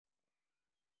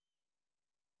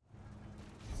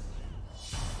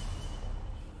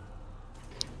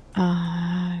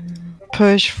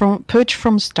Purge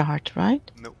from start,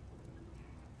 right? No.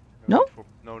 No?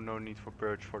 No need for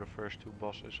purge for the first two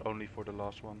bosses, only for the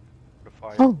last one, the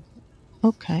fire. Oh,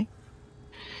 okay.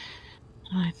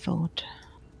 I thought.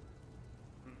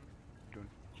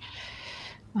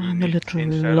 I'm a little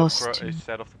lost.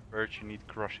 Instead of the purge, you need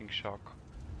crushing shock.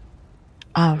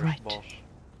 Ah, First right. boss.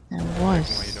 There was.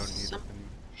 You don't need it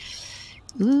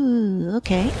anymore. Ooh,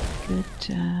 okay.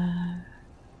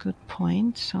 Good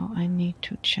point. So I need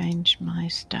to change my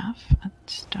stuff at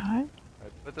the start.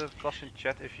 Put a plus in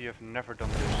chat if you have never done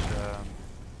this.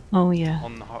 Oh yeah.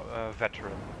 On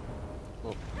veteran.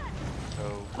 Oh.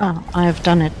 So. Oh, I have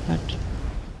done it, but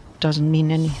doesn't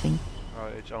mean anything.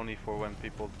 It's only for when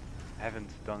people haven't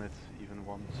done it even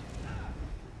once.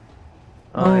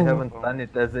 I haven't done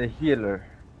it as a healer.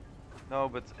 No,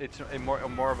 but it's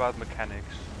more about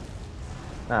mechanics.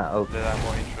 Ah, okay. That I'm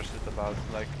more interested about.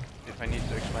 Like, if I need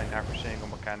to explain every single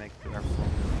mechanic to everyone.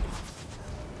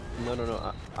 No.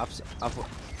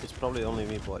 It's probably only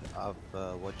me, but I've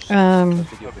watched a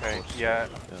video okay, before. Yeah.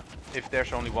 If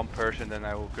there's only one person, then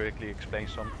I will quickly explain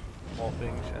some small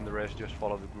things, and the rest just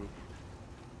follow the group.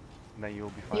 And then you'll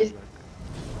be fine.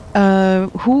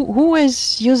 Who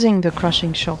is using the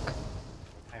crushing shock?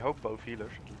 I hope both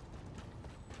healers.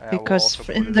 Because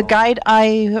in the guide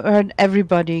I heard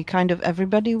everybody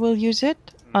will use it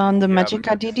on the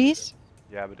Magicka DDs.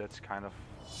 Yeah, but that's kind of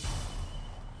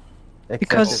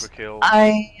because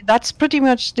that's pretty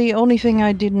much the only thing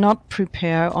I did not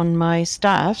prepare on my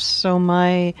staffs. So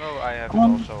my I have it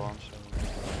also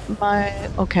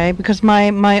on. Because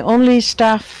my only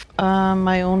staff,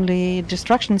 my only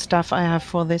destruction staff I have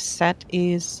for this set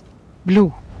is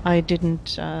blue. I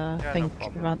didn't think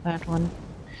about that one.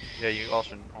 Yeah, you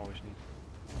also always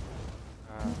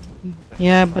need.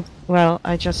 Yeah, but well,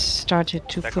 I just started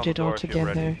to put it all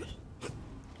together.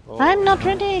 Oh, I'm not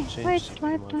ready. Wait. Stack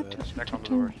on the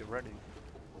door if you're ready.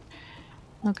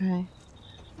 Okay.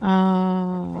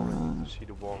 See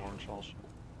the warhorns also.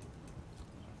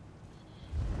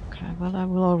 Okay, well I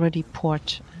will already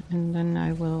port, and then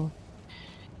I will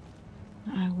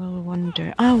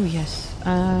wonder. Oh yes.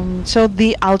 So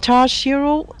the altar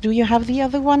Shiro, do you have the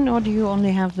other one, or do you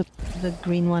only have the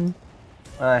green one?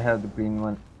 I have the green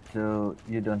one, so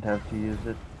you don't have to use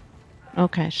it.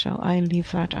 Okay, so I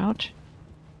leave that out.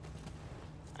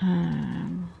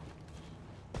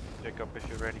 Jacob, if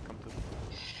you're ready, come to.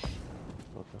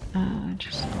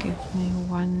 Just give me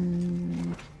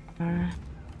one.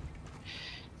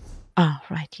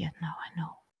 Right. Yeah, now I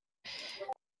know.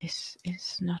 This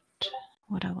is not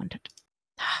what I wanted.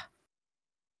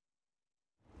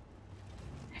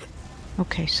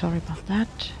 Okay, sorry about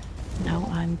that. Now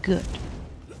I'm good.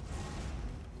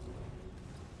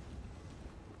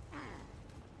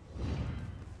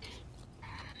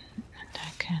 And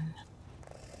I can...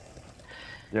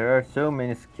 There are so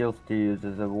many skills to use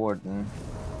as a warden.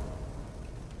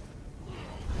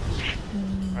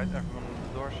 Right, everyone on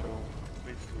the door, so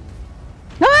please do.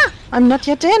 Ah! I'm not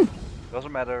yet in!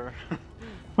 Doesn't matter.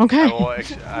 Okay.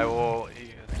 I will...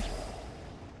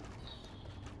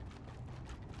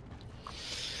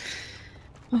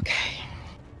 Okay.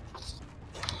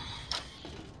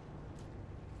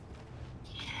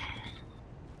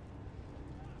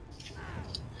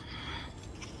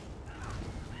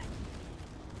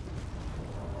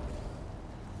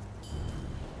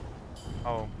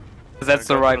 Oh. That's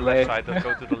the right way. Let's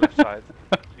go to the left side.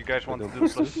 You guys want to do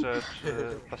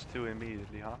plus 2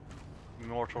 immediately, huh?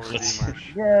 Immortal Redeemers.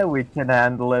 Yeah, we can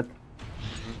handle it.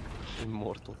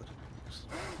 Immortal.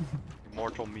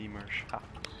 Immortal memers.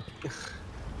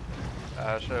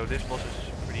 So this boss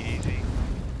is pretty easy.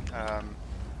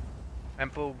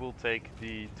 Empo will take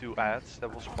the 2 ads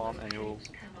that will spawn and you'll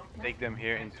take them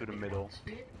here into the middle,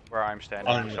 where I'm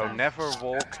standing. So never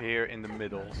walk here in the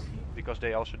middle, because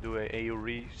they also do a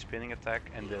AoE spinning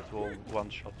attack and that will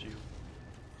one-shot you.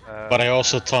 But I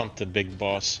also taunt the big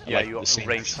boss. Yeah, you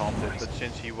range taunted, but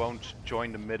since he won't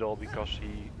join the middle because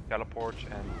he teleports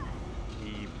and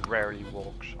he rarely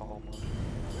walks almost.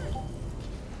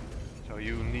 So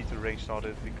you need to range taunt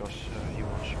it because he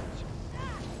one-shots.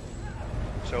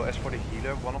 So as for the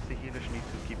healer, one of the healers need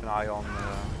to keep an eye on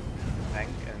tank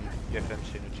and give them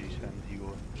synergies and heal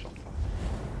him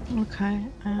sometimes. Okay.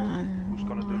 Who's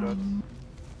gonna do that?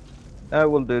 I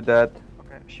will do that.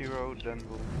 Okay, Shiro then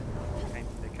will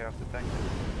take care of the tank.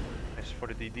 As for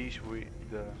the DDs,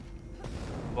 the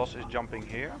boss is jumping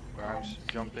here, where I'm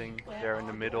jumping there in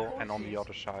the middle and on the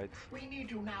other side.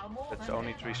 That's the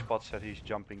only 3 spots that he's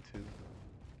jumping to.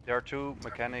 There are 2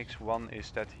 mechanics. One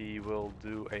is that he will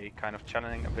do a kind of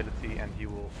channeling ability and he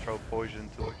will throw poison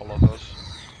to all of us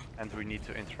and we need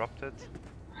to interrupt it.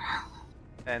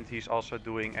 And he's also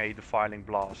doing a defiling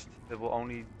blast. It will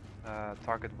only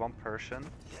target one person.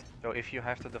 So if you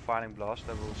have the defiling blast,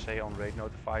 that will say on raid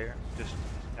notifier, just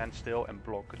stand still and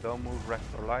block. Don't move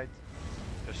left or right.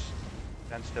 Just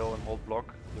stand still and hold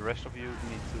block. The rest of you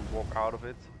need to walk out of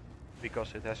it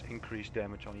because it has increased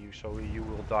damage on you. So you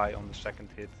will die on the second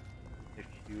hit if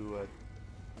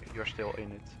you're still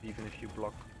in it, even if you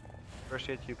block. First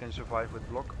hit you can survive with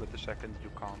block, but the second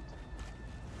you can't.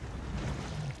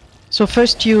 So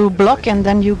first you block and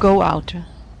then you go out.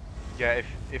 Yeah,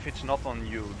 if it's not on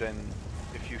you, then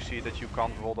if you see that you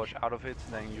can't roll dodge out of it,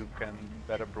 then you can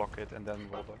better block it and then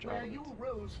roll dodge out of it.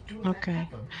 Okay.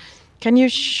 Can you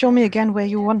show me again where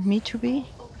you want me to be?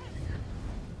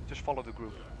 Just follow the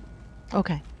group.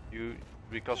 Okay.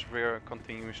 Because we're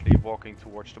continuously walking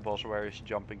towards the boss where he's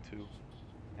jumping to,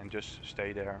 and just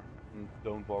stay there and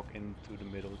don't walk into the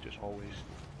middle. Just always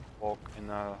walk in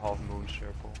a half moon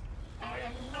circle.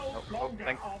 Oh,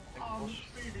 thank boss.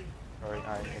 Sorry,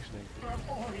 I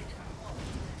accidentally.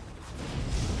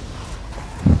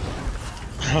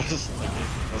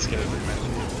 Let's get it.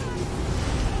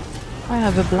 I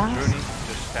have a blast. Journey,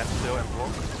 just stand still and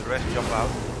block. The rest jump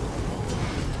out.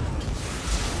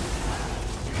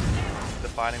 The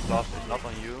firing blast is not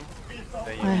on you.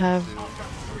 Then you need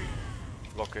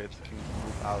to block it and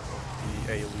move out of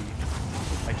the AoE.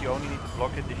 Like you only need to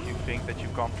block it if you think that you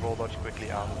can't roll dodge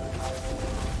quickly out of it.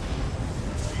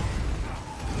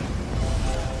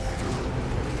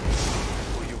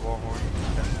 Warhorn,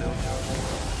 stand still.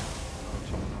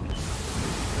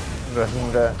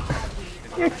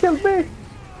 You killed me!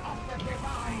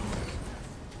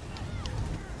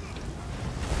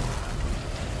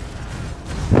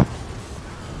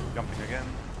 Jumping again.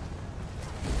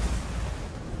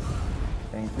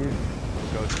 Thank you.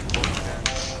 Go to the boss again.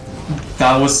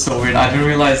 That was so weird. I didn't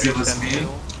realize it was me.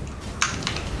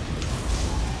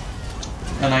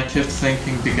 And I kept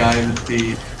thinking the guy with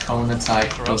the cone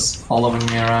attack was following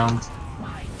me around.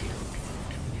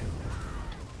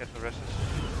 Get the resist.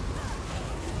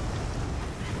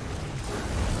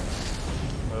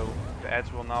 So the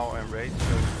ads will now enrage,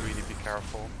 so really be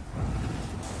careful.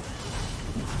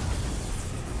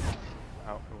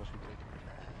 Oh, it wasn't good.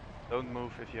 Don't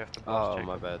move if you have to blast. Oh,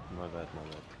 my bad.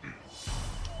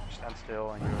 Stand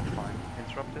still and you're fine.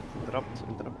 Interrupted. Interrupt.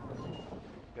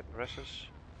 Get the resist.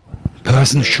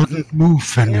 Person shouldn't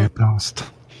move when they blast.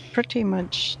 Pretty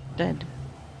much dead.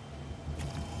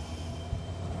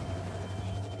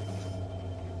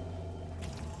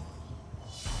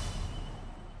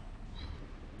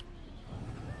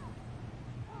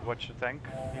 Watch the tank,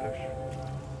 healers.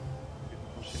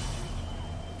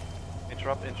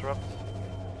 Interrupt.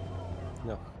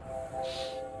 No.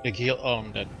 Big heal. Oh,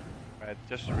 I'm dead. Right,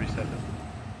 just reset it.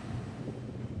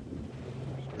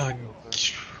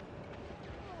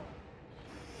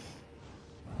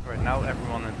 Right, now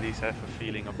everyone at least have a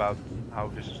feeling about how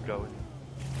this is going.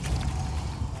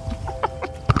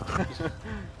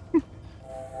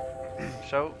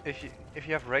 So if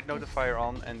you have raid notifier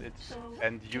on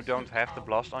and you don't have the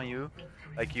blast on you,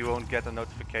 like you won't get a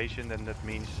notification, then that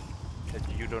means that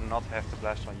you do not have the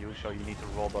blast on you, so you need to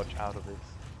roll dodge out of it.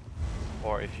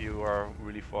 Or if you are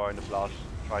really far in the blast,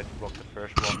 try to block the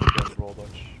first one, then roll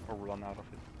dodge or run out of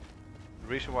it. The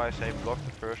reason why I say block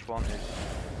the first one is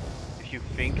if you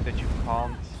think that you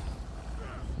can't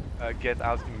get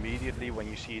out immediately when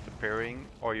you see it appearing,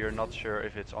 or you're not sure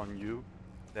if it's on you,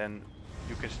 then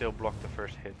you can still block the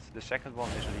first hit. The second one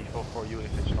is lethal for you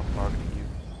if it's not targeting you.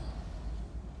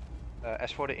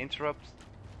 As for the interrupt,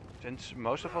 since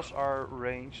most of us are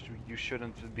ranged, you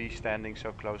shouldn't be standing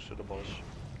so close to the boss.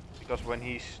 Because when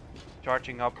he's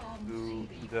charging up to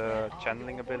the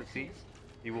channeling ability,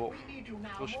 he will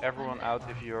push everyone out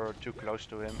if you're too close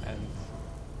to him and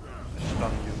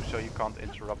stun you, so you can't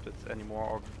interrupt it anymore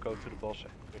or go to the boss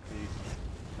and quickly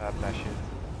bash it.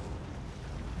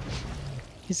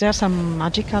 Is there some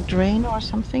magicka drain or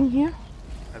something here?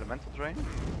 Elemental drain?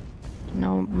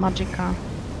 No, magicka.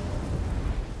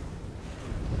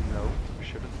 No, we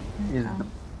shouldn't. Is the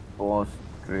boss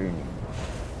draining?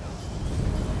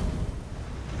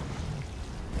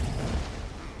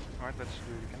 Alright, let's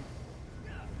do it again.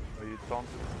 Are you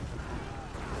taunted?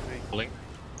 3. Blink.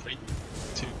 3,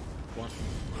 2, 1.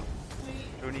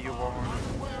 Rooney, you warhorn.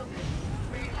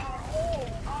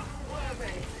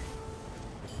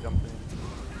 Jump in.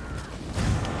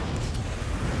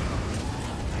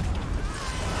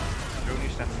 Rooney,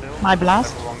 stand still. My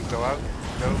blast. Everyone go out.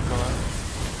 Go out.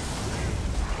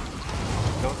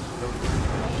 Go.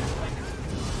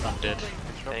 I'm dead.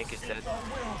 Tank is dead.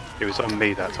 It was on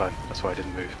me that time, that's why I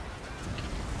didn't move.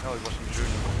 No, it wasn't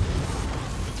Rooney.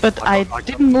 But I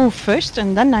didn't move first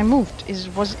and then I moved.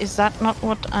 Is that not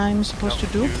what I'm supposed to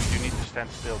do? You need to stand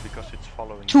still because it's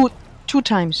following you. Two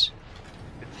times.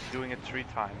 It's doing it 3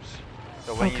 times.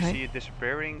 So when you Okay. see it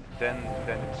disappearing, then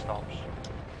it stops.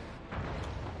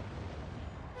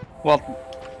 Well,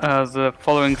 the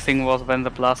following thing was when the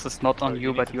blast is not on So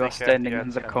you, need but to you are take care of standing in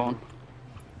ads the and cone. move.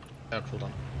 Yeah, cool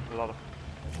down. A lot of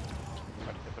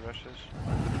Sorceresses.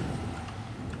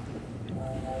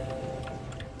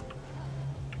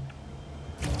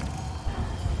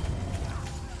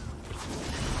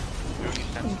 You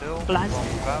stand still, Blast. don't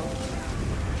move out.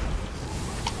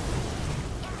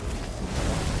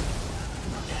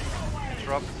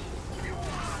 Interrupt,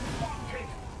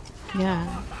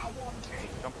 Yeah.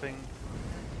 jumping.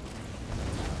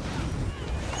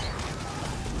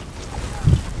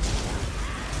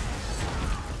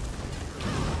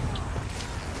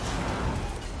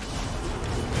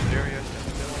 Serious, stand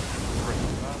still, first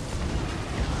move out.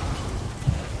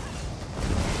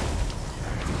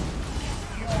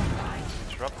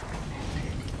 Interrupt.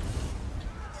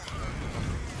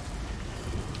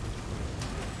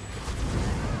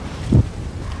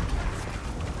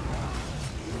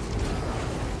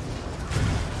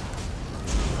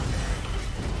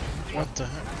 What the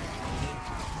heck?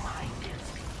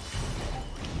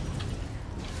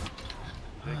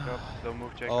 Jacob, don't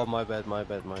move, Jacob. Oh, my bad,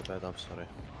 I'm sorry.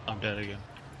 I'm dead again.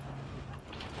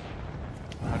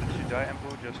 How did you die, Empu?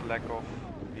 Just lack of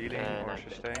healing or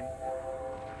sustain?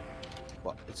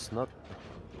 But it's not...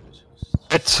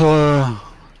 It's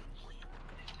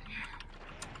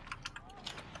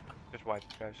Just wipe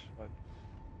it, guys. Wipe.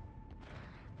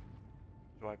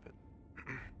 Just wipe it.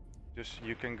 Just,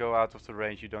 you can go out of the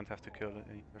range, you don't have to kill it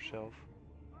yourself.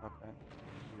 Okay.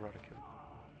 I'd rather kill it.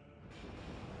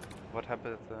 What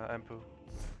happened, Empu?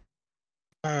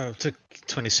 Took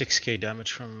 26k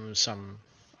damage from some...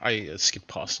 I skipped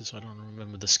past it, so I don't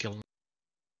remember the skill.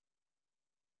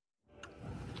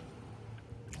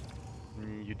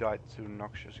 You died to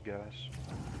noxious gas.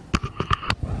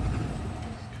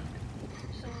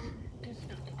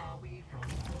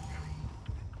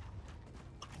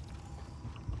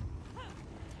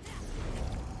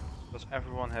 Because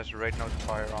everyone has raid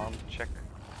notifier on, check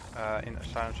in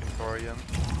Asylum Sanctorium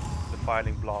the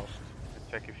filing blast.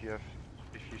 Check if you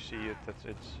see it, that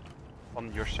it's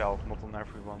on yourself, not on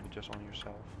everyone, but just on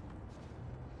yourself.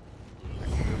 Check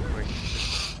real quick,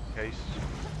 just in case.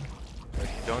 If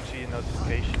you don't see a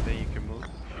notification, then you can move. If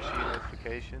you see a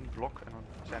notification, block and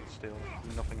stand still,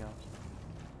 do nothing else.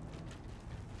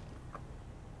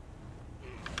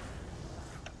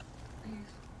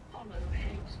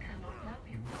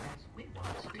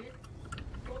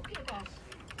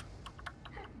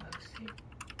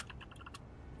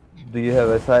 Do you have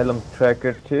Asylum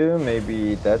Tracker too?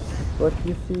 Maybe that's what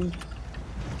you see?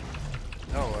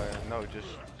 No, just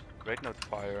raid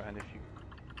notifier, and if you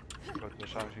go to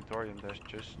Asylum Sanctorium, there's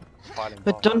just filing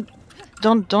But blast.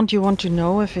 don't you want to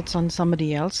know if it's on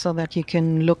somebody else so that you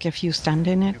can look if you stand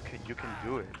in it? You can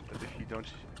do it, but if you don't,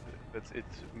 but it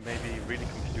may be really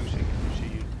confusing if you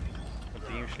see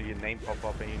continuously a name pop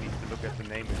up and you need to look at the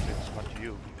name if it's not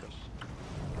you, because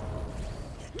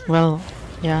Well,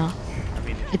 yeah. I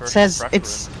mean It personal says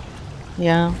preference.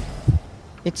 yeah.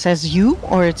 It says you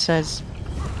or it says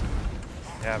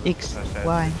Yeah, but X, as I said,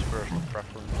 Y. it's personal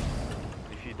preference.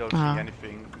 If you don't see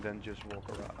anything, then just walk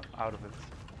out of it.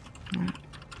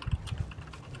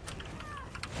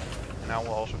 And I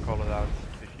will also call it out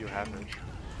if you have it.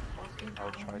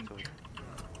 I'll try to.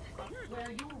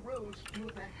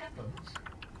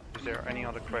 Is there any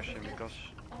other question? Because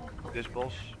this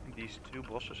boss, these two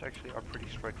bosses actually are pretty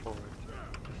straightforward.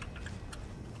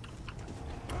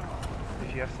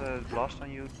 If you have the blast on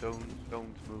you, don't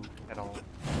move at all.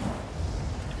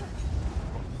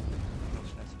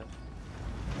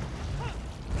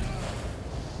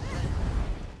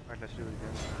 Alright, let's do it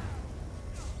again.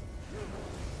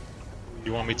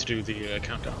 You want me to do the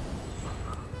countdown?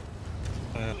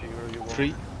 Sure you want.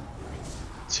 3,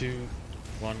 2,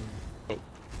 1, go.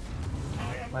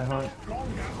 My heart.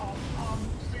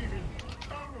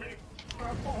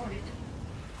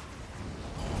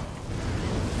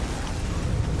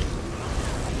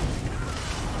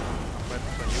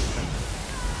 Weapons on you, then.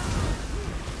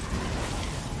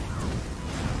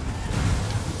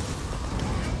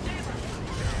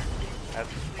 Add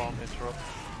spawn interrupt.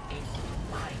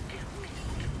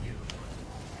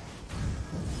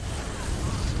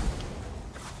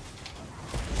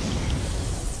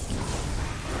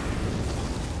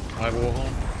 I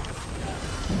Warhorn.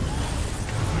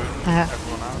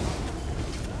 Everyone out.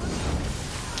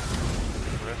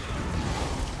 Rest.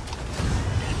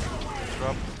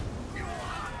 Interrupt.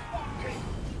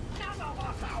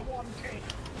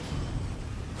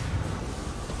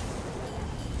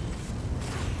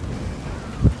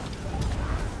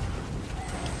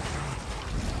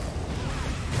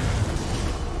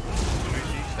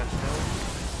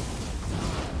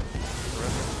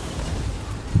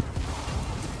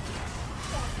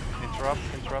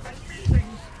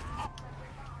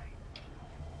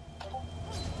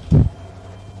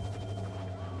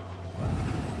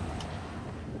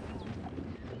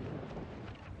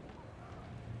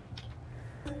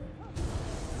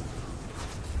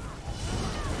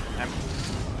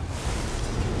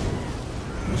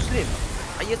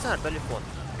 يسار تليفون.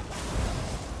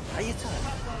 أي يسار.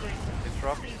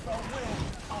 Interrupt.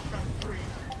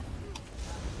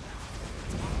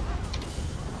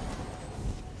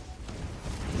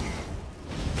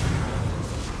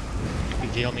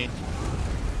 Big heal me.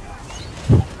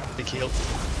 Big heal.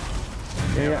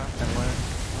 Yeah, I'm on it.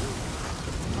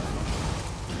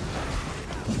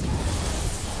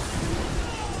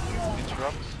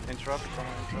 Interrupt,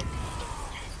 someone interrupt.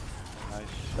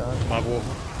 Nice. Maw of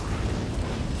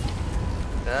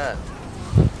Dad.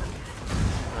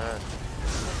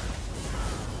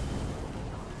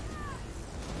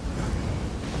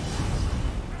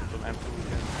 Some M2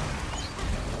 again.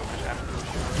 Focus M2.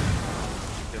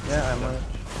 Yeah, I'm on it.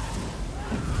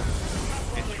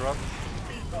 Interrupt.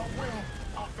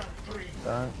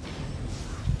 Done.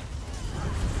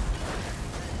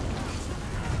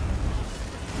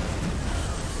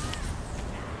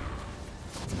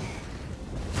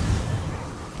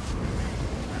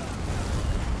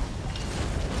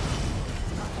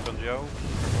 Joe,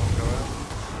 don't go out.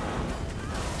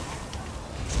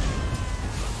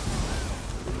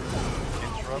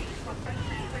 Interrupt.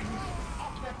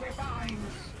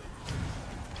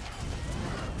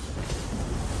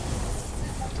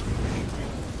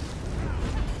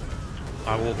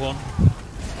 Maw of 1.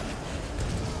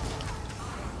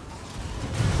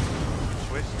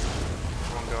 Twist.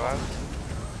 Don't go out.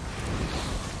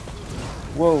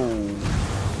 Whoa!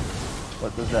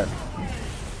 What was that?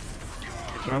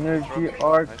 Energy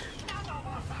arc. Nice.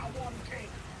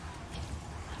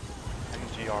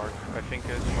 Energy arc. I think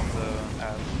it's from the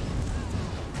ad.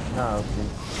 Ah, okay.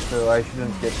 So I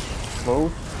shouldn't get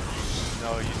close? No,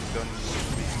 you don't.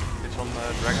 It's on the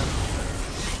dragon.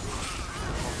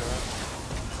 Don't go out.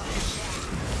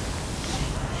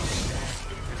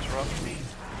 Interrupt.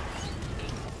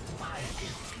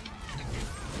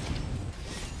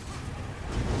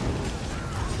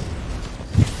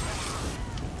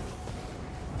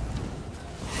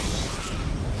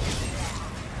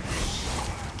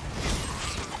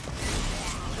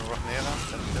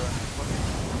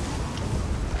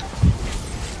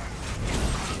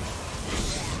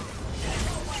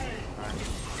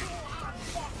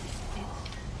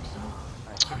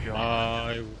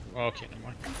 Okay, never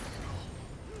mind.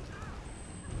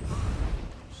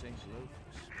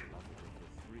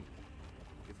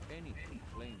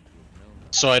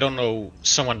 So I don't know,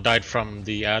 someone died from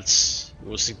the ads.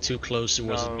 Was it too close? It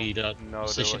wasn't me that no,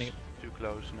 positioning that was too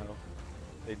close, no.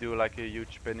 They do like a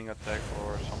huge spinning attack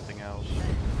or something else.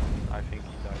 I think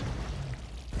he died.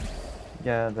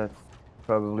 Yeah, that's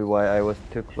probably why I was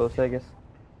too close, I guess.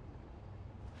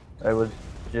 I was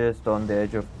just on the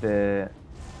edge of the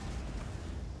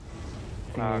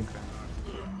thingy. Okay.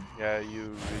 Yeah, you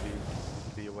really need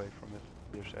to be away from it.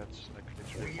 There's ads like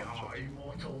literally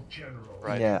one shot.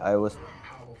 Right. Yeah, I was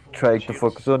trying to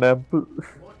focus on them.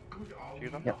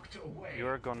 Yeah.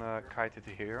 You're gonna kite it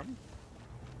here.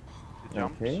 The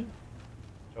jumps. Okay.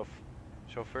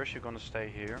 So first you're gonna stay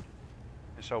here.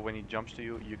 And so when he jumps to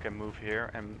you, you can move here,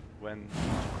 and when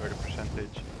it's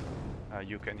 30%,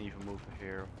 you can even move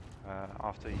here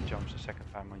after he jumps a second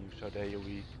time on you. So the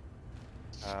AoE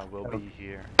will be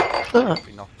here.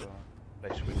 Enough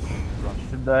place with run.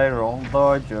 Should I roll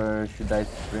dodge or should I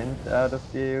sprint out of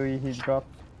the AoE he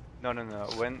dropped? No.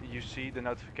 When you see the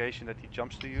notification that he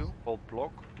jumps to you, hold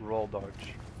block, roll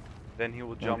dodge. Then he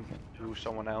will jump to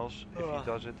someone else if he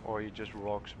does it, or he just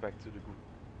walks back to the group.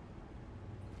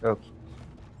 Okay.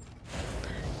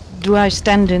 Do I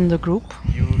stand in the group?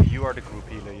 You are the group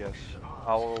healer, yes.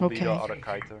 I will be the other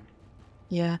kiter.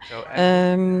 Yeah. So,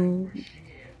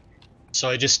 so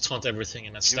I just taunt everything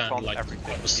and I stand like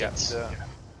opposite. Yeah,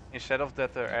 instead of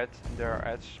that there are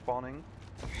ads spawning,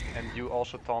 and you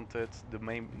also taunted the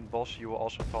main boss, you will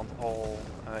also taunt all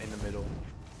in the middle.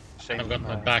 Same, I've got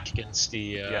my back against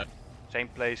the... same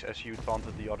place as you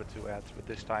taunted the other two ads, but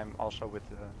this time also with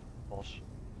the boss.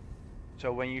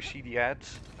 So when you see the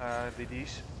ads,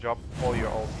 DDs, drop all your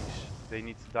ultis. They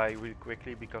need to die really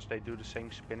quickly because they do the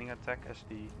same spinning attack as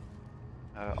the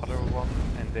other one,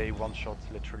 and they one-shot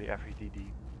literally every DD.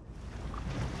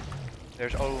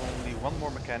 There's only one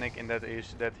more mechanic, and that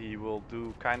is that he will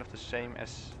do kind of the same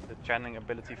as the channeling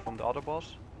ability from the other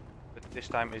boss, but this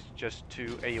time it's just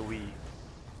 2 AoE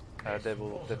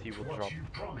that he will drop.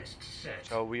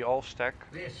 So we all stack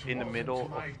in the middle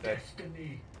of that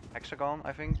hexagon,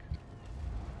 I think,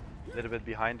 a little bit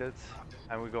behind it,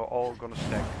 and we're all gonna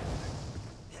stack.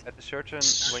 At a certain,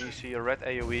 when you see a red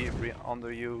AoE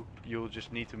under you, you'll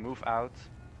just need to move out,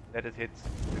 let it hit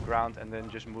the ground, and then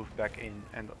just move back in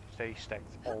and stay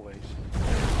stacked always.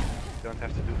 You don't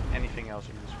have to do anything else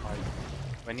in this fight.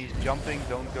 When he's jumping,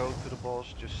 don't go to the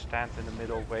boss, just stand in the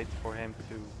middle, wait for him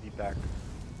to be back.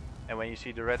 And when you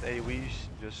see the red AoEs,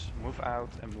 just move out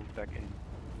and move back in.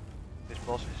 This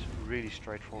boss is really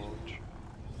straightforward.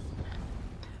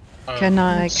 Can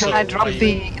I drop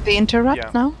the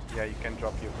interrupt now? Yeah, you can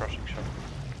drop your crushing shot.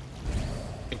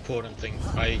 Important thing,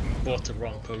 I bought the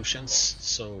wrong potions,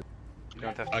 so You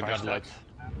don't have I got like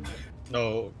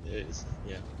no,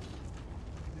 yeah.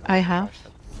 I have.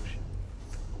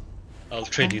 I'll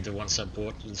trade you the ones I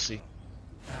bought. We'll see.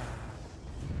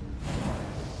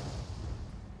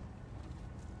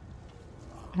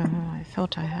 I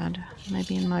thought I had,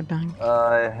 maybe in my bank.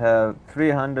 I have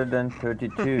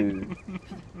 332,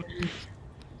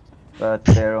 but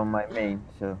they're on my main,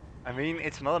 so. I mean,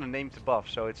 it's not a named buff,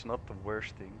 so it's not the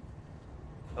worst thing.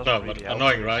 No, Really but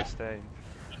annoying, right? Sustain.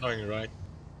 Annoying, right?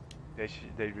 They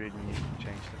really need to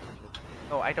change them.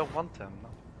 No, I don't want them. No.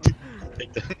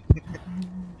 Take them.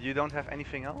 You don't have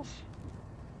anything else?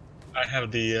 I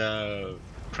have the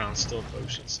crown store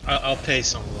potions. I'll pay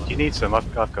someone. You need some.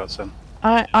 I've got some.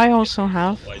 I also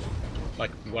have.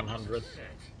 Like 100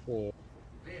 for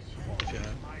if you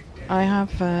have. I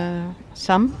have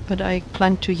some, but I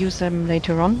plan to use them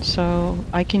later on, so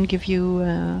I can give you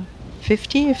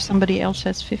 50 if somebody else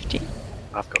has 50.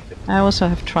 I've got 50. I also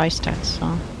have tri-stats,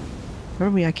 so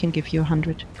probably I can give you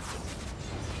 100.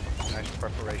 Nice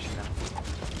preparation now.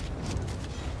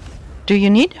 Do you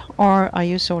need, or are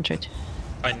you sorted?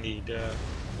 I need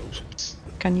potions.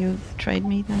 Can you trade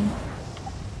me then?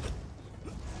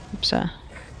 Oops,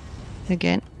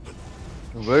 again.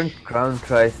 Weren't crown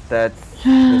tri-stats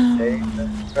the same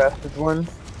as crafted ones?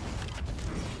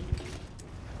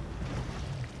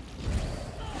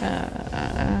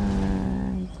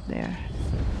 There.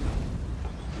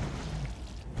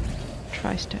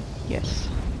 Tri-stat, yes.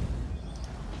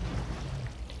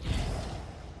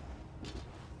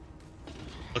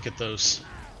 Look at those,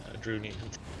 Druni.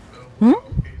 Hmm?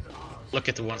 Look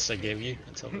at the ones I gave you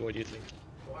and tell me what you think.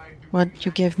 What,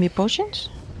 you gave me potions?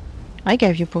 I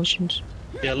gave you potions.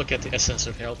 Yeah, look at the essence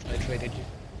of health I traded you.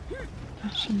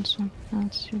 Essence of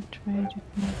health you traded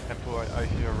me. Tempo,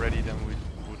 if you're ready, then we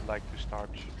would like to start.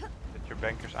 Get your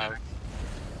bankers out.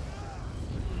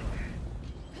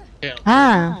 Yeah.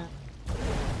 Ah!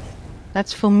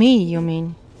 That's for me, you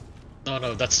mean?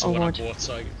 No, that's the one I bought,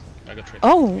 so I got traded.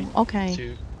 Oh, 3, okay.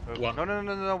 2, Oh, 1.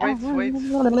 No, wait.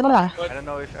 I don't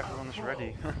know if everyone is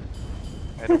ready.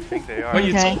 I don't think they are.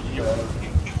 Okay.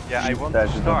 Yeah, I want to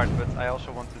start, but I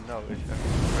also want to know if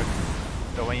everyone's ready.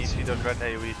 So when you see those red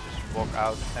AoEs, just walk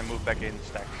out and move back in,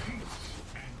 stack.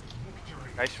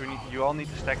 Guys, you all need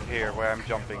to stack here, where I'm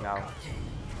jumping now.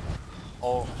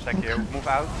 All stack here, move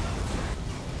out,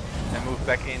 and move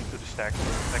back into the stack.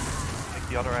 Take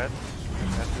the other head.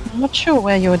 I'm not sure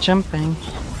where you're jumping.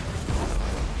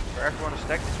 Where everyone is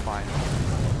stacked is fine.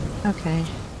 Okay.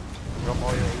 Drop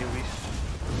all your AoEs.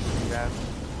 Yeah.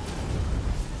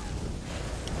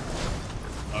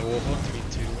 I will hold 3,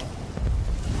 2, 1.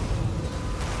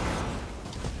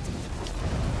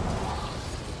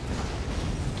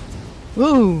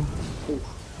 Woo!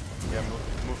 Yeah,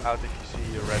 move out if you see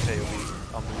a red AoE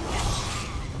on the roof.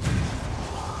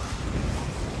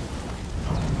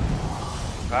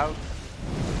 Move out.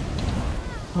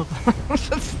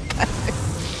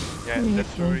 Yeah,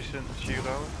 that's the reason,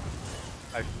 Shiro.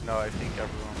 I think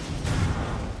everyone.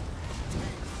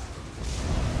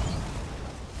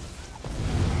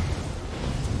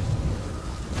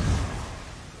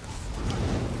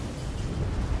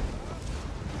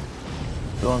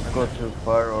 Don't go too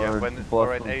far or yeah, when the boss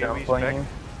alright, will AoE's jump on back, you.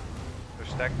 so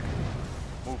stack,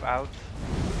 move out,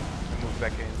 and move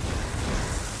back in.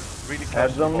 Really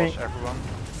close to the boss, everyone.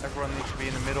 Everyone needs to be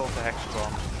in the middle of the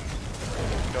hexagon.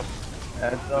 Because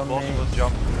the boss will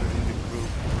jump in the group.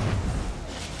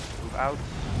 Move out,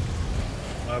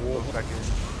 move back in.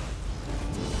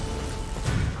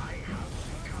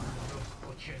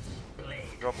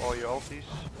 Drop all your ultis.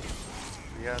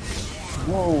 Yeah.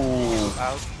 Whoa! Move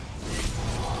out.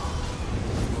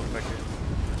 Move back in.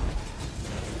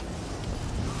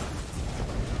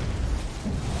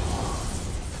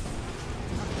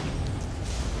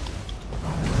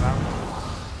 Move out.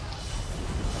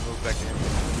 And move back in.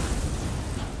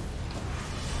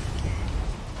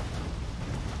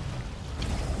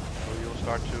 So you'll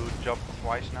start to jump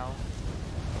twice now.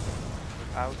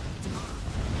 Move out.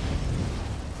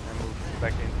 And move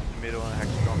back into the middle and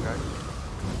hexagon, guys.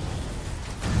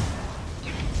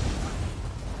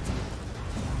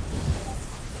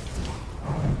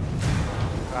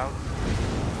 Move out.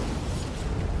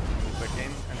 Move back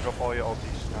in and drop all your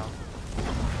ultis now.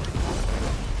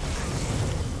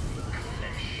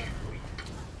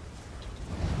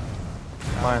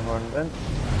 My horn then.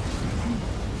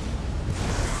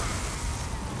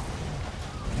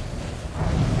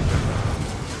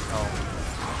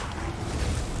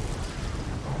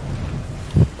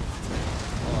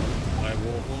 My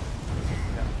warhorn.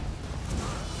 Yeah.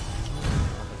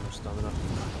 No stamina.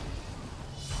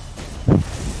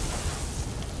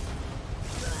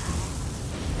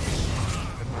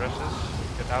 Get presses.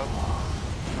 Get out.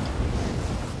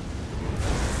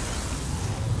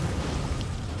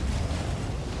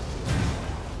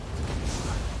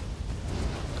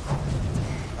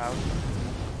 Out.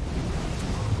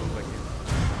 Move back in.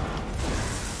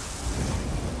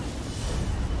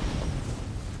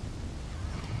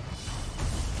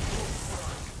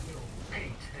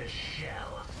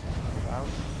 Move out.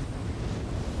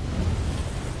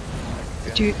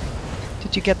 Back again.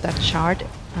 Did you get that shard,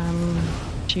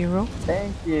 Chiro?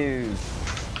 Thank you.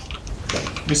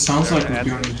 This sounds like we're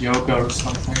doing yoga or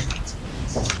something.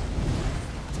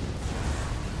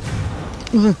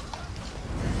 You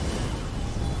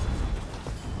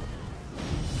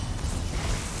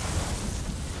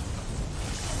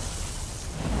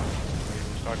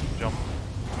start to jump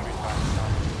 3 times now.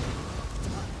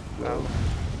 Out.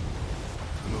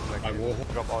 Move back My in. warhorn.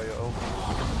 Drop all your open.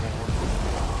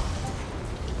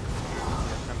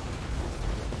 Yes, Emperor.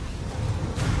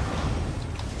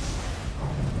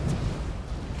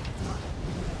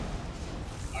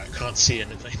 I can't see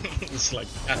anything. It's like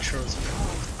natural.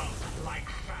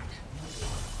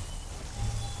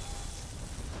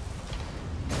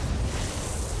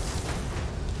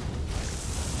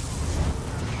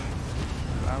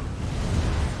 Out.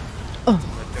 Oh.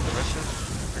 Let's get the restless.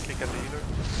 Or kick at the healer.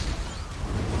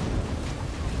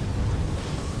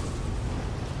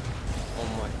 Oh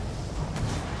my.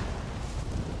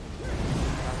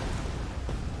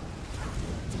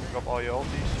 Drop all your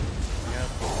ulties. Yeah.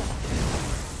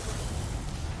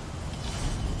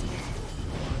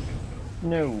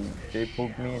 No, they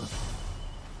pulled me in.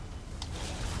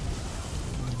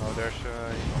 Oh, there's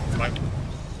My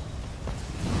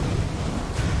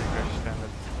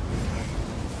standard.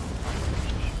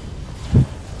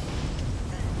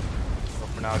 So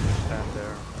for now, just stand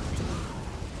there.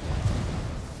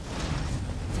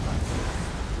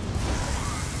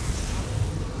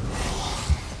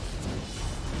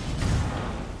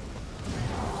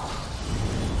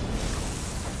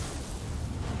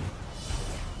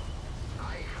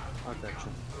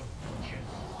 Attention.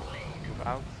 Move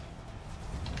out.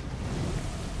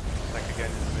 Back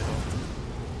again in the middle.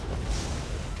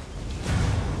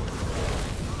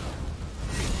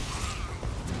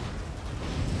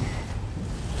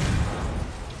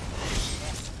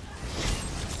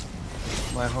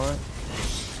 My horn.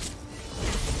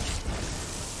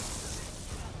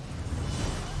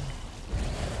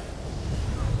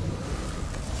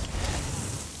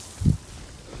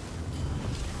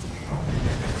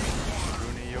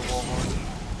 Rooney, your warhorn.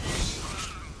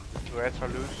 2 heads are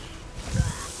loose.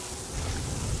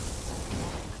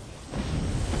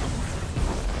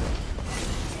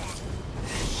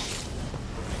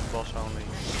 Boss only.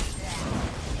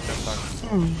 Step back.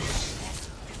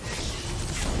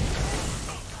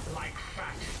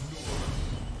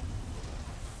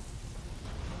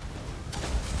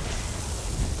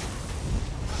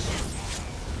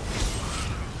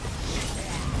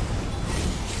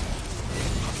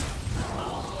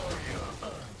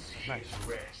 Nice.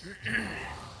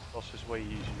 Boss is way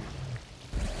easier.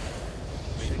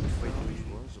 Way too easy.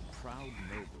 Was a proud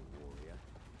noble warrior,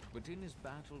 but in his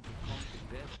battle to conquer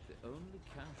death, the only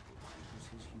casualty was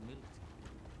his humility.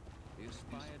 He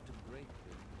aspired to great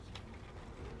things.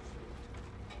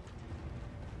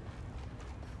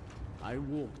 I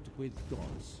walked with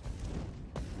gods.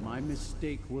 My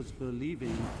mistake was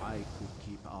believing I could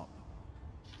keep up.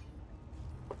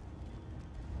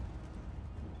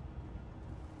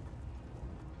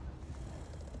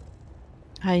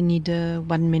 I need a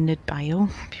 1 minute bio.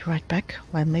 Be right back.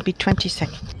 Well, maybe 20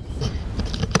 seconds.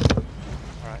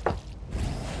 Alright.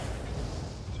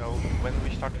 So when we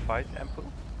start the fight, Empu?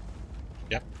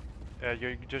 Yep.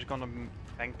 You're just gonna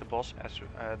tank the boss as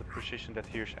the position that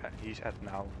he's at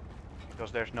now.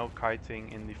 Because there's no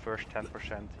kiting in the first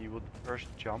 10%. He would first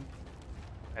jump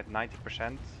at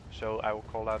 90%. So I will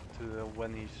call out to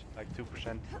when he's like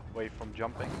 2% away from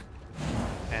jumping.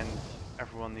 And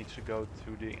everyone needs to go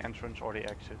to the entrance or the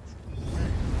exit.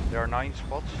 There are 9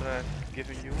 spots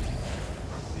given you.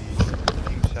 The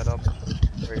team setup,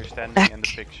 where you're standing, and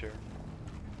the picture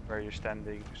where you're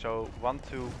standing. So 1,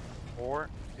 2, 4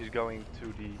 is going to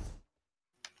the...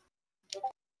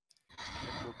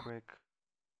 Check real quick.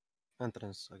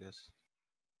 Entrance, I guess.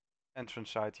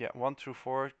 Entrance side, yeah. 1 through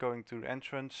 4 going to the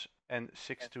entrance, and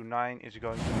 6 to 9 is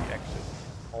going to the exit,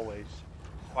 always.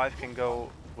 5 can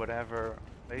go whatever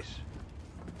place,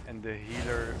 and the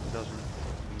healer doesn't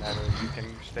matter. You can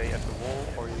stay at the wall,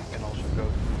 or you can also go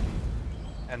to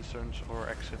the entrance or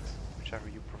exit, whichever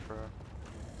you prefer.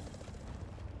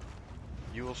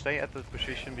 You will stay at the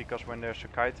position because when there's a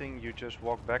kiting, you just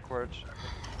walk backwards.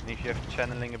 And if you have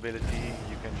channeling ability,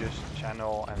 you can just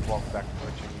channel and walk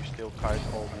backwards, and you still kite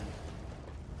all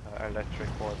the electric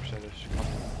orbs that is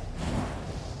coming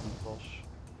across.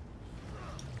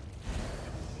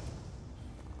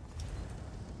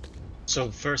 So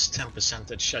first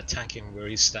 10% I tank him where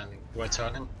he's standing. Do I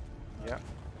turn him? Yeah.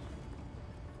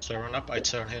 So I run up, I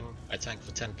turn him, I tank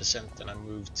for 10%, and I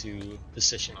move to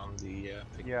position on the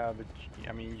pick. Yeah, but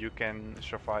I mean you can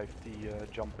survive the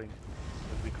jumping,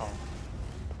 but we can't.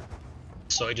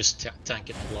 So I just tank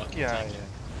it and block it. Yeah, yeah.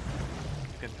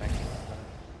 You can tank it.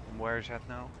 And where is that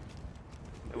now?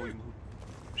 Oh, we move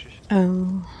position.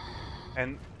 Oh.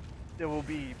 And there will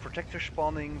be protectors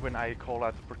spawning when I call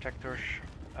out the protectors.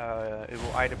 It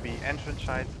will either be entrance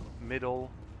side,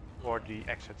 middle, or the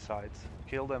exit side.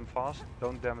 Kill them fast,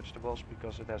 don't damage the boss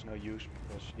because it has no use,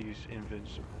 because he's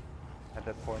invincible at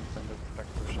that point when the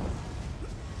protectors are.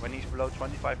 When he's below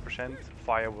 25%,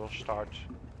 fire will start.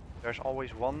 There's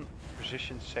always one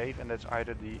position safe, and that's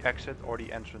either the exit or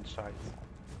the entrance side.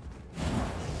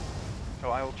 So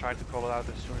I will try to call it out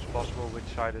as soon as possible which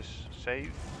side is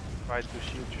safe. Try to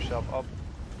shield yourself up,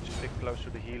 stick close to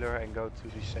the healer and go to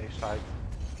the safe side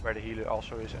where the healer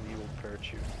also is, and he will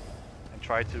purge you. And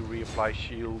try to reapply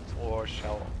shield or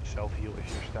self-heal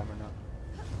if you're stamina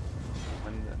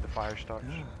when the fire starts.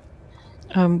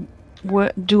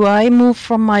 Do I move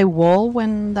from my wall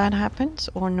when that happens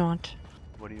or not?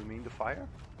 What do you mean, the fire?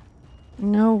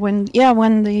 No, when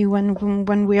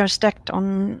we are stacked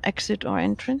on exit or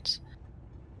entrance.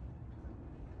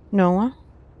 No.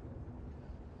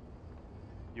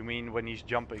 You mean when he's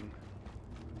jumping?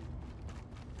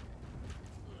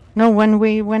 No,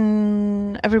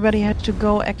 when everybody had to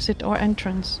go exit or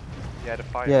entrance. Yeah, the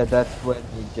fire. Yeah, that's when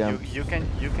he jumps. You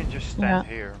can just stand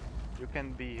here. You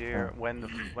can be here when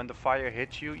the fire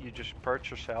hits you. You just purge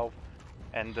yourself,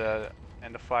 and the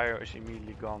fire is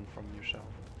immediately gone from yourself.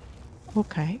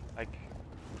 Okay. Like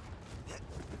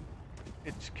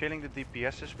it's killing the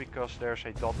DPSs because there's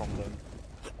a dot on them.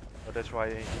 So that's why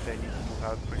they need to move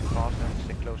out pretty fast and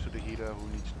stick close to the healer who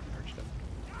needs to purge them.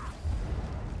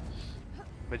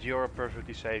 But you're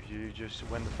perfectly safe. You just,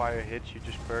 when the fire hits, you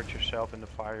just purge yourself and the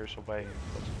fire is away.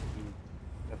 It doesn't do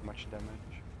that much damage.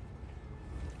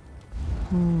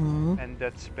 And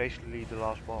that's basically the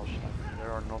last boss. Like,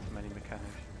 there are not many mechanics.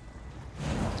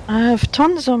 I have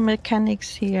tons of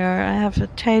mechanics here. I have a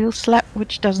tail slap,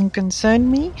 which doesn't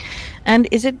concern me. And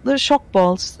is it the shock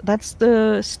balls? That's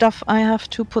the stuff I have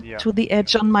to put to the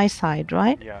edge on my side,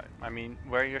 right? Yeah, I mean,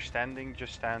 where you're standing,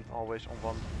 just stand always on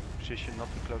one position, not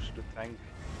too close to the tank.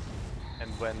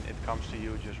 And when it comes to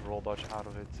you, just roll dodge out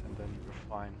of it, and then you're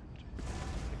fine.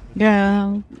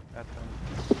 Yeah.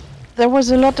 There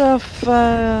was a lot of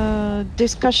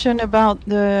discussion about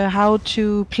how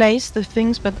to place the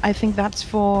things, but I think that's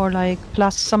for like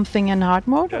plus something in hard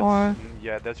mode, or?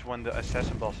 Yeah, that's when the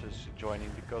assassin boss is joining,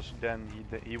 because then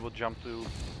he will jump to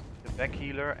the back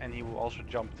healer and he will also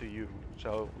jump to you,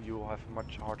 so you will have a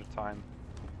much harder time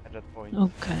at that point.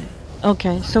 Okay.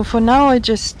 Okay, so for now I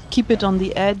just keep it on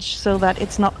the edge so that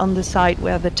it's not on the side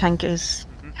where the tank is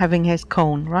having his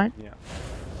cone, right? Yeah.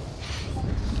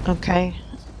 Okay.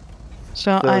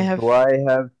 So do I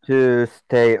have to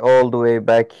stay all the way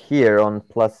back here on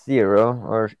 +0,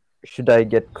 or should I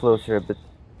get closer a bit?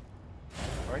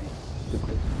 Sorry?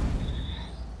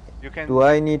 Do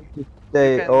I need to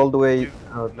stay all the way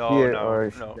out here, no, or no,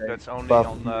 should I that's only buff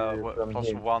on you from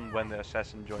here? +1 when the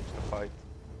assassin joins the fight.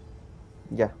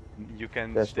 Yeah. You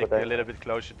can That's stick what a little bit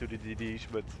closer to the DDs,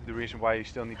 but the reason why you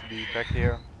still need to be back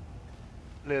here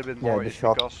a little bit more is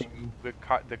because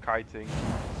the kiting.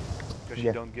 Because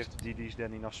you don't give the DDs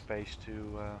then enough space to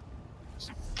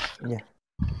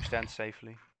stand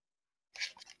safely.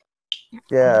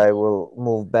 Yeah, I will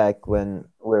move back when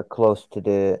we're close to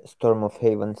the Storm of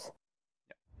Havens.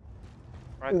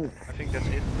 Right, I think that's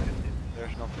it.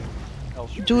 There's nothing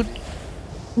else.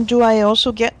 Do I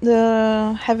also get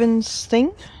the Heavens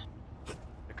thing?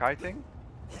 The kiting?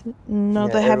 No,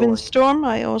 the Heaven Storm,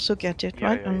 I also get it,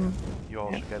 right? Yeah. You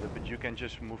also get it, but you can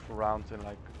just move around and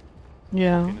like...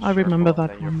 Yeah, I remember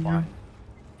that one, one,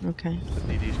 yeah. Okay. The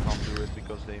DDs can't do it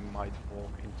because they might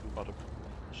walk into other people,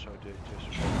 so they just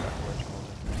walk backwards.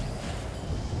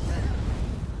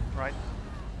 Right.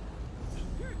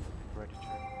 Ready to...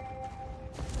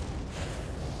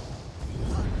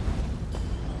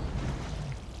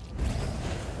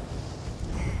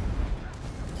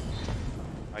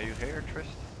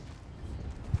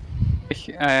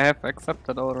 I have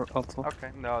accepted also.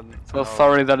 Okay, no. So no,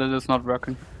 sorry that it is not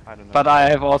working. I don't know. But I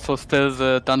have also still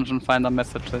the dungeon finder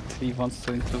message that he wants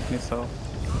to include me, so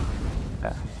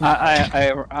yeah.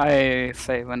 I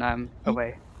say when I'm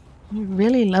away. He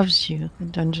really loves you, the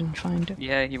dungeon finder.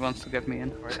 Yeah, he wants to get me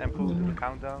in. Alright, and do the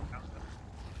countdown.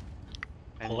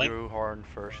 And Pulling. you horn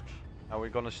first. Now we're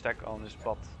gonna stack on this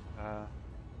spot.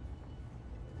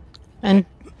 And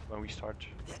when we start.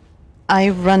 I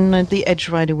run at the edge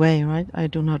right away, right? I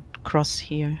do not cross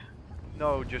here.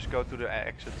 No, just go to the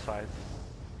exit side.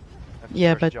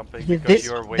 Yeah, but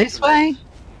this way?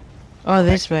 Or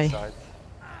this way? Side.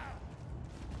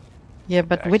 Yeah,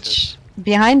 but which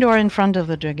behind or in front of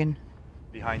the dragon?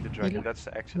 Behind the dragon. That's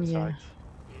the exit side.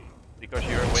 Because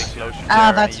you're way closer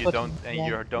there, and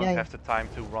you don't have the time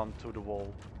to run to the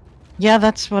wall. Yeah,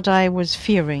 that's what I was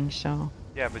fearing. So.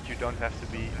 Yeah, but you don't have to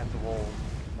be at the wall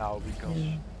now because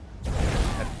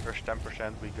at the first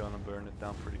 10% we're gonna burn it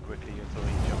down pretty quickly until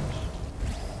he jumps.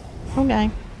 Okay.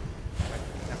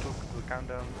 And we'll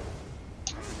countdown.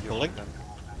 Pulling.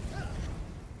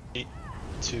 3,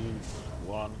 2,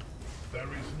 1. There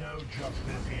is no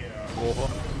justice here.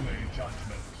 Only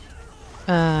judgment.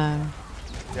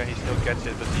 Yeah, he still gets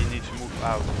it, but he needs to move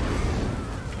out.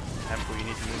 Tempo, you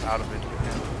need to move out of it.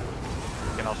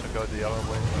 You can also go the other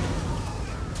way.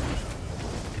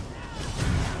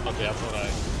 Okay, I thought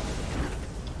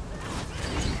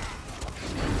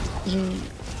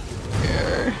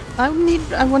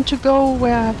I want to go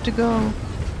where I have to go.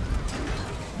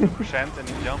 2% and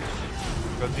he jumps.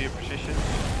 Go to your position.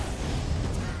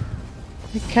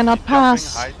 You cannot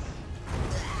pass. Height.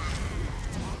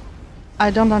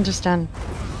 I don't understand.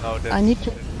 No,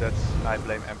 that's, I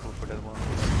blame Empu for that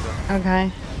one.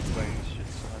 Okay.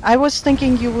 I was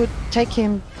thinking you would take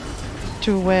him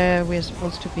to where we're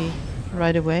supposed to be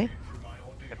right away.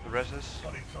 Get the reses.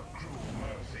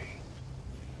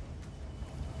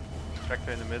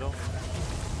 Tractor in the middle.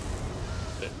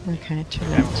 Okay, too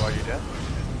late. Empu, are you dead?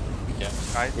 Yeah.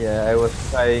 Right. Yeah, I was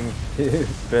trying to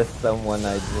press someone,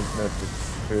 I didn't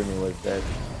notice Krumi was dead.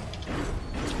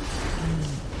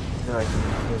 No, I can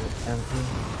kill Empu.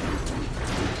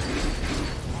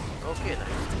 Okay.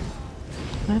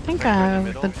 I think I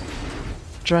have the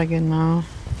dragon now.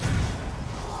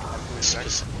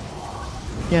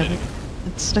 Yeah,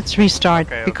 let's restart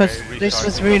because this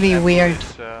was really weird.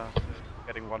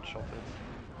 Getting one-shotted.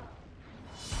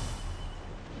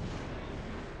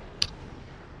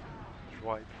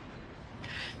 Right.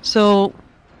 So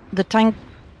the tank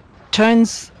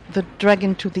turns the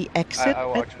dragon to the exit. I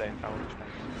will explain.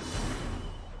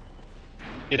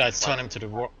 Did I turn him to the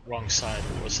wrong side,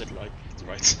 or was it like the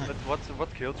right side? But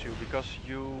what killed you? Because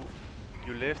you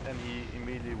lived and he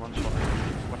immediately one-shot you.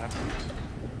 What happened?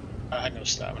 I had no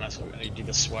stab and I saw he did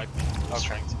a swipe.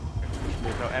 Strength.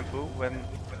 So Empu,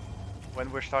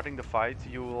 when we're starting the fight,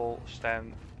 you will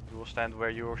stand where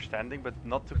you're standing, but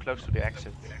not too close to the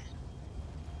exit.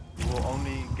 You will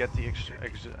only get the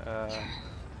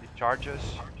charges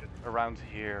around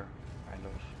here, kind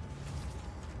of.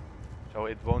 So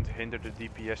it won't hinder the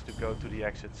DPS to go to the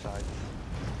exit side.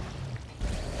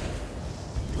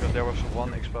 Because there was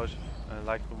one explosive,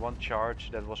 like one charge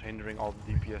that was hindering all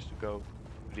the DPS to go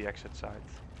to the exit side.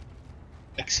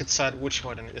 Exit side? Which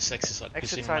one is exit side?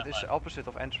 Exit side is opposite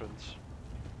of entrance.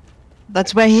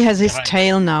 That's where he has his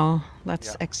tail now.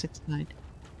 That's exit side.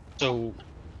 So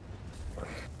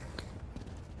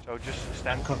just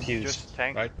stand. Confused. Just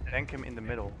tank him in the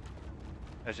middle.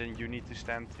 As in, you need to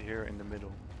stand here in the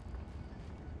middle.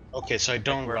 Okay, so I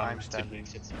don't where run I'm standing.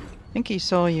 I think he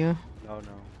saw you. No.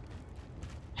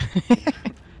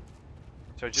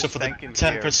 So for the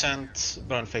 10%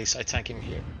 burn phase, I tank him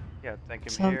here. Yeah, tank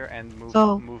him here and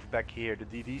move back here. The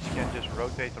DDs can just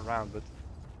rotate around, but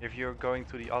if you're going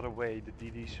to the other way, the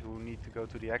DDs who need to go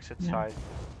to the exit side,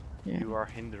 you are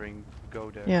hindering to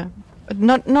go there. Yeah, but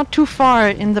not too far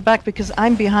in the back because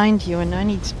I'm behind you and I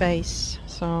need space.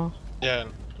 So. Yeah.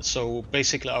 So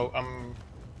basically, I'm.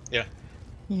 Yeah.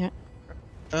 Yeah.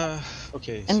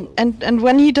 Okay. And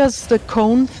when he does the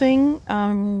cone thing,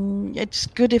 it's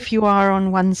good if you are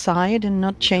on one side and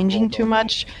not changing too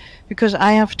much, because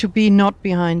I have to be not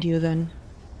behind you then.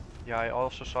 Yeah, I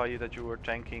also saw you that you were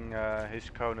tanking his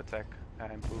cone attack,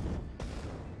 and boom.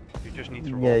 You just need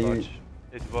to roll dodge.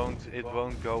 It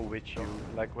won't go with you.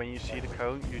 Like when you see the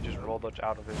cone, you just roll dodge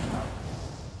out of it.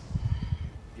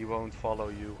 He won't follow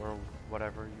you or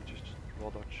whatever. You just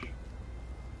roll dodge.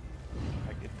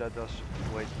 Like that does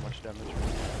way too much damage.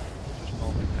 Just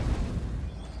normal attack.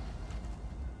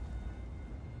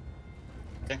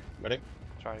 Okay, ready?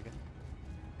 Try again.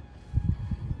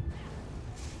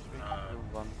 3, 2,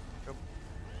 1, go.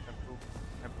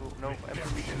 Empu. No, Empu.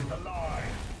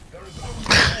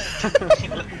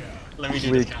 Let me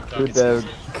do We the countdown. could have.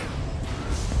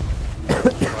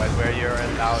 Right where you're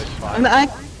at now is fine.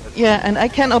 And I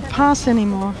cannot pass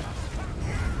anymore.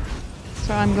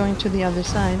 So I'm going to the other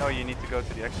side. No, you need to go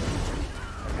to the exit.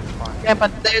 Like, it's fine. Yeah,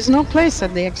 but there's no place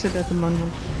at the exit at the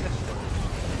moment.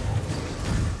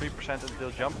 3%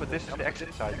 until jump, but this is the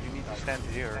exit side. You need to stand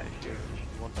here if you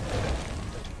want to stand.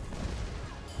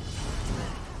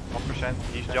 1%,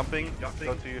 he's jumping,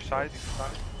 go to your side.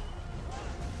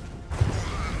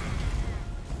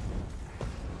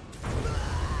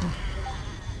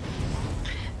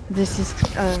 This is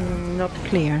not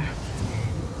clear.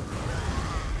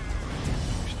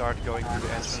 Start going to the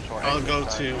entrance or I'll go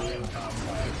to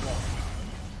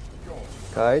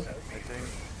Guide.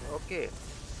 Okay.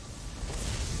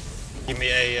 give me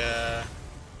a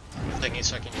thingy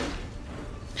so I can get.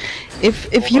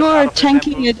 If you are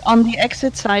tanking it on the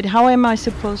exit side, how am I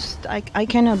supposed? I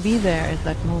cannot be there at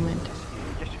that moment.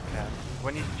 Yes, you can.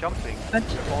 When he's jumping, But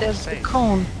you're all there's the same.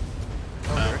 cone.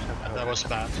 No, there is no cone. That was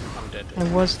bad. I'm dead.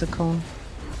 There was the cone.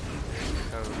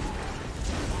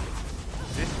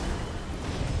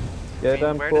 Yeah,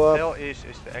 then where pull the up. tail is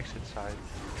the exit side.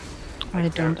 I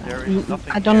don't. There is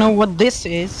nothing I don't here. know what this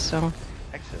is. So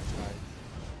Exit side.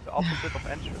 The opposite of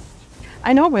entrance.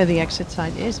 I know where the exit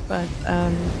side is, but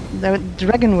the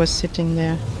dragon was sitting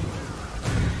there.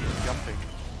 He's jumping.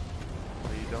 So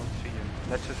you don't see him.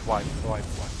 Let's just wipe.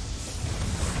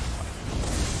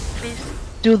 Please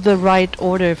do the right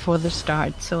order for the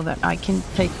start, so that I can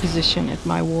take position at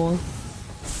my wall.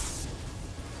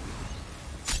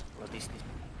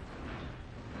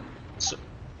 So,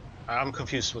 I'm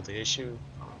confused with the issue.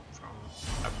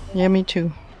 Yeah, me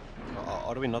too.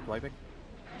 Are we not wiping?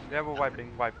 Yeah, we're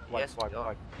wiping. Wipe. Yes, we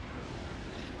are.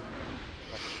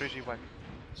 Frizzy wipe.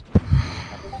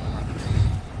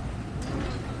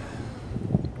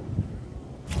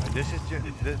 This is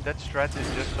that strat is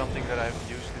just something that I've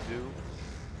used to do,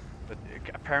 but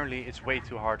apparently it's way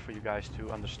too hard for you guys to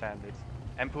understand it.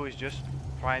 Empu is just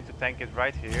trying to tank it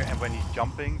right here, and when he's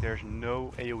jumping, there's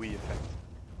no AoE effect.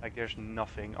 Like there's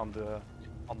nothing on the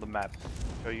map.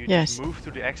 So you just move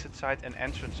to the exit side and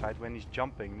entrance side when he's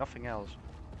jumping, nothing else.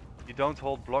 You don't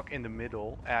hold block in the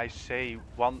middle. I say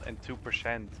 1 and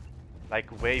 2%, like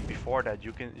way before that.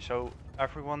 You can, so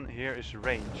everyone here is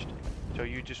ranged. So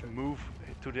you just move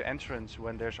to the entrance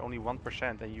when there's only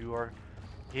 1%, and you are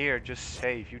here just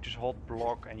safe. You just hold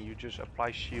block and you just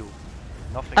apply shield.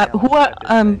 Nothing else.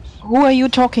 Who are you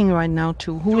talking right now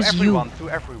to? Who is everyone, you? To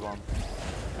everyone.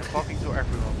 I'm talking to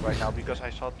everyone right now because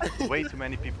I saw way too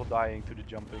many people dying to the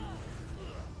jumping.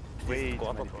 Way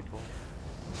too many people.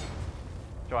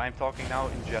 So I'm talking now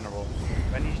in general.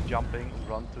 When he's jumping,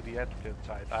 run to the exit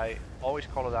side. I always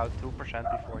call it out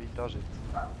 2% before he does it.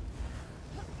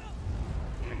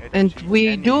 And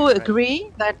we do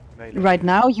agree that right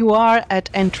now you are at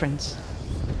entrance.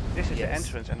 This is the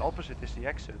entrance and opposite is the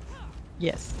exit.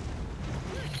 Yes.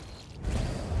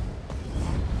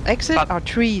 Exit are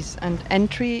trees and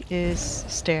entry is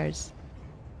stairs.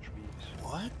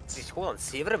 What? Gewoon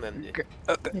zeven nu.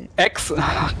 X? Oh,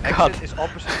 God. Exit is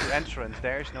opposite to entrance.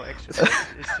 There is no exit.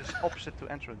 It's just opposite to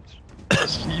entrance.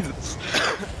 Jesus.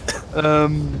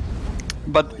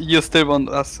 But you still want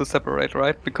us to separate,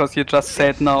 right? Because you just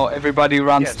said now everybody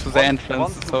runs to the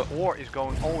entrance. 1 so to 4 is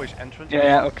going always entrance. Yeah,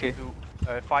 yeah, okay.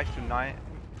 5 to 9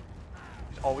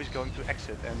 is always going to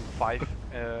exit, and 5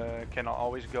 can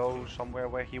always go somewhere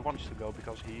where he wants to go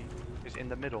because he is in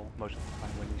the middle most of the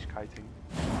time when he's kiting.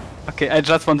 Okay, I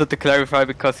just wanted to clarify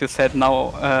because you said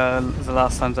now the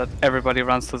last time that everybody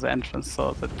runs to the entrance,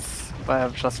 so that's why I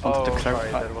just wanted to clarify.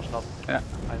 Sorry, that was not. Yeah.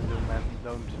 I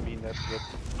don't mean that, but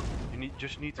you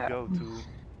just need to go to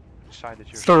the side that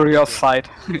you're. Story of side.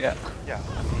 Yeah. Yeah,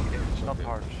 I mean it's not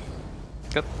hard.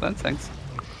 Good, then thanks.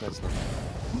 That's not.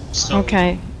 So,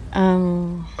 okay.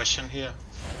 Question here,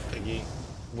 Peggy.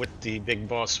 With the big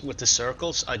boss, with the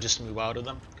circles, I just move out of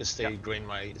them because they drain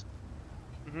my.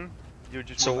 You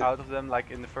just move out of them, like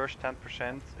in the first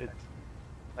 10%.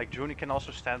 Like Junie can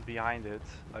also stand behind it,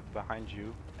 like behind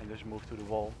you, and just move to the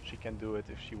wall. She can do it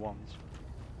if she wants.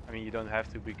 I mean, you don't have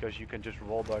to because you can just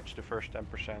wall dodge the first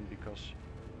 10% because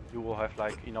you will have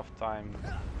like enough time.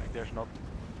 Like there's not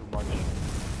too much to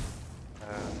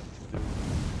do.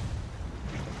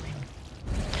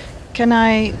 Can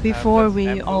I, before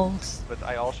we all... But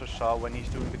I also saw when he's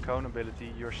doing the cone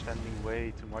ability, you're standing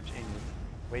way too much in it.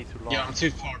 Way too long. Yeah,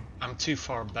 I'm too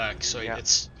far back, so I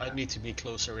need to be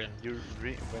closer in.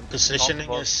 When positioning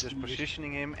is just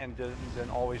positioning him and then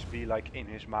always be like in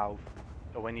his mouth.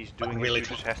 So when he's doing it, you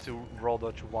just have to roll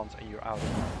dodge once and you're out of it.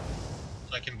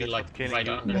 I can be That's like what killing right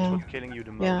you. under. That's Yeah. what killing you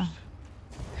the most. Yeah.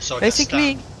 So I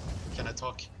Basically, can stand. Can I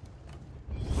talk?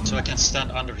 So I can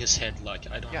stand under his head, like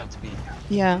I don't have to be.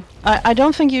 yeah. I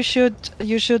don't think you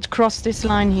should cross this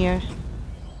line here.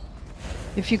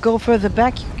 If you go further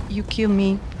back, you kill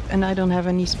me, and I don't have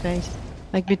any space.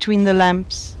 Like between the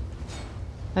lamps.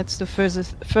 That's the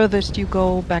furthest you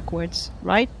go backwards,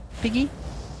 right, Piggy?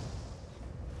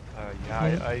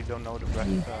 Yeah, I don't know the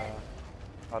rest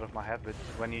out of my head, but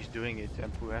when he's doing it,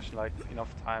 Empu has like enough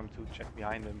time to check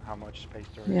behind him how much space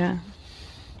there is. Yeah.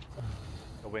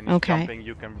 So when he's Okay. jumping,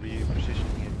 you can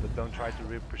reposition him, but don't try to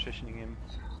repositioning him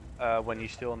when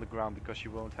he's still on the ground, because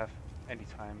you won't have any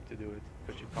time to do it,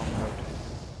 because you can't rotate him,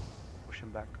 push him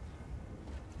back.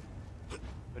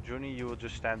 But Juni, you will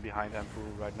just stand behind Empu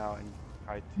right now and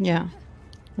hide. Yeah.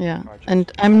 Yeah. charges.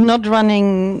 And I'm not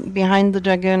running behind the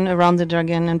dragon, around the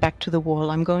dragon, and back to the wall.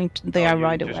 I'm going there you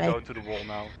right just away. go to the wall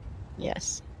now.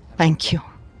 Yes. Thank you.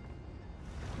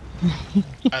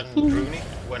 And Rooney,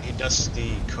 when he does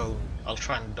the cone, I'll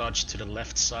try and dodge to the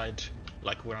left side,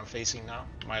 like where I'm facing now.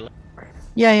 My left.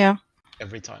 Yeah, yeah.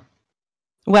 Every time.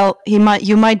 Well, you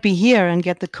might be here and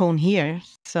get the cone here,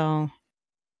 so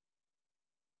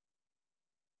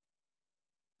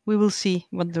we will see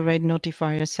what the raid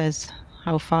notifier says,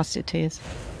 how fast it is.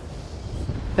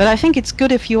 But I think it's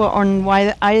good if you are on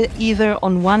either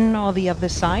on one or the other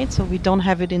side, so we don't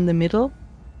have it in the middle.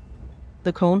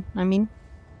 The cone, I mean.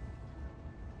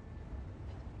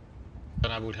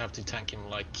 Then I would have to tank him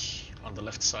like on the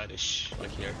left side-ish,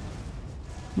 like here.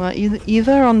 Well,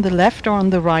 either on the left or on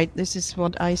the right. This is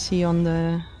what I see on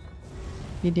the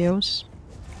videos.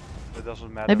 It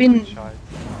doesn't matter I've been... which side.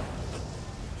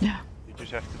 Yeah. You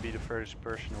just have to be the first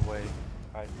person away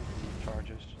by the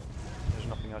charges. There's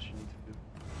nothing else you need to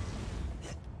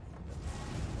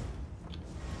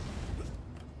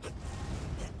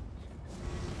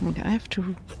do. Okay, I have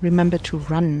to remember to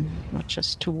run, not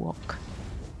just to walk.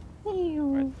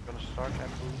 Right, gonna start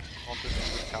Empu. On to the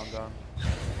countdown.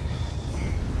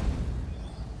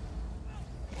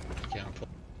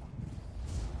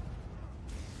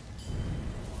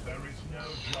 There is no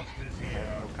justice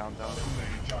here. No countdown.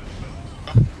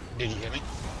 Did you hear me?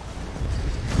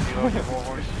 Zero, your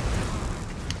warhorse.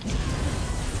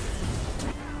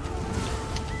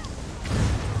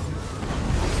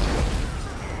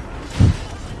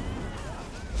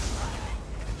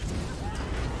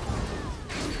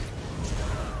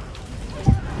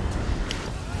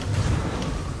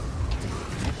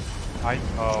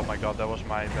 Oh my god, that was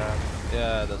my bad.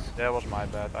 Yeah, that was my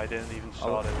bad. I didn't even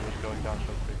saw that it was going down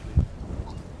so quickly.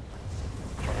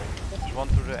 Sorry. Just run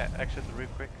through the exit real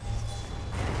quick.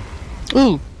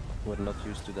 Ooh. We're not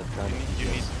used to that kind You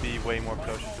need to be way more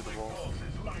closer to the wall.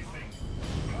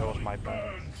 That was my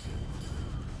bad.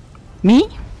 Me?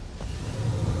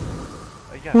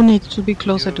 Yeah. Who needs to be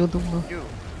closer to the wall? You,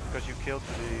 because you killed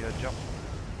the jump.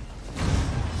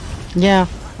 Yeah,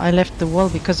 I left the wall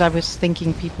because I was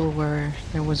thinking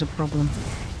there was a problem.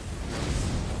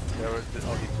 There were only 2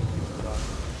 people down.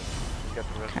 Get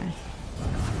the rest. Okay.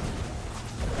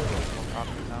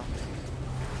 Now.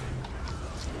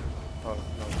 Oh,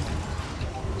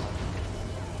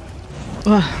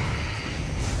 no.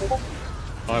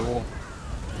 I will.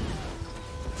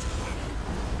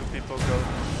 2 people go to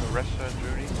rest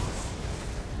jury.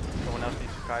 Someone else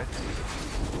needs to kite.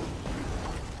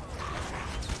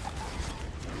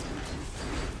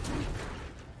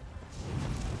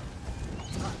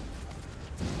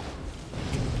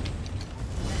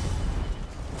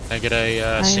 Can I get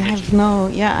a I synergy? have no...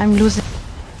 Yeah, I'm losing...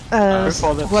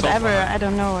 whatever, so I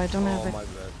don't know, I don't have it. my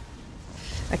bad.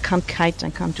 I can't kite, I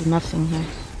can't do nothing here.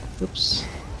 Oops.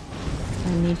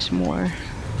 I need more.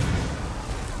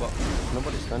 Well,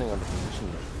 nobody's standing on the position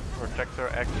though. Protector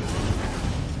exit.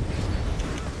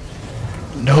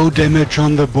 No damage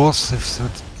on the boss if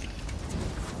that's...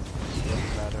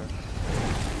 Doesn't matter.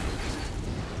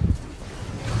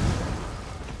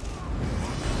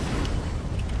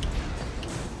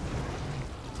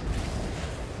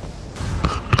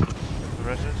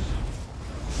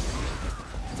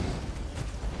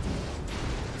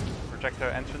 Protect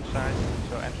their entrance side,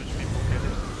 so entrance people kill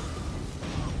it.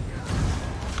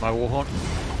 My warhorn.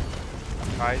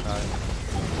 Kite.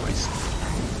 Waste.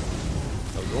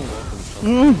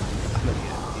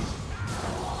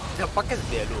 The fuck is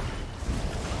there, dude?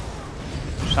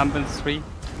 Jump in 3.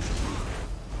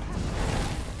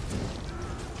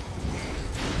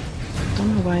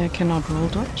 Don't know why I cannot roll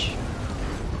dodge.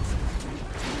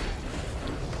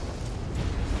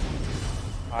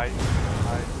 Hide.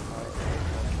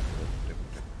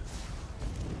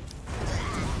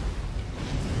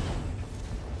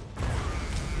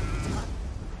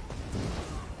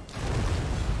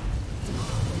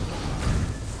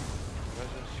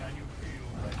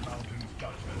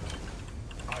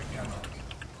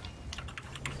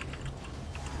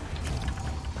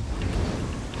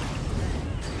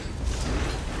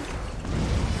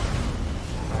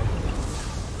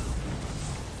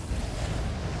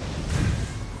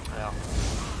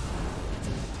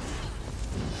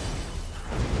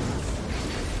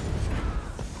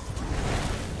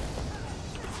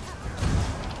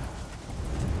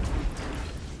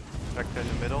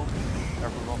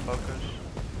 focus.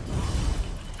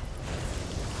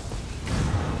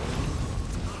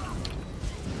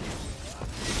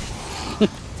 And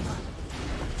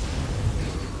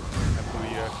we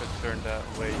could turn that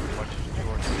way too much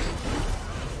towards you.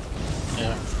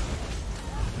 Yeah.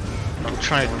 I'm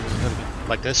trying a little bit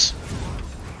like this.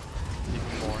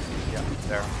 Even more. Yeah,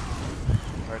 there.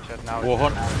 Where it's at now.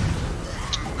 Warhorn.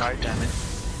 Right. Damn it.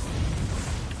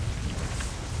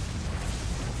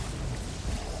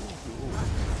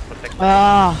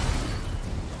 Ah.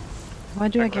 Why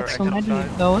do I get so many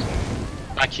of those?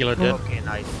 I killed it. Okay,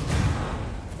 nice.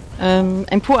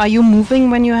 And Pooh, are you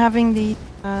moving when you're having the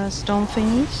stone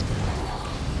thingies?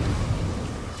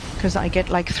 Because I get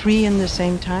like 3 in the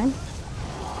same time.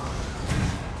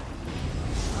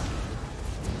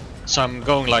 So I'm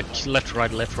going like left,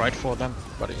 right for them.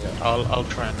 But yeah, I'll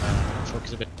try and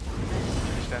focus a bit.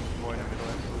 You stand more in the middle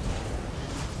and food.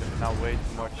 It's now way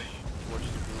too much towards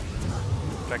the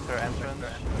vector entrance.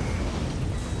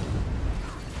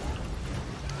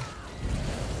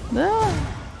 Ah.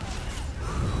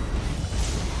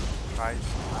 Right.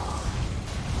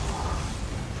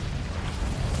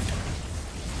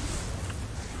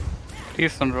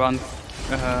 Please don't run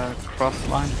cross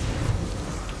line.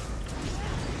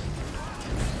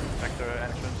 Vector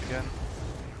entrance again.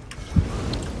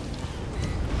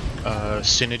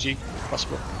 Synergy,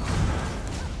 possible.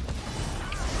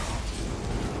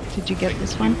 Did you get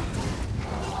this one?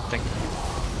 Thank you.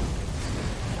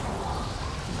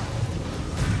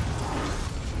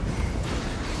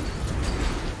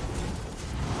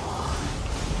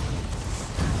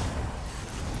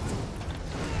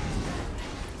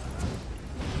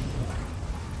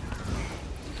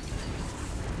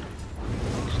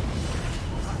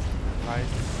 Right.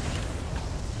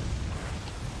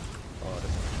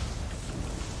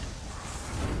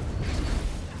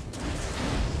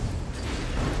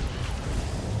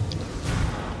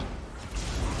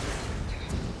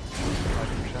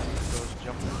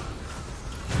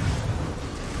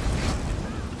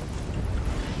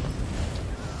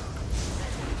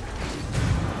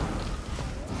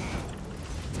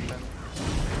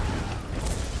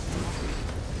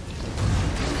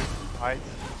 Right.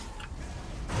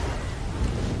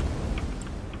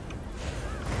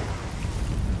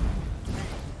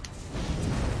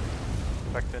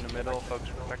 Vector in the middle, focus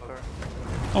with vector.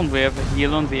 Don't we have a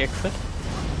heal on the exit?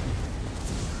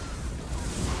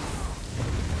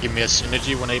 Give me a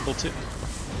synergy when able to.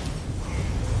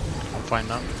 I'm fine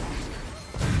now.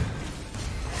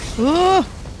 Oh,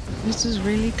 this is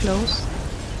really close.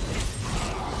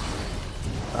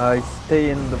 I stay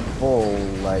in the ball,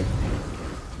 like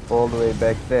all the way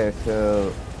back there,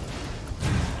 so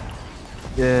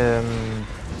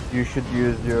you should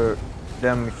use your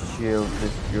damage shield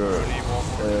with your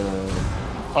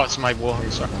Oh, it's my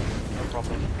Warhorn, sorry. No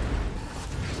problem.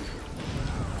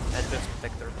 Advanced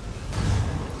vector.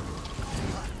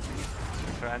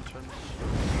 Vector entrance.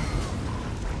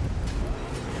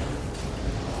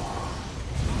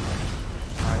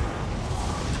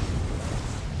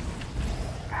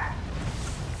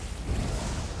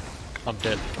 I'm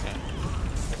dead. Okay.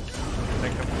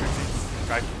 Take up quickly.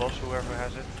 Drive the boss, whoever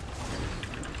has it.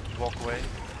 Just walk away.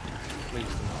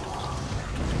 Please.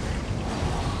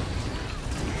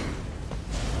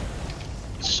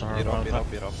 Sorry Beat up, about beat that.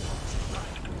 up, beat up.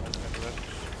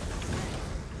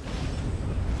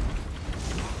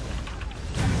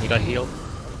 Need I heal?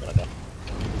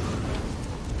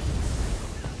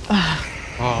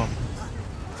 Oh.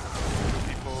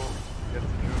 People get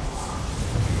through.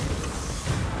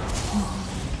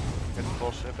 Get the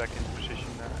boss back into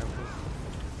position and put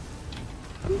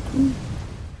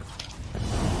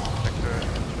vector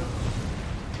entrance.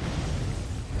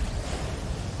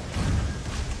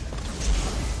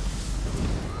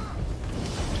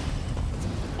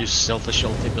 Use selfish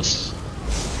ultimus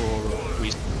for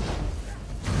reason.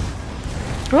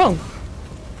 Wrong.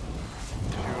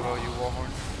 Zero, you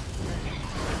Warhorn.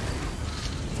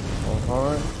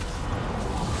 Warhorn.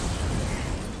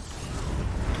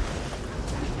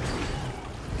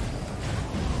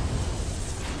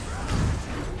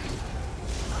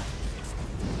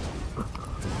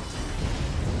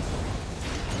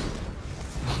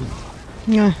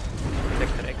 Yeah.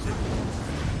 Vector exit.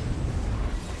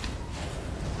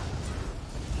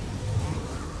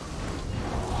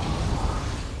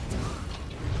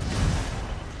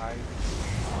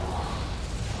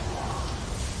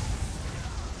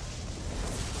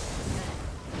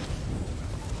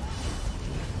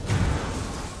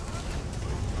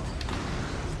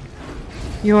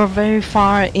 You are very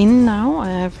far in now. I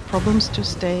have problems to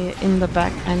stay in the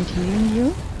back and healing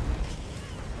you.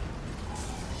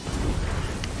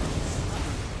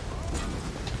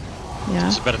 Yeah.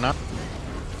 Is it better now?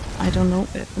 I don't know.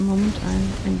 At the moment,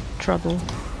 I'm in trouble.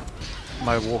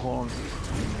 My warhorn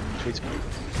tweets me.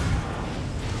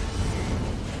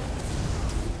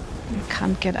 I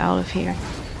can't get out of here.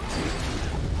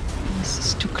 This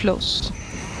is too close.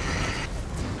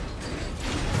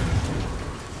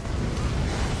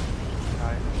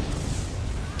 Hi.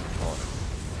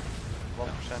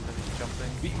 1% and he's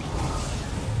jumping.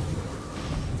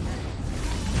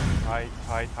 Hide.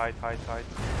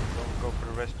 Don't go for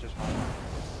the rest, just hide.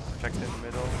 Protect in the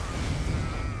middle.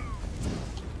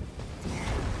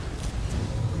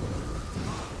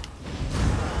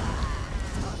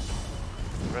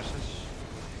 Resses.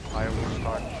 Fire will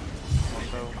start.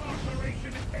 Also.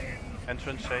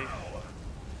 Entrance safe.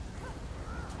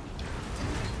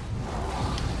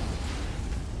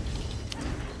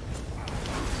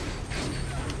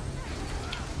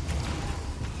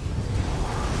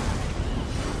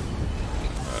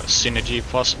 Synergy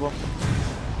possible.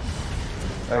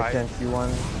 I can see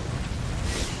one.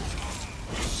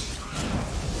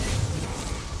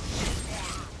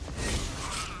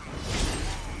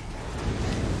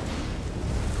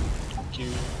 Thank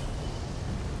you.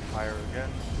 Fire again.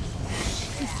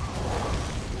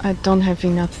 I don't have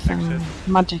enough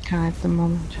magicka at the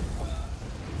moment.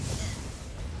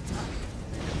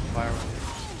 Fire.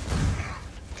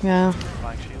 Yeah.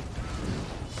 Flying shield.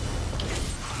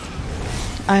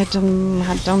 I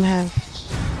don't have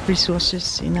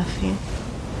resources enough here.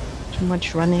 Too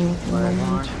much running at the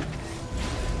moment.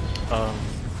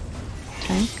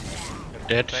 Tank.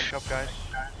 Dead. Tank up, guys.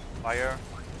 Fire.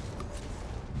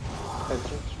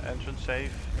 Entrance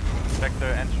safe. Sector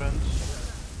entrance.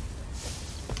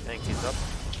 Tank is up.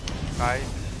 Kite.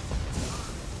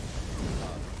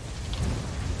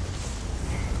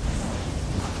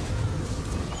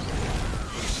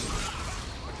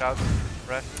 Watch out.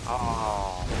 Rest.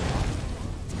 Oh.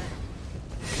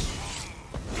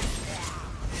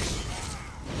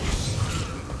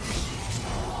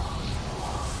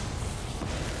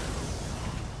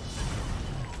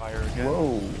 Fire again.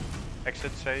 Whoa.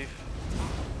 Exit safe.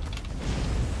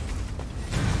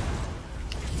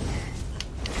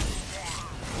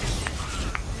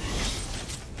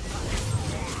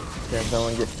 Can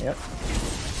someone get me up?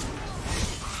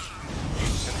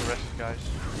 Get the rest, guys.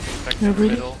 Protect You're in the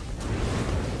really, middle.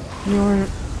 you're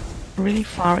really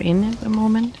far in at the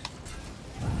moment.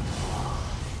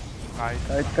 Kite.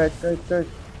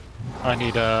 I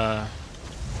need a.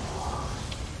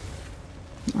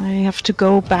 I have to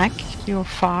go back. You're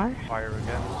far. Fire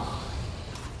again.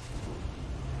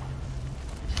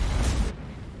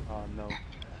 Oh no.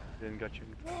 Didn't get you.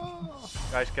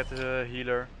 Guys, get the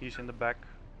healer. He's in the back.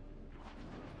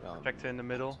 Protect in the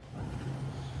middle.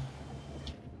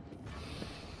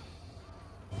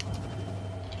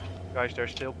 Guys,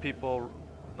 there's still people,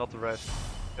 not the rest.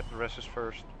 Get the resses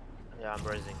first. Yeah, I'm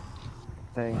raising.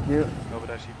 Thank you. No, but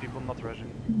I see people not resing.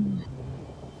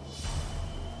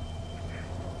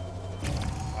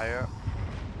 Fire.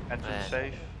 Entrance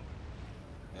safe.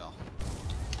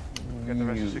 Get the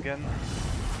resses again.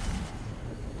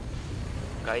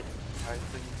 Kite. Kite,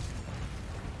 please.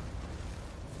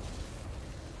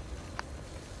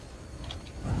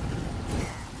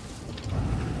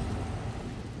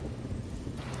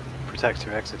 Protect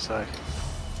your exit side.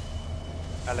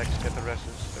 Alex, get the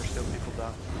resses. There's still people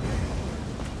down.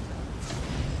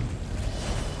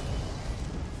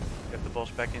 Get the boss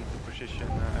back into position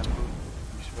and move.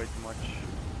 He's way too much.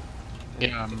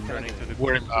 Yeah, I'm turning to the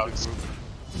worried group. about.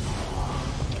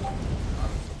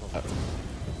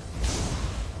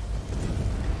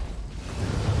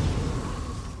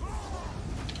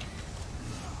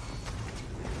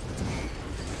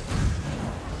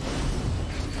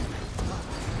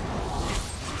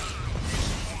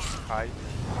 Hide.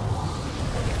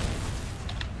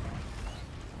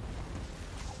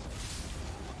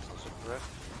 Rest.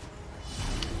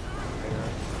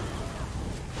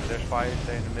 There's fire,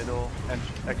 stay in the middle, and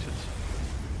exits.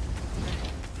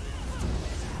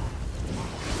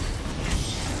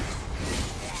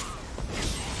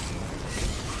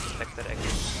 Sector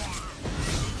exit.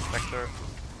 Sector.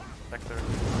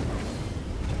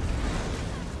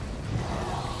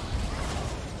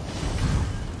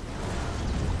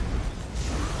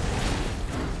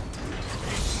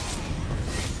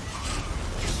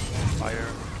 Fire.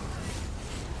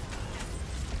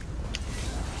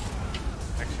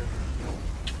 Exit.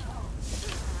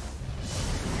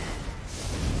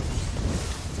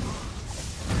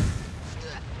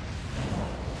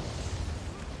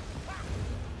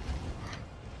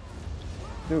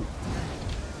 Dude.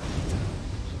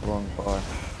 Wrong fire.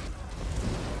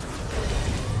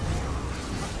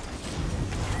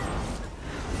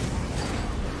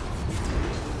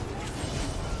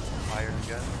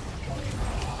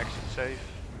 safe.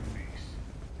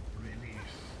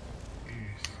 Release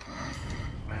is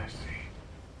messy.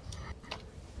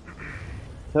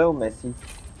 So messy.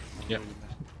 Yep.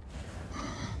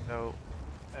 So,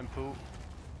 Empu,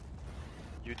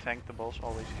 you tank the boss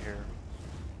always here,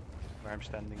 where I'm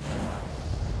standing right now.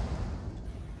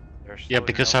 There's Yeah, still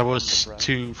because I enough was on the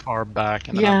too far back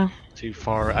and then Yeah. I'm too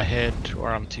far ahead, or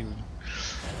I'm too.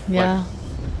 Yeah.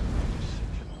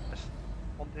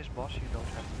 On this boss you don't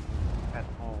have to move at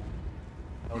all.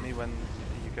 Only when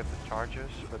you get the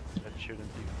charges, but that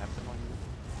shouldn't even happen on you.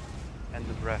 And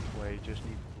the breath where you just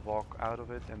need to walk out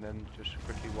of it and then just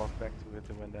quickly walk back to it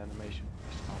and when the animation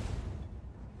is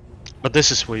But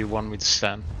this is where you want me to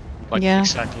stand. Like Yeah.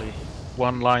 exactly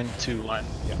 1 line, 2 line.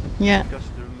 Yeah. Yeah. Because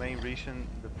the main reason,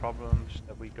 the problems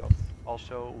that we got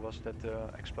also was that the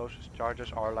explosive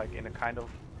charges are like in a kind of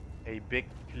a big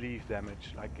cleave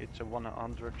damage. Like it's a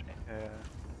 100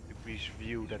 degrees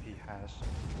view that he has.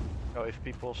 So if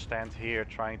people stand here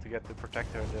trying to get the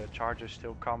protector, the charges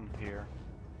still come here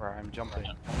where I'm jumping.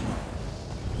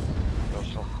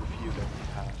 Because of the view that he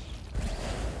has.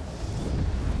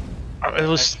 It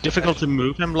was difficult to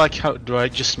move him. Like, how do I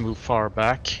just move far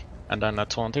back and then I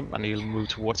taunt him and he'll move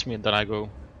towards me and then I go?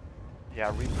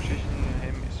 Yeah, repositioning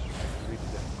him is really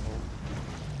difficult.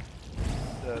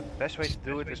 The best way to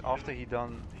do it is after he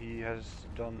has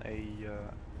done a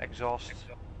exhaust,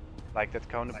 like that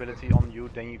cone ability on you,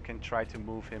 then you can try to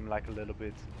move him like a little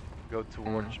bit, go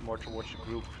towards more towards the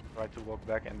group, try to walk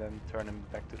back and then turn him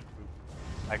back to the group.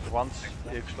 Like once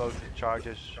the explosive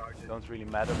charges don't really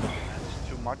matter, but if it's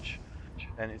too much,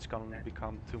 then it's gonna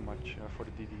become too much for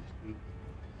the DDs to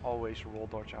always roll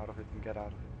dodge out of it and get out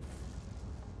of it.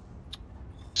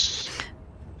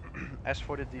 As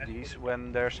for the DDs,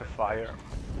 when there's a fire,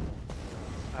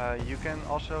 you can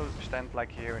also stand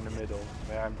like here in the middle,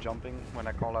 where I'm jumping when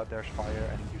I call out there's fire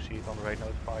and you see it on the raid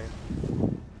notifier.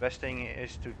 Best thing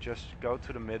is to just go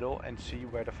to the middle and see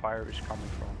where the fire is coming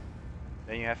from.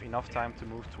 Then you have enough time to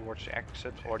move towards the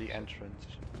exit or the entrance,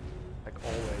 like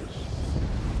always.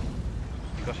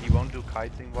 Because he won't do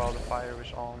kiting while the fire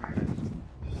is on and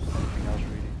anything else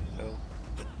really, so.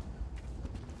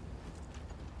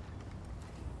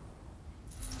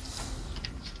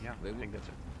 Yeah, I think that's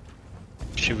it.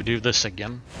 Should we do this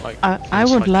again? Like I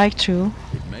would like to.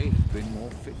 It may have been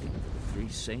more fitting for the 3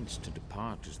 saints to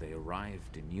depart as they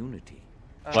arrived in unity.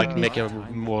 Like make a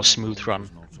more smooth run.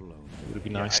 It would be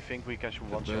nice. I think we can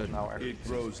one-shot now everything. It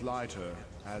grows lighter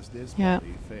as this Yeah.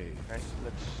 body fades. Okay,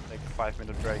 let's take a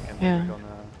 5-minute break and Yeah. then we're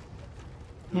gonna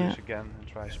do Yeah. this again and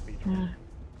try speed. Yeah.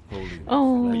 Holy,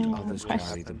 Oh, let others Christ.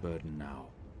 carry the burden now.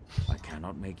 I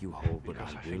cannot make you whole, but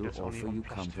Because I I think will that's only offer on you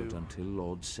 +2. comfort until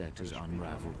Lord Set has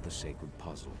unraveled the sacred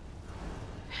puzzle.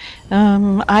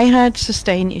 I had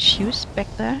sustain issues back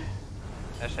there.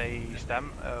 As a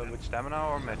with stamina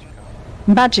or magicka?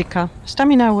 Magicka.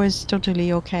 Stamina was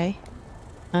totally okay.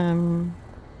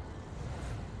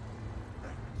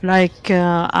 Like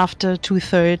after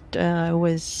 2/3,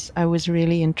 I was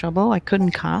really in trouble. I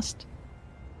couldn't cast.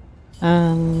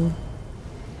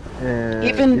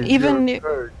 Even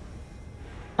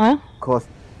huh? Cost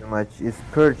too much. Is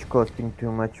purge costing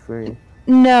too much for you?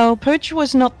 No, purge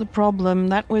was not the problem.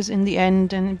 That was in the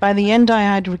end, and by the end I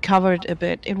had recovered a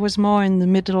bit. It was more in the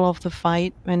middle of the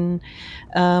fight when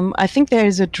I think there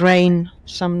is a drain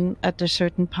at a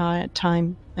certain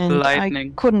time, and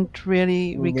Lightning. I couldn't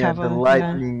really recover. Yeah, the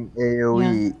lightning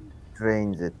AOE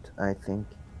drains it, I think.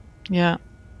 Yeah.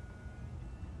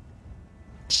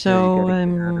 So you So gotta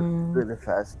get out of it really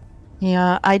fast.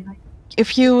 yeah, I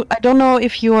don't know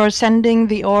if you are sending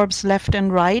the orbs left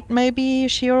and right, maybe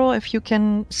Shiro. If you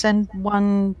can send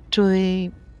one to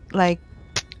the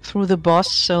through the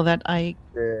boss so that I.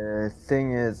 The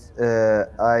thing is,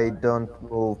 I don't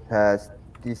move past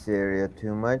this area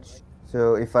too much.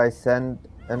 So if I send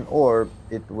an orb,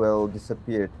 it will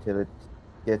disappear till it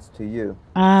gets to you.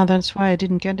 Ah, that's why I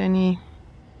didn't get any.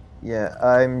 Yeah,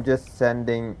 I'm just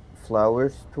sending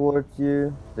flowers towards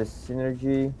you. The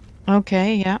synergy.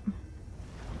 Okay, yeah.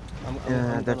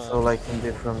 Yeah, that's all I can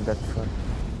do from that front.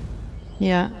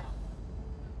 Yeah.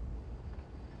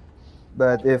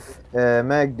 But if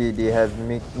MagDD has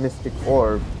Mystic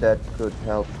Orb, that could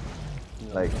help,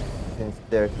 like, since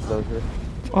they're closer.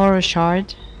 Or a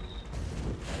shard.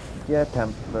 Yeah,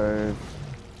 Templars.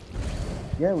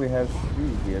 Yeah, we have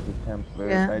 3 here, the Templar.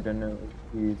 Yeah. I don't know if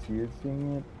he's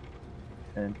using it.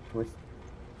 And Twist.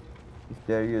 If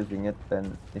they're using it,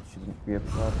 then it shouldn't be a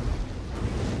problem.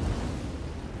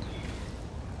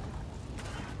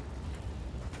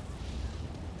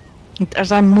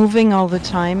 As I'm moving all the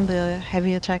time, the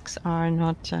heavy attacks are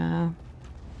not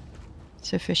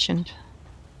sufficient.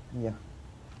 Yeah.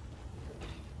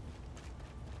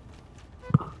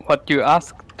 what you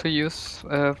asked to use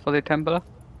for the Templar?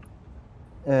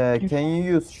 Can you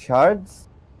use shards?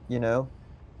 You know.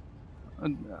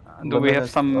 Do we have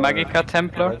some or- Magica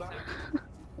Templar?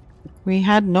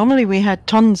 Normally we had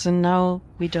tons, and now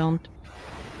we don't.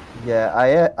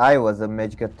 Yeah, I was a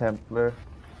Magica Templar,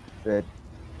 but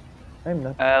I'm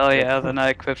not. Oh yeah, then I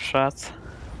equip shards.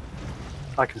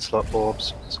 I can slot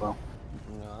orbs as well.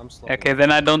 No, I'm Okay,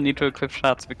 then I don't need to equip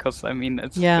shards because I mean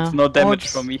it's no damage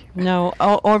orbs, for me. No,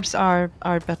 orbs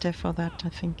are better for that, I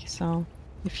think. So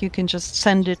if you can just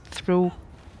send it through,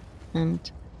 and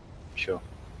sure,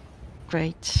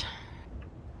 great.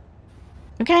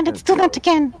 Okay, let's do that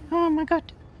again. Oh my god.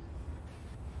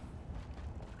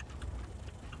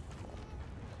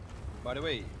 By the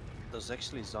way, there's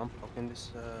actually Zamproc in this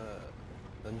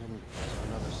dungeon.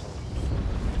 Another song.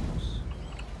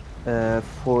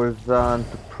 For Zan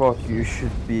to proc, you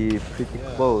should be pretty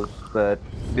close, but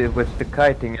with the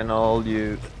kiting and all,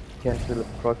 you can't really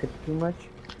proc it too much.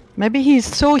 Maybe he's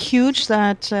so huge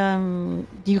that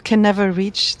you can never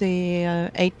reach the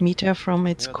 8 meter from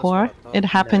its core. It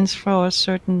happens for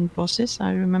certain bosses,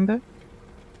 I remember.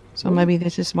 So maybe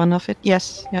this is one of it.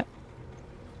 Yes, yeah.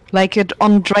 Like it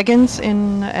on dragons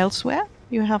in elsewhere,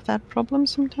 you have that problem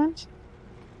sometimes.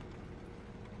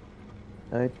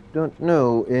 I don't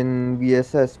know. In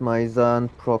VSS, my Zan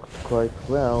procced quite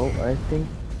well, I think.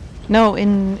 No,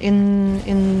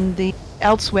 in the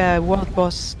elsewhere world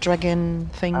boss dragon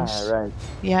things. Ah, right.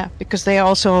 Yeah, because they are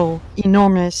also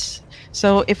enormous.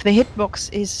 So if the hitbox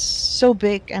is so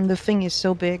big and the thing is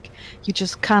so big, you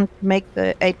just can't make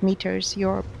the 8 meters.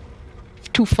 You're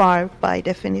too far by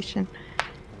definition.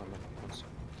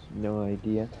 No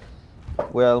idea.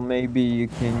 Well, maybe you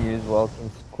can use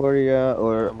Walking Scoria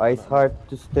or Ice Heart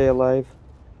to stay alive.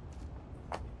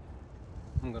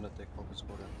 I'm gonna take Walking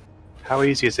Scoria. How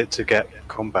easy is it to get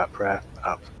combat prayer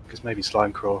up? Because maybe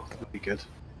Slime Crawl would be good.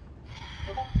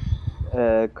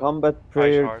 Combat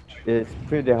prayer is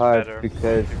pretty hard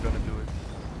because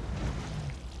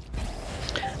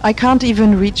I can't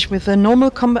even reach with a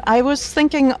normal combat. I was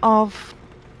thinking of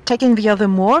taking the other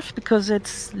morph because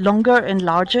it's longer and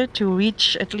larger to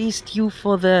reach at least you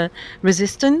for the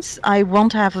resistance. I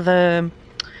won't have the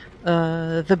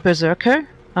berserker,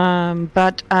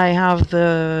 but I have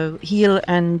the heal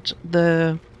and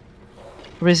the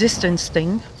resistance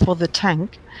thing for the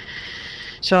tank.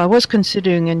 So I was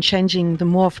considering and changing the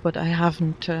morph, but I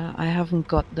haven't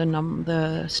got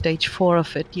the stage 4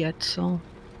 of it yet. So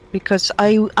because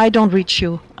I don't reach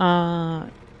you.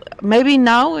 Maybe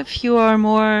now, if you are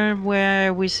more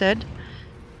where we said,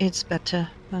 it's better,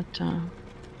 but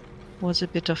was a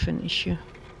bit of an issue.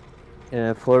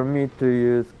 For me to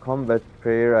use combat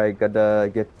prayer, I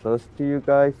gotta get close to you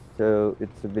guys, so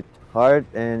it's a bit hard,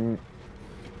 and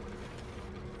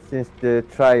since the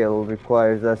trial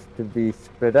requires us to be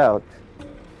spread out,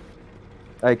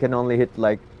 I can only hit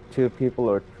like 2 people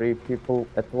or 3 people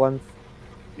at once.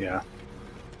 Yeah.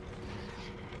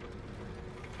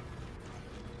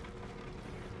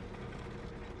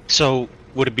 So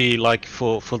would it be like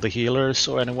for the healers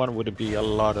or anyone? Would it be a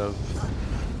lot of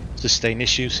sustain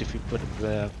issues if you put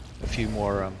a few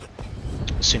more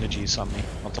synergies on me?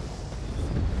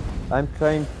 I'm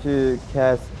trying to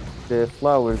cast the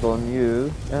flowers on you,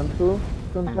 Ampu,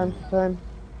 from time to time.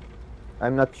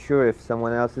 I'm not sure if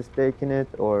someone else is taking it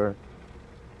or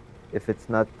if it's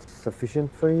not sufficient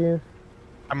for you.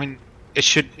 I mean,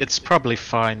 it's probably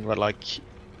fine, but like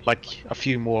a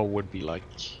few more would be like,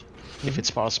 if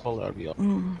it's possible, that would be.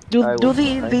 Do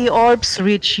the orbs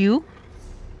reach you?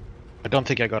 I don't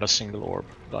think I got a single orb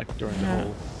like during the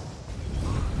whole.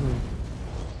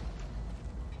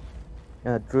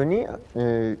 Druni,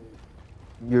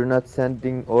 you're not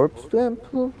sending orbs to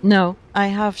Ampu? No, I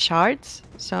have shards,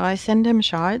 so I send him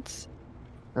shards.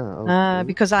 Oh, okay.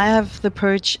 Because I have the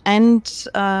purge and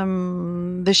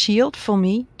the shield for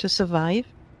me to survive.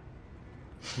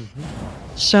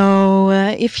 So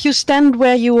if you stand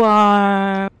where you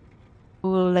are,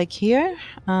 like here,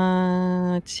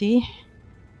 let's see.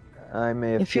 I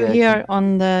may have if you're here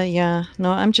on the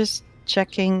no, I'm just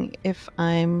checking if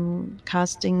I'm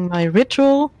casting my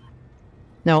ritual.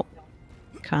 No,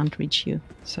 can't reach you.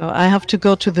 So I have to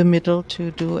go to the middle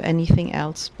to do anything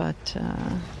else. But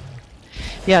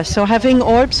yeah, so having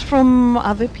orbs from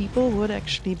other people would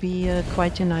actually be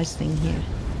quite a nice thing here.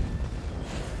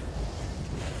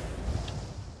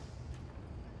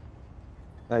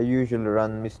 I usually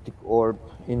run Mystic Orb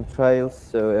in trials,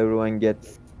 so everyone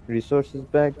gets resources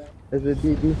back as a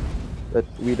DD. But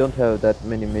we don't have that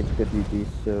many Magica DDs,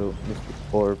 so Mystic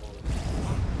Orb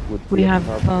would be We a have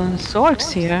problem.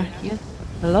 Sorks here. Yeah,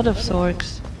 a lot of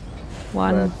Sorks.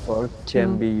 One, But swords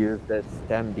can two. be used as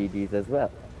stem DDs as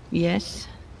well. Yes.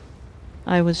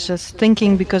 I was just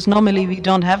thinking because normally we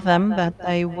don't have them, that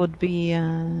they would be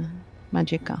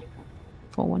magicka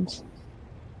for once.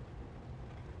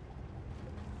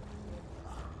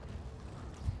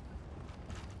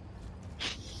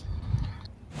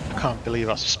 I can't believe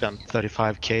I spent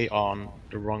 35k on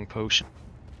the wrong potion.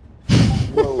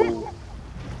 Whoa.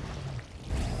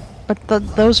 But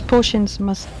those potions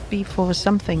must be for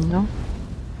something, no?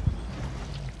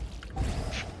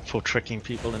 For tricking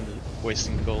people into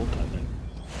wasting gold, I think.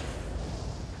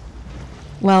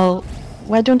 Well,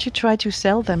 why don't you try to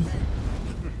sell them?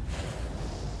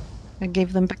 I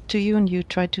gave them back to you and you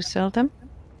try to sell them?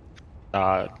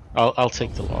 I'll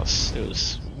take the loss. It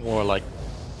was more like...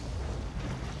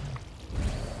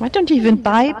 Why don't you even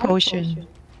buy a potion?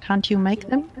 Can't you make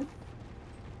them?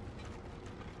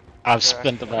 I've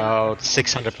spent about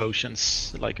 600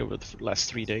 potions, like over the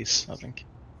last 3 days, I think.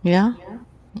 Yeah?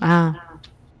 Ah.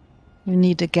 You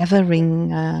need a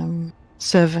gathering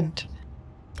servant.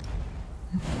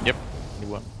 Yep.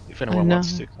 If anyone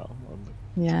wants to.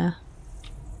 Yeah.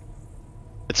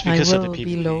 It's because I of the will PvP.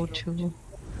 be low too.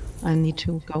 I need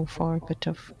to go for a bit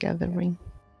of gathering.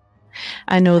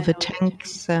 I know the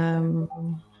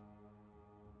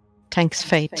tank's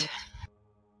fate.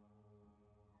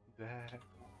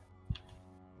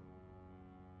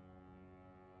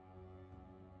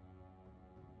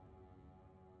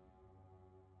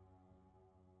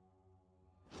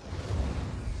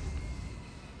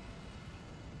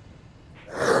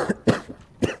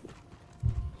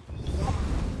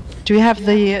 Do you have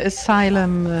the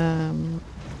Asylum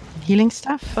healing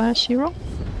stuff, Shiro?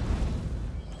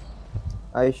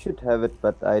 I should have it,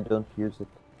 but I don't use it.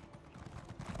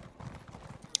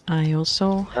 I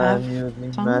also have I'm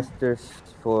using some. masters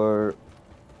for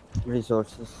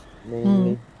resources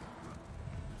mainly.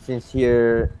 Since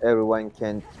here everyone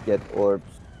can't get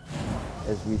orbs,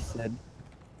 as we said.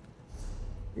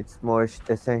 It's more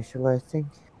essential, I think.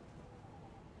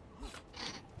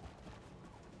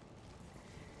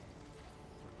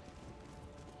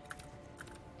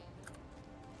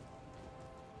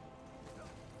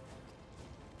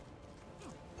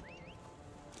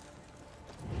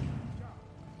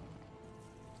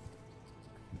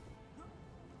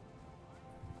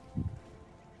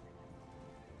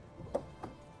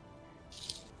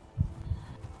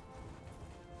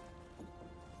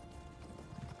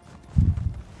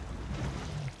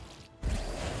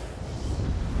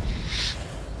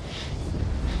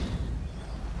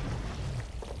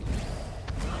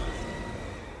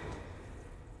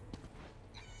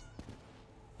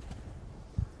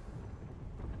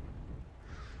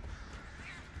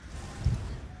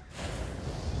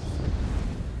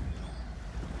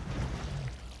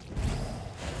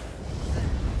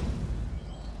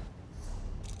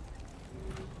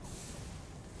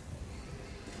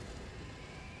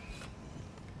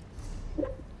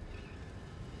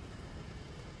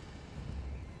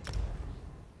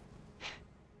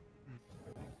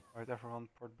 Alright, everyone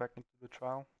port back into the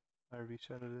trial. I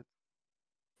resetted it.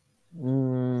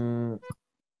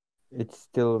 It's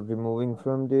still removing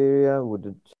from the area. Would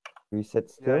it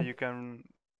reset still? Yeah, you can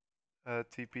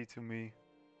TP to me.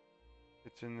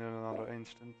 It's in another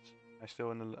instance. I'm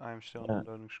still in the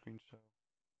loading screen, so.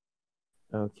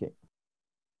 Okay.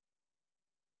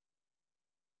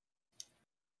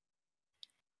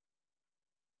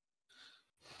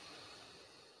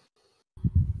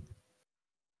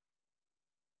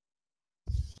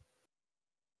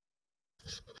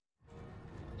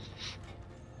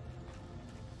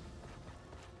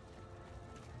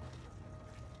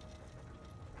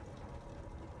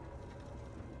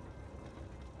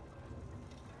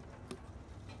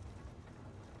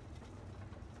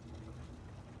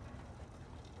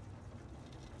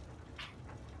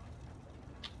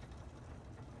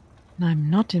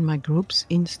 I'm not in my group's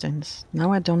instance.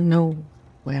 Now I don't know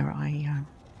where I am.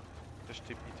 Just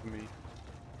TP to me.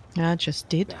 Yeah, I just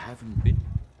did. There haven't been.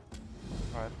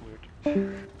 Alright, weird.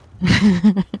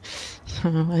 So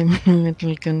I'm a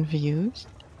little confused.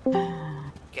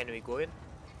 Can we go in?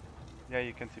 Yeah,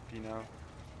 you can TP now.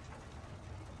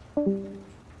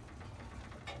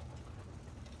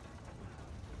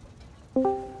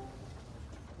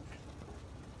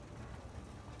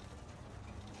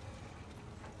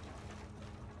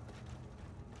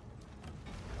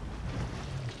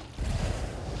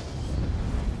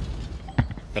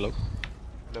 Hello?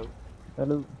 Hello?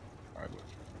 Hello.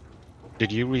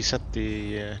 Did you reset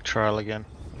the trial again?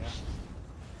 Yeah.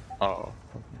 Oh.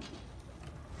 Okay.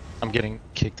 I'm getting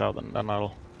kicked out and then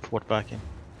I'll port back in.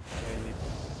 Yeah, you need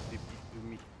to TP to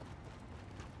me.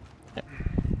 Yeah.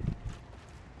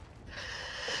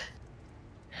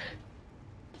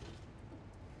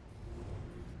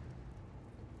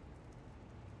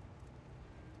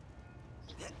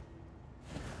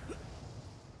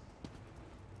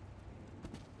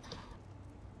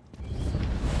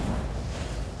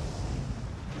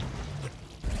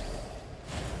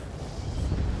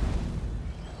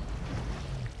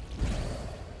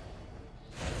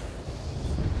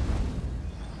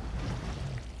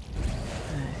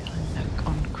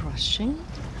 rushing.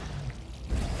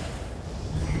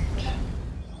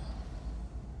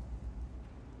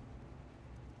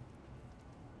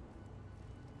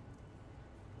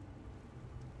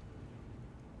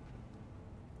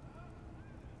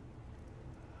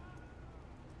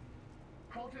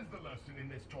 What is the lesson in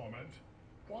this torment?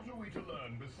 What are we to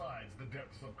learn besides the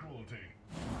depths of cruelty?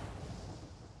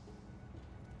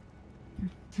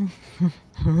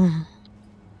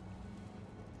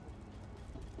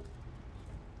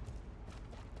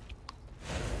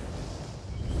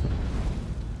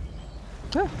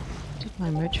 Oh, did my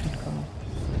merchant go?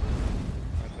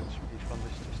 Let's refund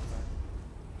this time.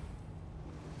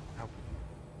 Help.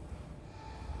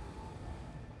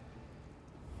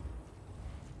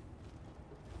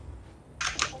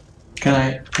 Can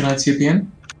I TP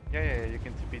in? Yeah, you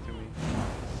can TP to me.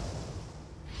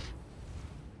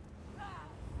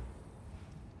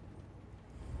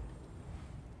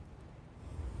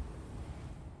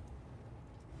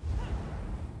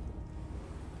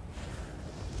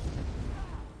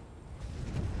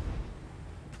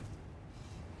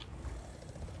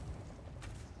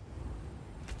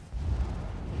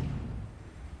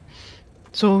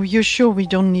 So you're sure we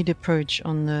don't need a purge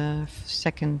on the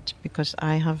second? Because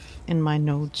I have in my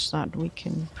notes that we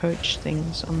can purge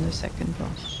things on the second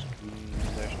boss.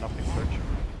 There's nothing purged.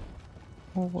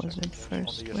 Or was it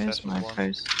first? the Where's assassin my one.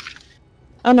 first?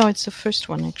 Oh no, it's the first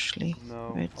one actually.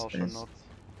 No, where it also says- not.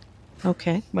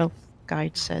 Okay, well,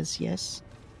 guide says yes.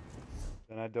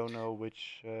 Then I don't know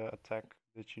which attack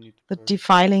that you need to The purge.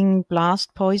 defiling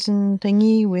blast poison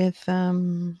thingy with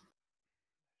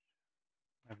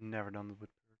I've never done it with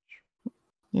purge.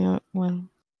 yeah, well,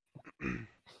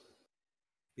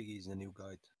 Piggy's the new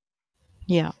guide.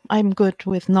 yeah, I'm good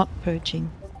with not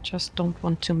purging. Just don't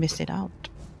want to miss it out.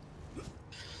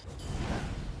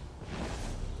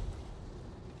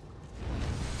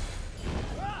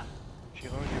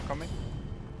 Shiro, you coming?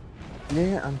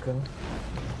 Yeah, I'm coming.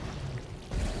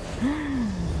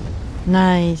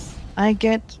 Nice. I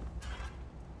get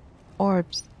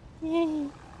orbs. Yay.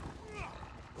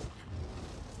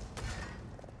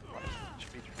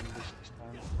 Speed from this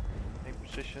time. Same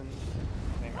position,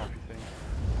 same everything.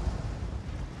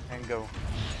 And go.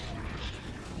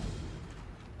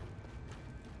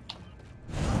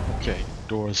 Okay,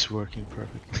 door's working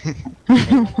perfectly.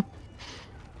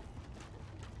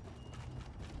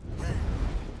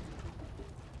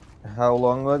 How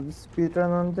long was the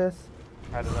speedrun on this?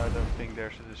 I don't know, I don't think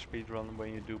there's a speed run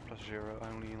when you do +0,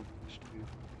 only on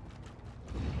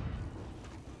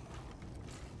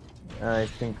 +2. I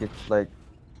think it's like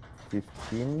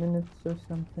 15 minutes or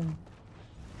something.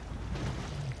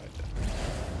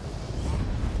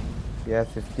 Yeah,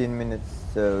 15 minutes,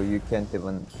 so you can't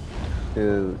even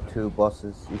do 2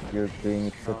 bosses if you're doing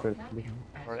it separately.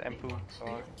 Or Empu,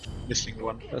 or... Missing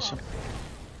one person.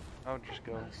 Oh, just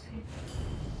go.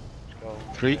 Just go.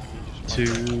 3,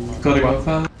 2... Gotta go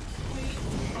fast.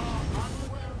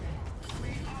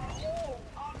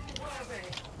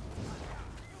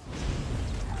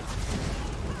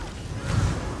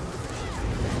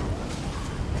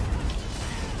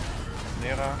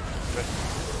 Nera,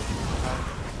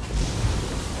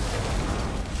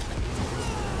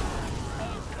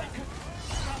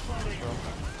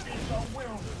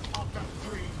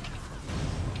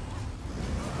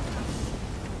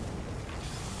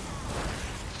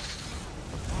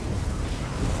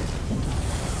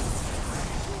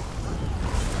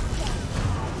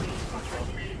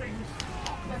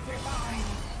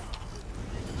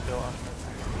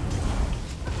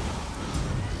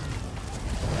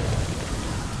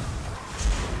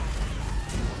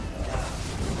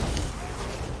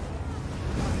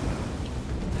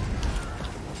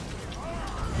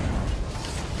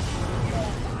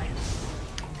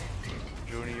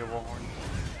 Junior Warhorn.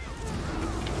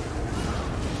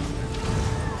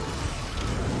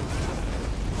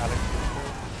 Alex.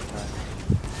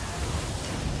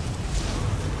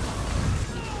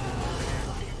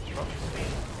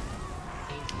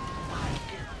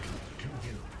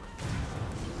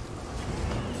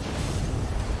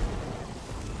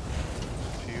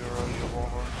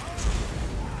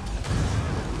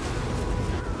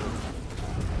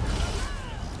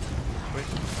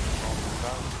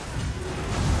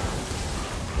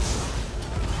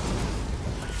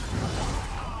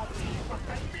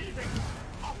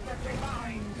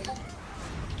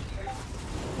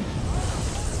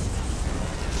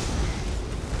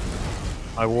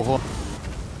 I Warhorn.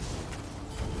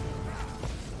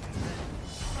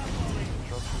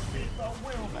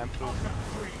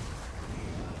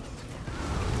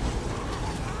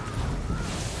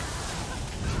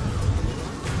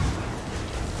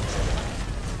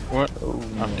 What? Oh,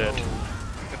 I'm dead.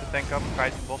 Get the tank up,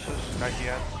 kite the bosses, kite the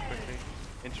ads, quickly.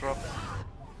 Interrupt.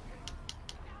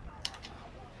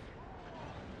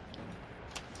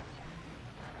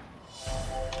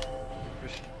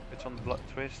 It's on the blood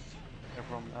twist.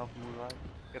 Everyone else move right.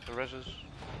 Get the reses.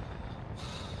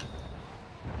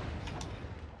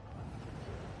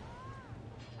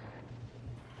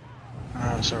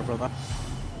 Sorry about that.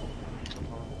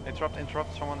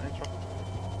 Interrupt, someone interrupt.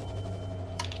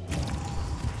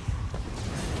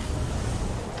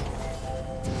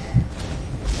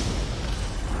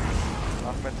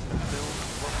 Ahmed still.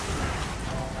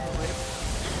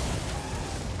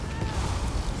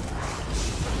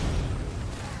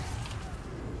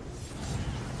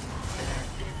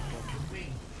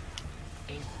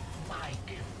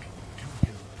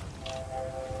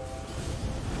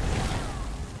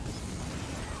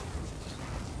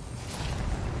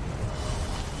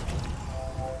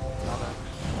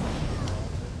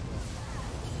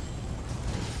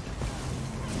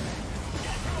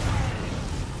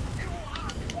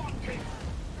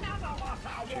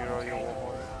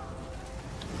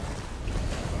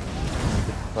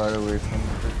 Far away from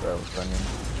the well running.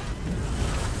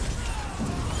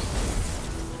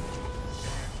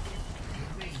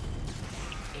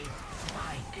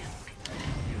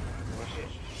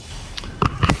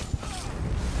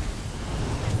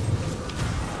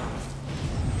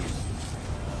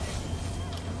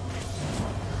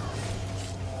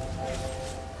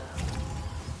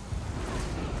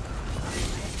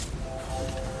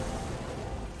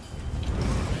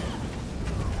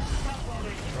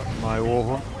 My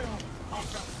Warhorn.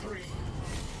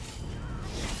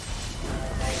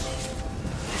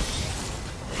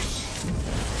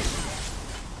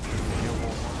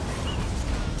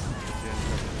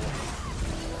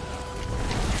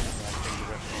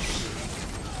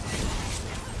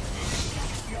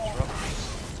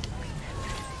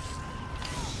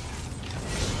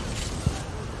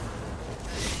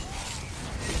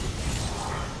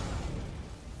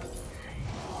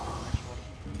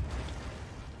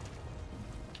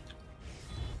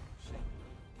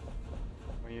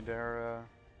 When you're there,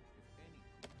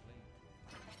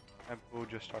 and we'll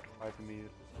just start to fight immediately.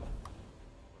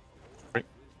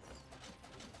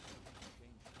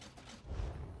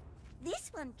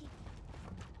 This one.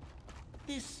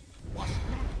 This was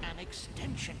not an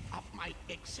extension of my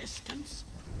existence,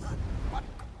 but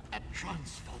a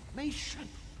transformation.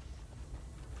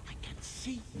 I can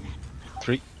see that now.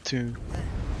 3, 2. In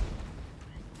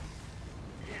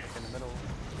the middle.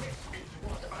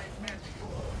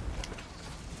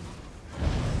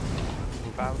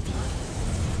 Move out.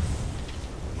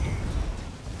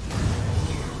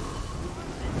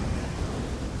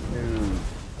 No,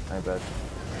 I bet.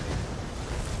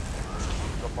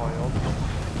 Drop all your ult.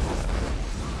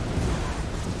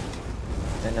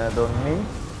 And on me.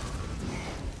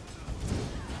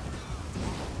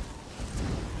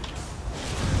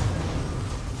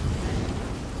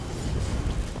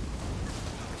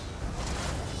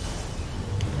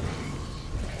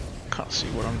 Can't see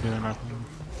what I'm doing at the moment.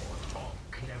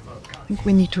 I think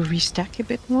we need to restack a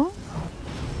bit more.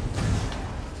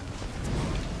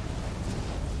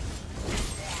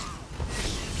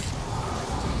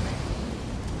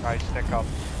 Guys, stack up.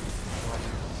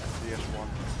 DS1.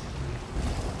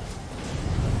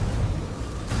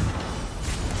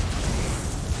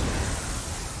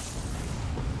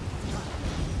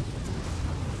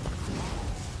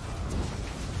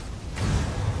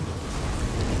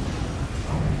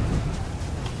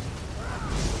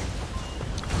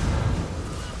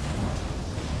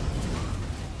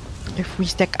 If we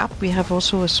stack up, we have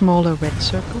also a smaller red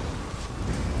circle.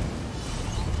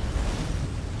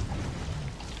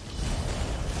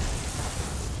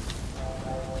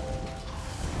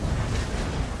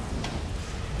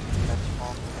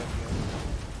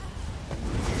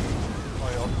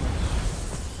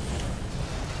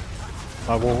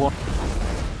 My Warhorn.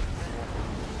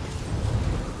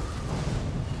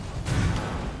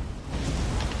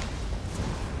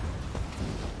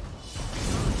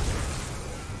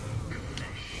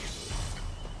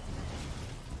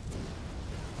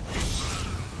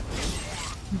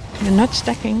 You're not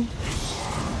stacking.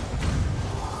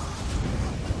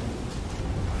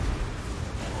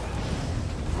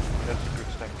 That's a good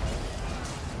stack.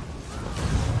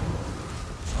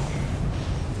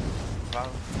 Wow.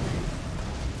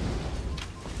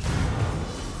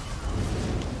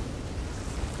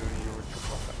 Doing your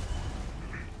triple attack.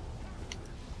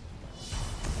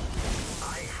 I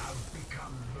have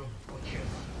become the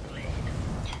butcher's blade.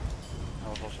 I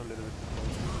was also a little bit.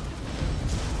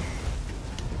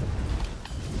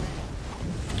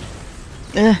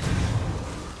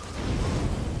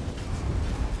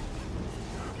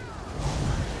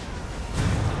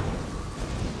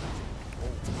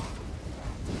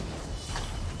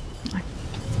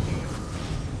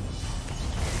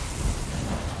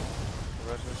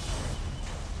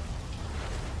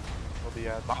 the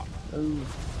ads.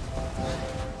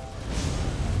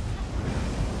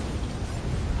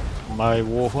 My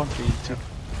Warhorn, 3, 2.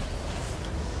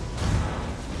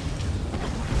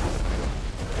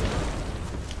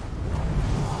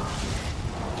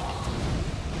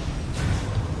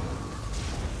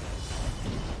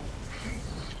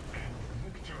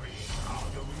 Victory are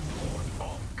the reward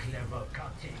of clever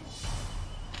cutting.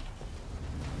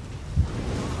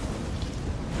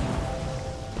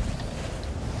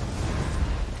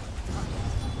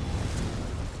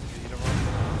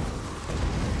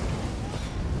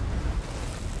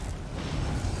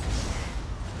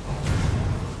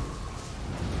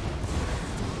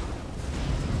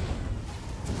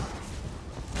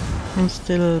 I'm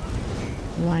still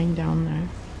lying down there.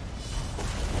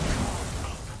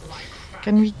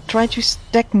 Can we try to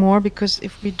stack more? Because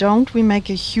if we don't, we make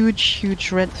a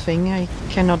huge red thing. I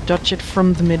cannot dodge it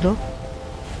from the middle.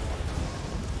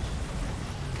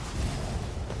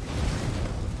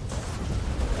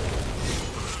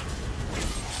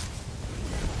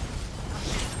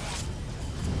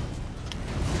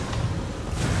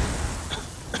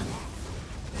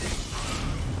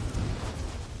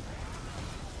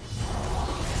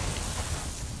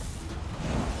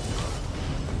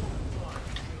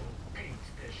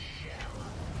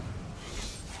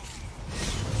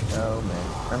 Oh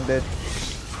man, I'm dead.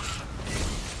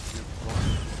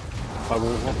 My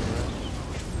Warhorn.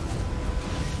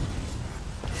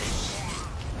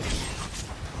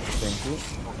 Thank you.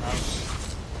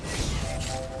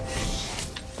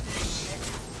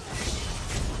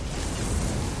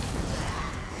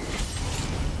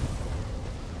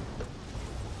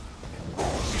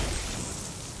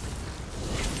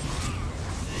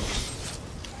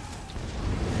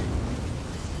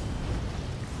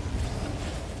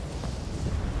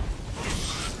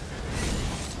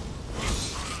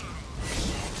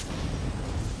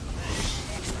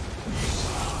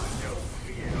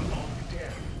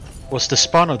 Was the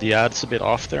spawn of the ads a bit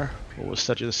off there? Or was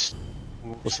that just... was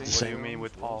it the What do you same? mean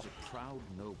with off?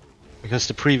 Because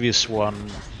the previous one,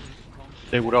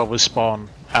 they would always spawn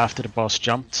after the boss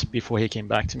jumped, before he came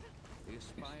back to me.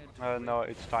 No,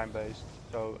 it's time based,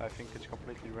 so I think it's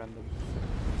completely random.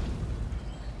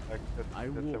 Like that they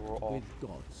were walk off. with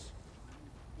gods.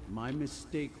 My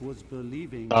mistake was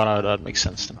believing. Oh no, I that could makes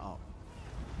sense keep then. up.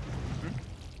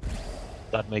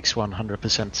 That makes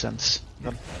 100% sense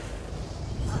then.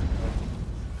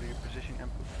 Do you position input?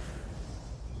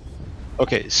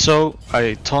 Okay, so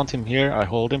I taunt him here, I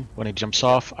hold him. When he jumps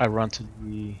off, I run to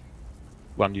the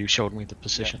one you showed me the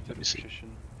position. Yeah, Let me see. position.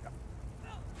 Yeah.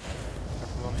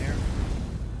 Everyone here?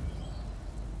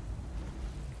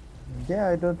 Yeah,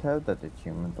 I don't have that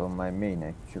achievement on my main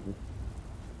actually.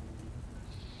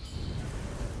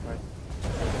 Right.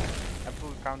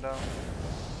 Apple countdown.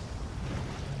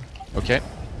 Okay.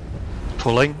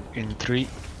 Pulling in 3,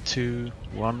 2,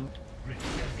 1.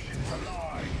 Redemption is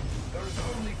alive. There is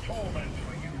only torment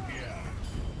for you here.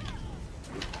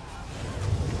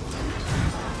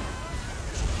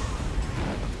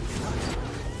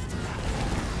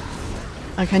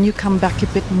 Can you come back a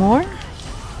bit more?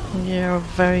 You're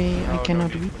very... I No,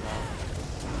 cannot no need read. for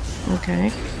now.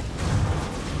 Okay.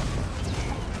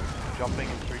 Jumping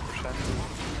in 3%.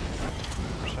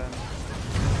 2%.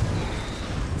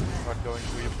 Start going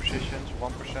through your positions,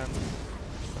 1%.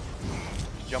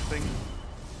 Jumping.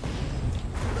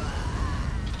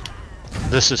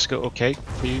 This is okay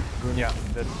for you? Yeah,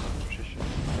 that's position.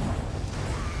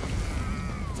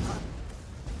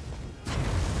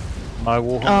 My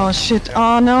Warhorn. Oh shit,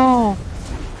 oh no!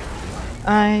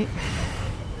 I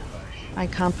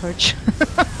can't perch.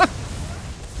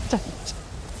 Damn it.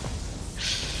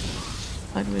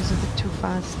 I was a bit too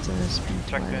fast speed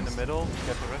Tractor in the wise. middle,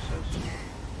 get the restless.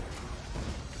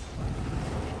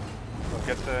 So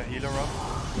get the healer up.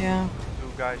 Yeah.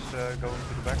 Two guys go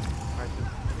into the back. Right.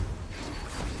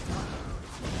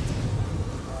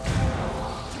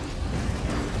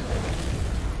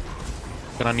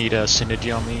 Gonna need a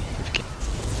synergy on me if you can.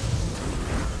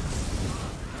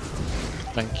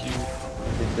 Thank you.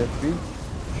 Did that reach?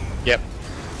 Yep.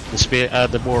 The spear,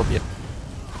 the orb, yep.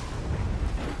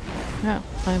 Yeah,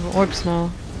 I have orbs now,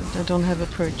 but I don't have a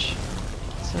perch.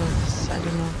 So I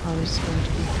don't know how it's going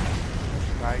to be.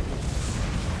 Right.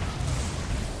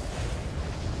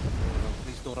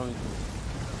 Please don't run into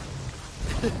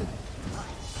me.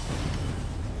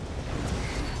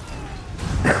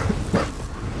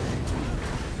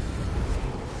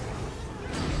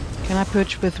 Can I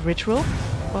perch with ritual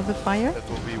for the fire? That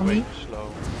will be on way me? too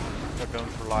slow. So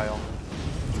don't rely on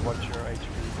it. Watch your HP.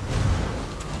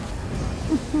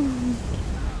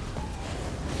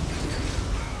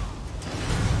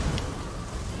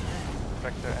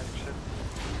 Vector exit.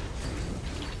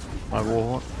 My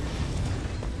Warhorn.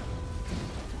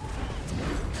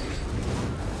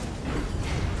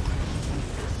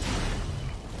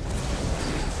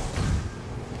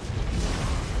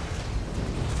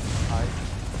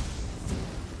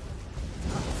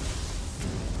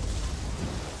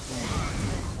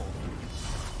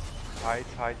 Hide.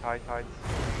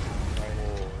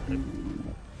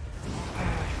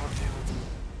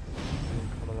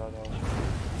 Colorado.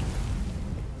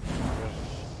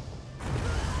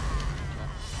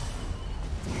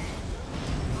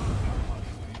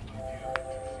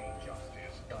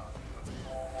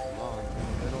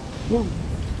 Woo.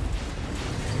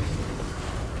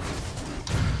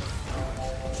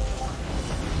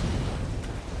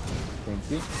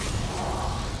 Thank you.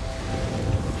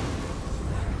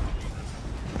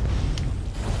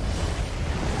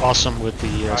 Awesome with the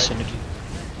synergy.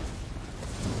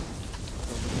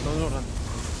 No, run.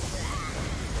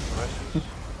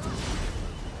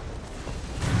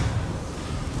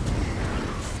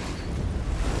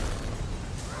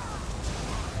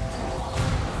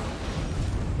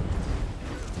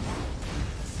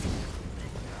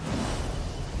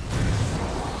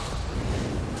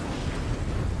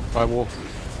 By War.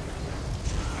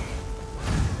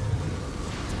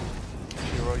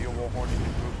 Zero your Warhorn in the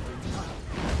group, please.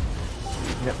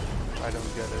 Yep. I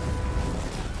don't get it.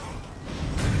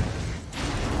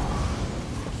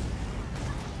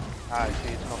 I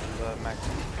see it's not in the max.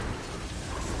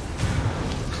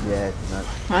 Yeah, it's not.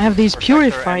 I have these Protector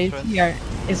purifiers entrance. here.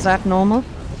 Is that normal?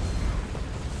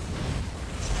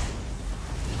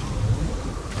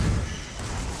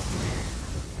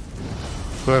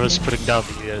 Whoever's putting down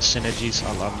the synergies,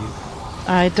 I'll unmute.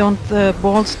 I don't. The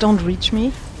balls don't reach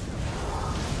me.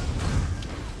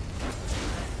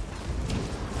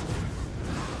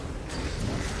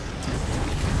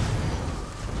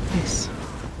 Nice.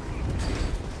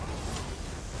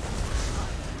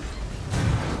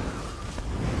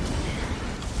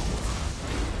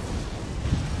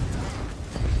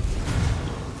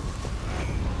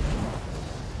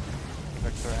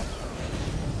 Vector entrance.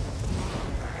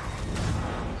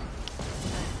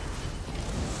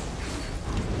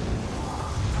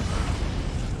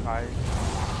 Hide.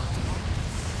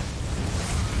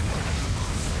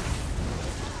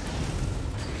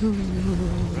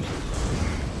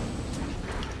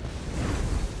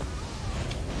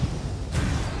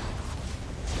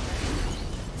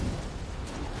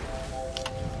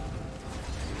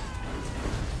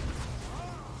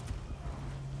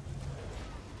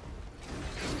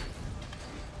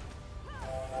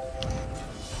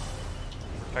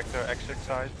 Vector exit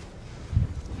side.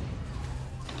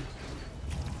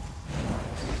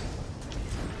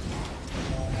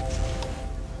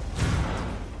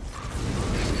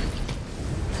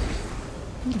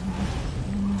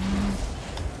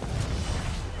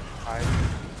 Hide.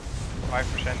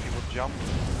 5% he will jump.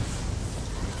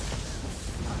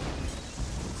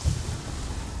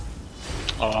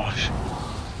 Oh,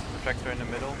 Vector in the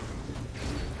middle.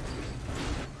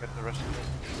 Get the rest of it.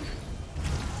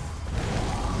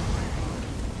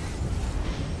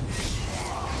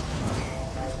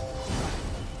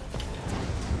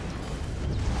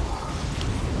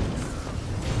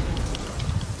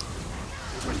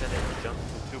 Jump.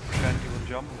 2% he will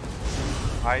jump.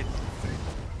 Hide. 2%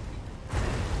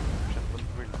 will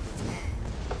really do.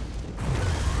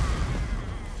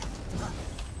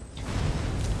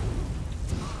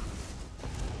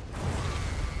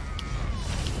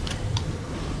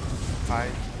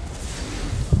 Hide.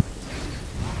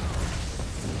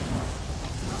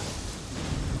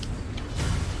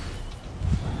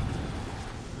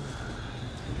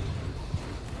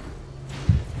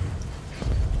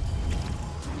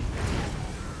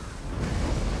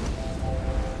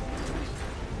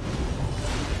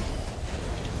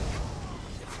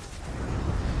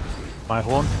 my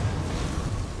horn.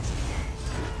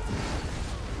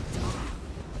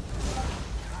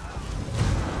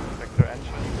 Vector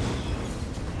entrance.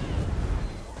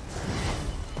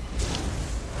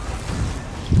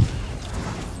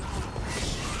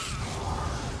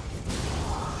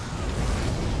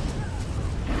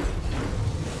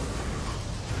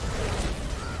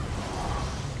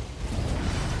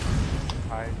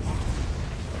 Hide.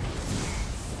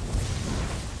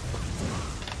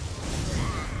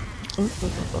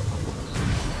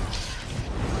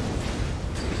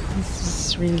 This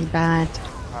is really bad.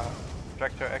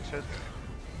 Vector exit.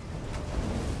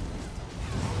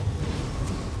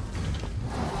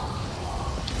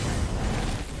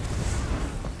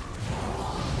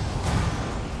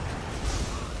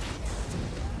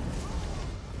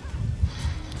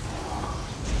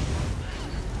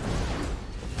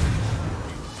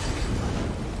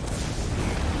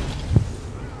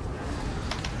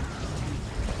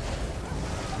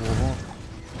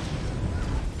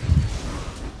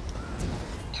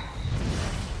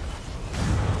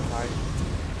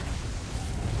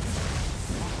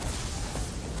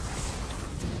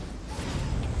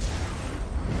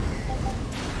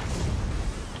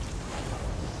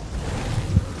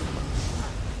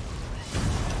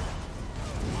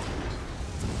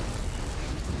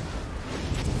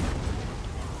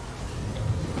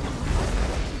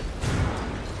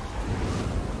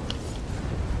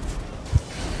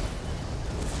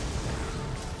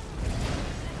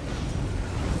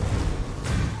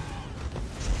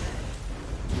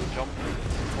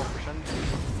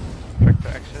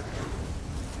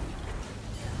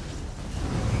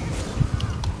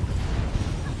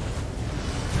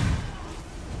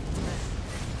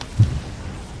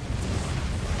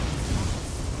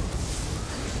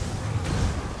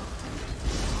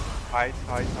 Hide.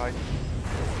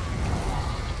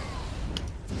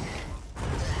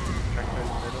 Tractor in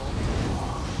the middle.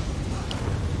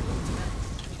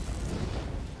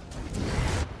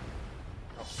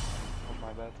 Oh,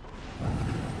 my bad.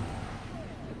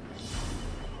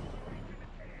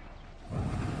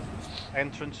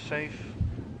 Entrance safe.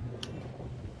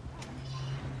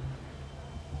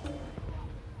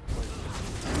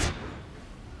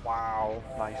 Wow,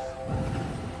 nice.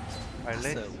 I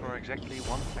lived for exactly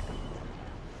 1 second.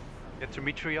 Get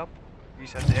Dimitri up.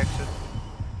 He's at the exit.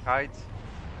 Hide.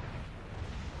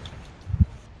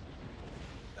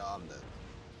 Yeah, I'm dead.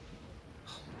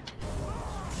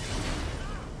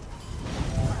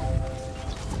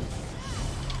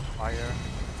 Fire.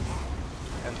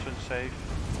 Entrance safe.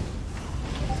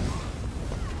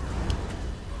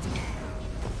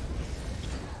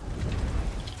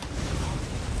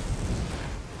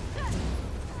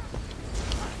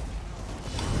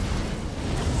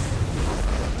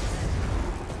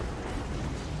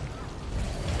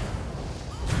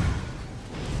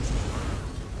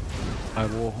 I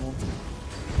Warhorn.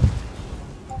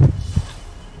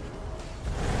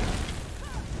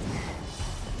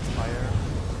 Fire.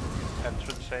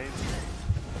 Entrance safe.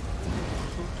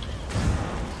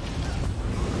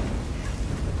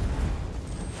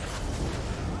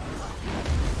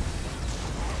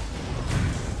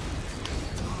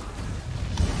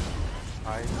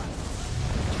 Hide.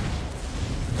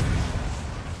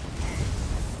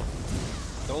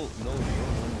 No.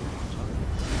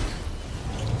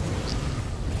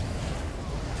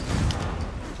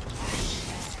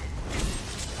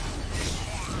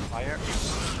 Fire.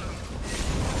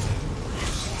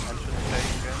 Entrance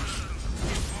safe again.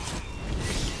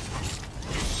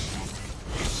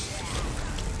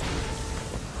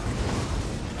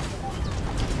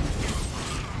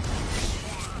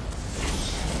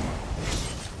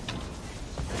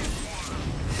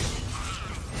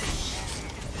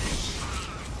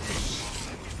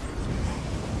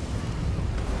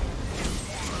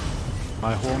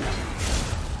 My horn.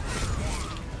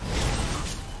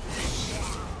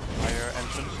 Fire.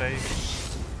 Entrance safe.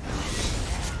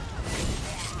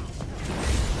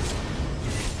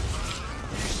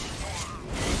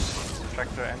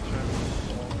 Tractor entrance.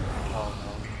 Oh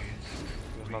no.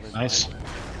 It was not in Nice. time.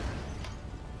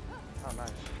 Oh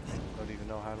nice. Don't even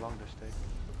know how long this takes.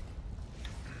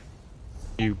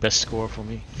 You best score for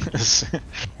me. I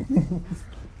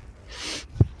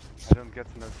don't get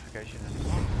the notification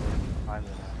anymore for time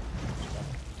that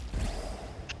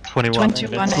 21 minutes.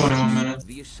 21 minutes.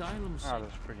 The Asylum Oh,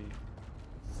 that's pretty.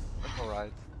 That's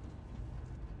alright.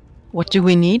 What do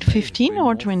we need? 15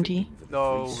 or 20?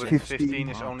 No, but 15. 15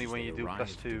 is only when you do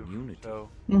 +2. So,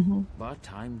 Mm-hmm. But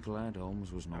I'm glad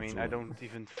Holmes was not. I mean, I don't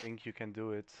even think you can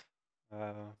do it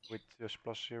with just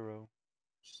 +0.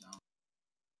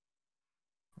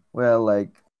 Well,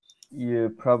 like, you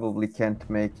probably can't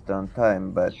make it on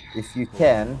time, but if you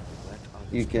can,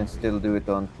 you can still do it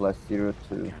on +0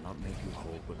 too.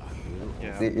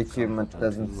 Yeah. The achievement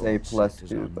doesn't say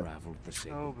 +2, but No,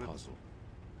 but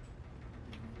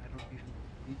I don't even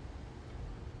need.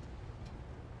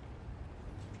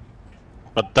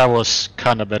 But that was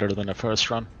kinda better than the first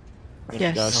run.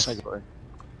 Yes. Guys, of course,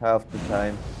 half the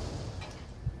time.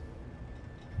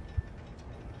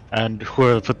 and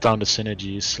whoever put down the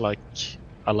synergies, like,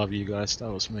 I love you guys,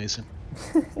 that was amazing.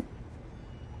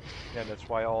 Yeah, that's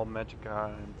why all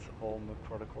Magicka and all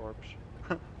Necrotic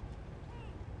I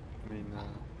mean, the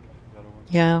other ones.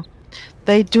 Yeah.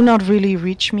 They do not really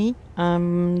reach me.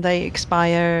 They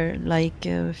expire like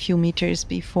a few meters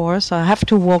before, so I have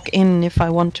to walk in if I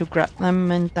want to grab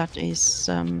them, and that is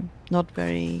not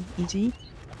very easy.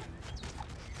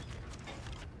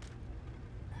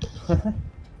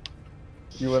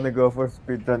 You wanna go for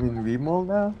speedrun in VMall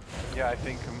now? Yeah, I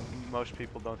think most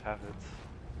people don't have it.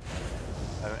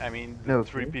 I mean, the Okay.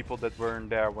 3 people that weren't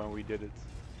there when we did it.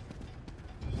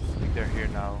 I think they're here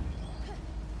now.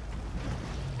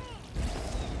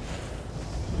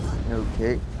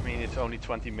 Okay. I mean, it's only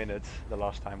 20 minutes the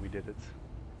last time we did it.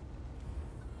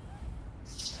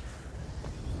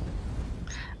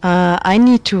 I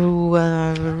need to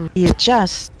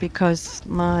readjust because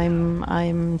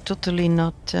I'm totally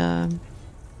not.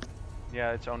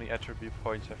 Yeah, it's only attribute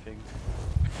points, I think.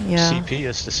 Yeah. CP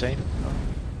is the same?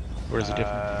 Or is it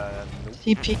different? Nope.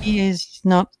 CP is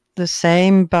not the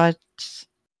same, but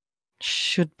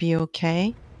should be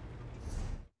okay.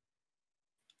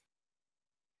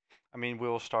 I mean,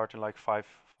 we'll start in like 5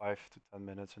 to 10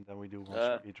 minutes, and then we do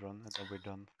one speed run, and then we're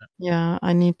done. Yeah,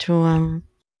 I need to. I'm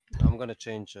gonna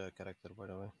change character, by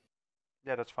the way.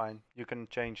 Yeah, that's fine. You can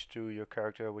change to your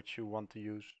character which you want to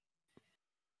use.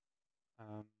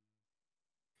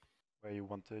 where you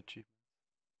want the achievement.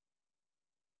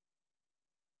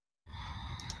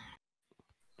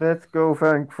 Let's go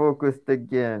Frank focused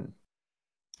again.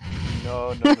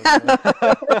 No.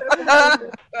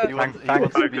 he wants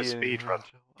to be speed run.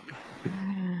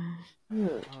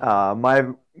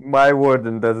 My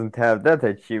warden doesn't have that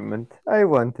achievement. I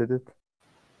wanted it.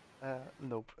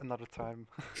 Nope, another time.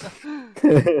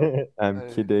 I'm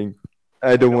kidding.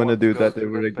 I don't want to do that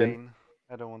ever again. Pain.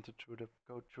 I don't want to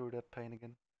go through that pain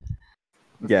again.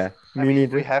 Yeah, I me mean,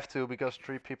 neither. we have to because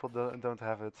 3 people don't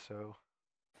have it, so.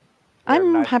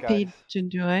 I'm nice happy guys. to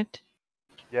do it.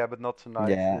 Yeah, but not tonight.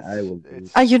 Yeah, I will do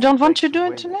it. Ah, you don't want to takes do way-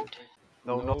 it tonight?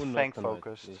 No, not flank tonight,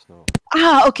 focused. please, no.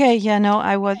 Ah, okay. Yeah, no,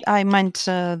 I meant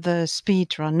the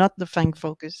speed run, not the flank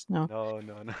focus. No. No.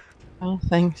 Oh,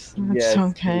 thanks. It's Yes,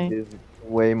 okay. it is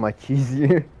way much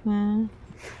easier. Mm,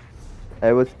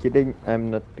 I was kidding.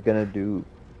 I'm not gonna do.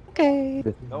 okay.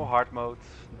 No hard mode.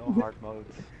 No hard mode.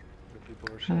 The people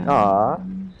were saying. Aw.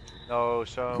 No,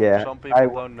 some Yeah, people I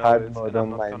don't want know hard it, mode and I'm on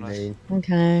not my gonna. main.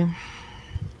 Okay.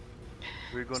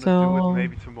 We're gonna do it So-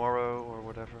 maybe tomorrow or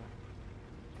whatever.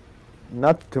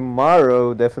 Not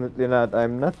tomorrow, definitely not.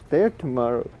 I'm not there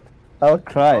tomorrow. I'll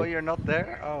cry. Oh, you're not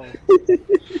there? Oh.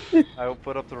 I will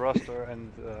put up the roster and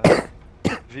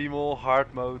VMOL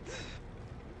hard mode.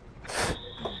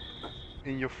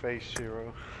 In your face,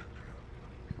 Zero.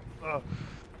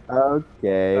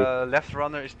 Okay. Left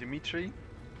runner is Dimitri.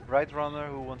 Right runner,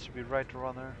 who wants to be right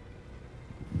runner?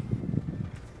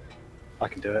 I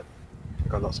can do it. I've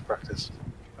got lots of practice.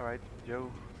 Alright,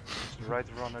 Joe is the right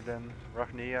runner then.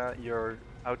 Ragnia, you're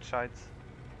outside.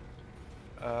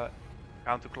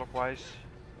 Counterclockwise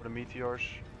for the meteors.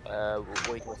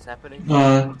 Wait, what's happening?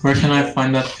 Where can I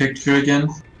find that picture again?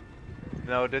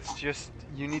 No, that's just,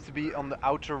 you need to be on the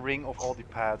outer ring of all the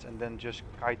pads and then just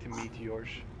kite the meteors.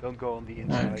 Don't go on the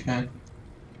inside. Okay.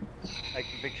 Like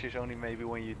pictures only maybe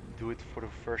when you do it for the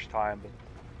first time, but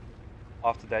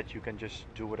after that you can just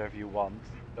do whatever you want.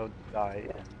 Don't die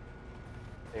and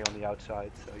stay on the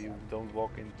outside so you don't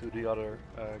walk into the other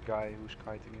guy who's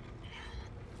kiting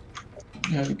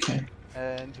it. Okay.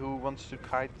 And who wants to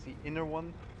kite the inner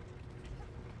one?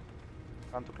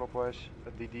 Counterclockwise,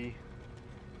 at DD.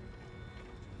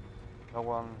 No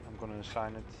one, I'm gonna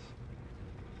assign it.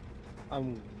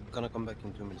 I'm gonna come back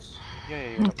in 2 minutes.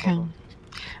 Yeah, no Okay. problem.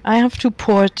 I have to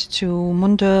port to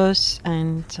Mundus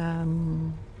and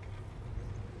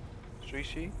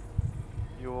 3C,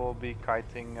 you will be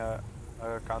kiting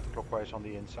counterclockwise on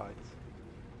the inside.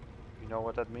 You know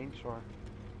what that means or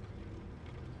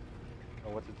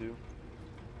know what to do?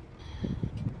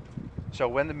 So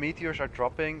when the meteors are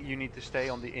dropping, you need to stay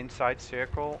on the inside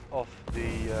circle of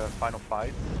the final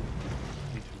fight.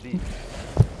 You need to leave.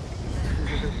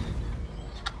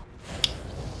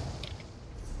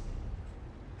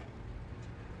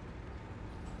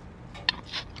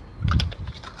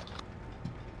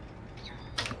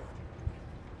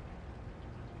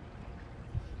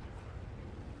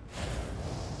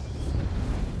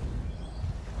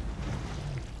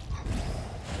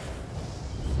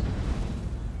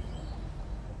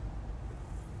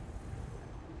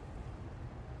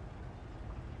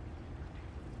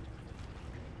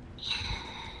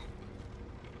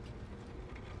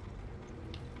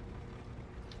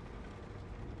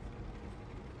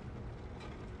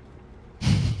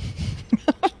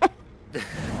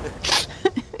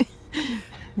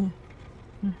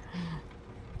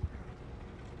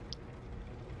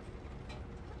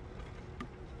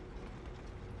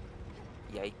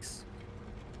 Yikes.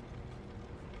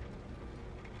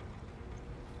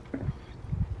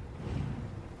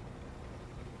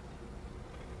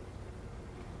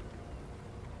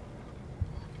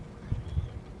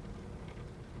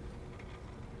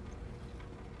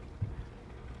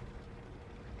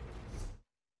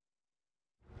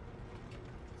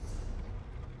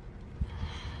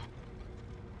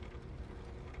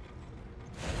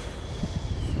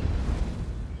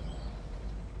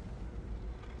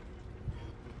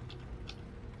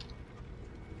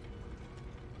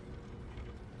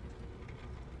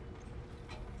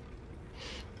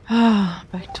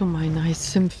 back to my nice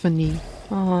symphony.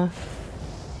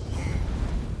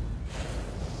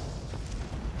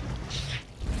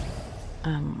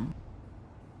 Um.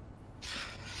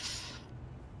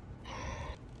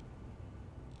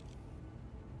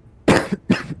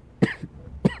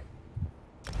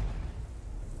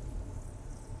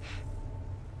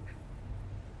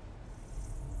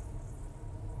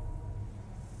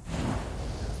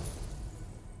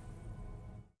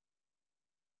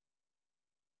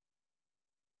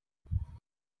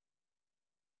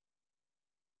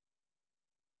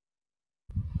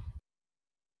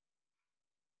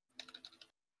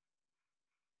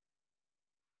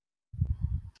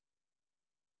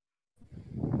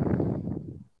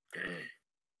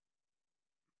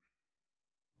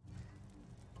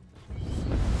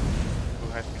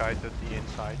 kited the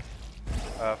inside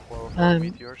for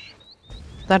meteors?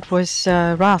 That was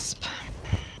Rasp.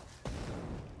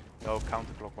 No,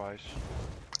 counterclockwise.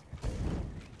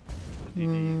 The DD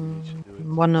needs to do it.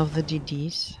 One of the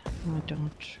DDs. I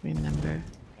don't remember.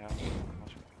 Yeah.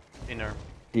 Inner.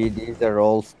 DDs are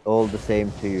all the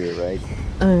same to you, right?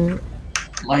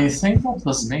 I think that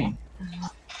was me.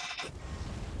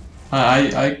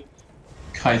 I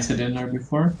kited inner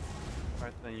before.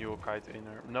 Right, then you will kite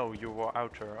inner. No, you were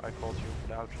outer. I called you for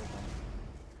the outer one.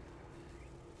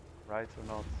 Right or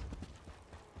not?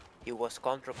 He was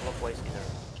counterclockwise inner.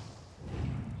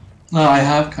 No, I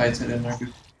have kited inner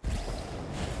before.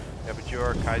 Yeah, but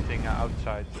you're kiting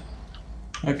outside.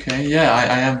 Okay, yeah,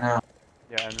 I am now.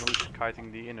 Yeah, and who's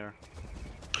kiting the inner?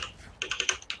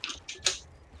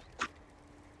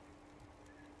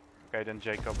 Okay, then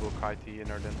Jacob will kite the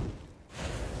inner then.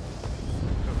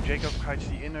 So Jacob kites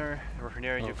the inner,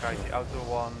 Revenarian you kite the outer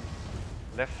one.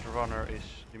 Left runner is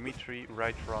Dimitri,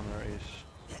 right runner is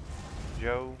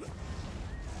Joe.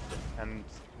 And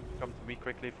come to me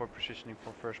quickly for positioning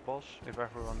for first boss, if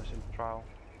everyone is in the trial.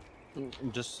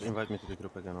 Just invite me to the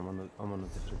group again, I'm on a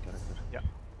different character. Yeah.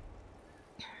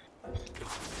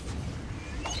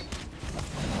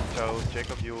 So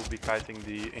Jacob, you will be kiting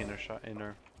the inner.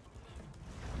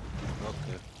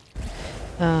 Okay.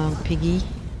 Piggy.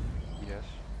 Yes.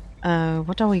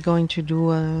 What are we going to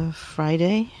do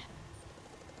Friday?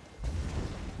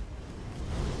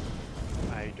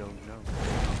 I don't know.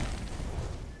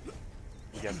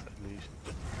 Yet, at least.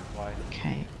 Why?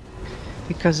 Okay.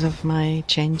 Because of my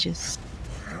changes.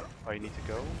 Oh, you need to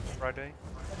go Friday?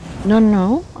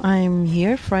 No, I'm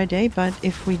here Friday, but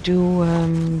if we do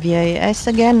VAS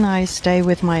again, I stay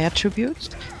with my attributes.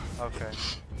 Okay.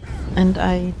 And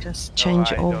I just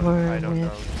change over I don't with know,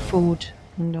 so food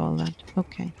and all that.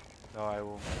 Okay. No, I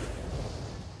will.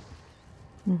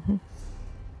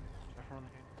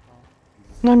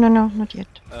 No, not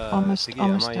yet. Almost Piggy,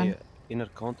 am I done. inner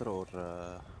counter or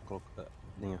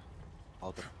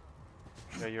outer?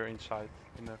 Yeah, you're inside.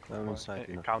 Inner I'm inside.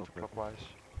 Counterclockwise.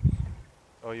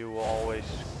 So you will always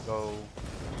go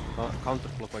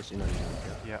counterclockwise inner.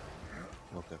 Yeah.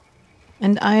 Okay.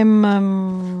 And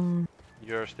I'm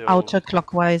you're still outer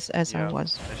clockwise as I yeah,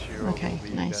 was. as you Okay, will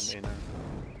be nice. then inner.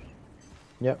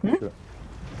 Yeah, sure.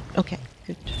 Okay,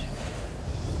 good.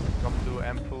 Come to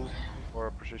Ampu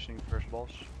for positioning first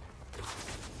boss.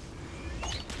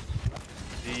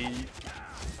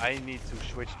 I need to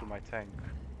switch to my tank.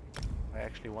 I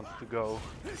actually wanted to go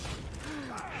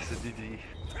as a DD.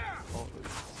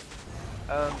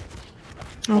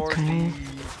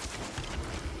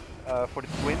 For the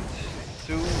twins,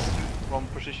 from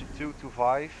position 2 to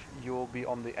 5, you will be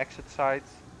on the exit side.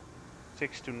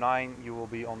 6 to 9, you will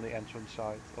be on the entrance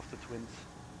side of the twins.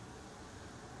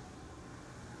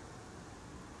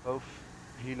 Both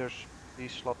healers,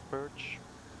 please slot purge.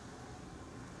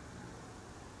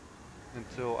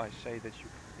 Until I say that you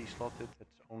can de-slot it,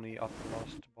 it's only at the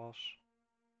last boss.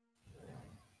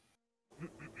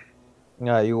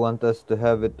 Yeah, you want us to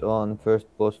have it on first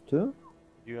boss too?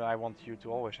 I want you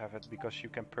to always have it, because you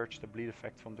can purge the bleed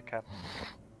effect from the cap.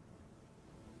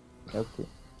 Okay.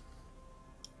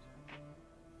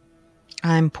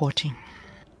 I'm porting.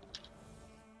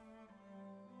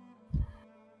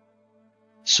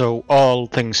 So all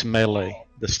things melee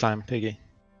this time, Piggy.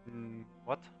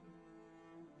 What?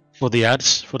 For the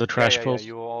ads, for the trash yeah, pulls.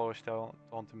 you will always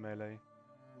taunt in melee.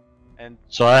 And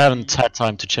so I haven't had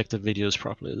time to check the videos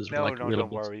properly. This is no, like really don't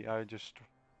good. worry. I just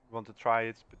want to try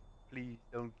it, but please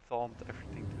don't taunt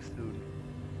everything too soon.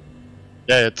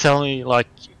 Yeah, tell me like.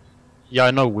 Yeah,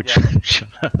 I know which.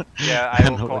 Yeah,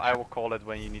 I will call it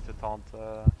when you need to taunt.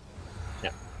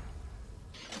 Yeah.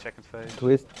 Second phase.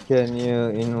 Twist, can you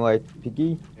invite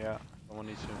Piggy? Yeah, someone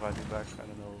needs to invite me back. I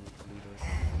don't know the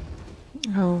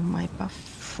leader. Oh, my buff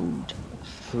food.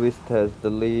 Twist has the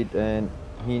lead and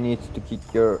he needs to kick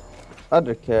your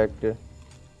other character.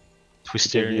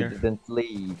 Twist because you here. didn't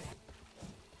leave.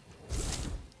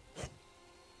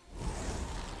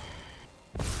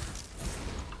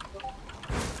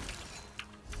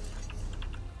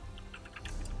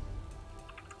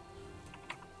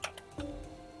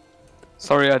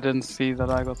 Sorry, I didn't see that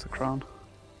I got the crown.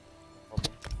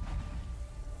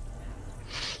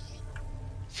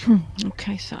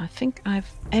 Okay, so I think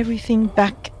I've everything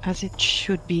back as it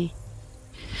should be.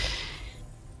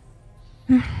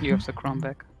 You have the crown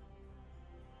back.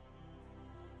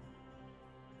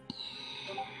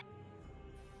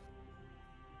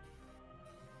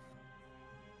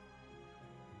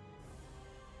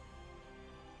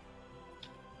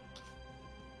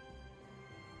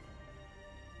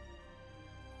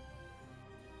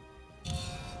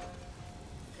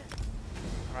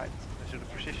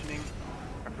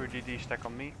 DD stack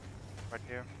on me, right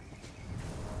here.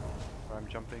 Where I'm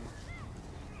jumping.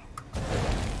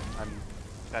 I'm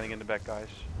standing in the back, guys.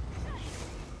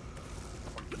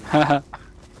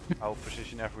 I'll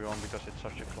position everyone because it's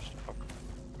such a clusterfuck.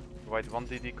 Right, 1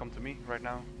 DD come to me right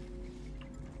now.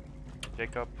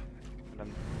 Jacob, and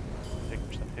then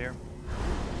Jacob stand here.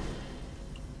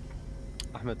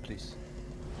 Ahmed, please.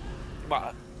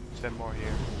 What? Stand more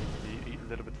here. Be a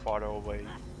little bit farther away.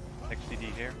 Next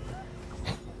DD here.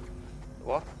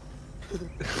 What?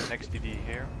 Next DD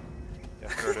here. Yeah,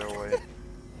 further away.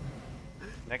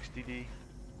 Next DD.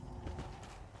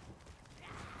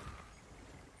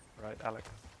 Right, Alec.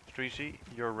 3Z,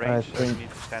 you're ranged, so you need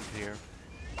to stand here.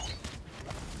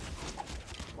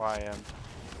 Why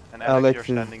and Alex, you're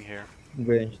standing here.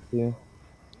 Ranged too.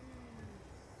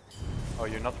 Oh,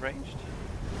 you're not ranged?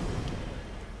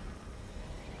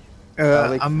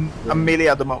 I'm melee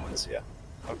at the moment, yeah.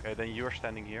 Okay, then you're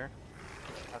standing here,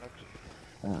 Alex.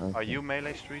 Okay. Are you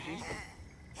melee 3Z?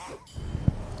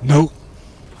 No.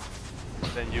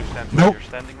 Then you stand Nope. where you're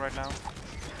standing right now.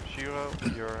 Shiro,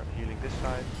 you're healing this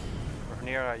side.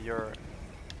 Rhaenyra, you're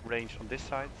ranged on this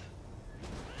side.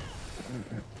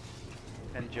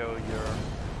 And Joe,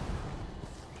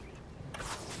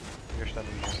 you're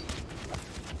standing here.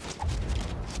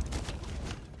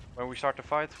 When we start the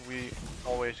fight, we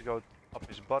always go up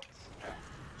his butt,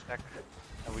 stack,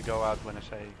 and we go out when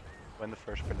when the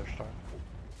first pillar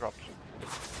drops.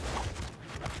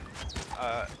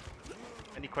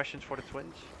 Any questions for the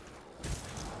twins?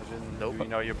 As in, do you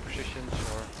know your positions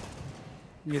or?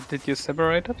 Did you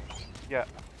separate it? Yeah,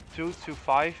 2 to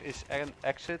 5 is an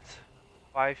exit.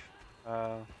 5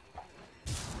 to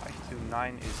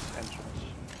 9 is entrance.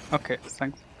 Okay,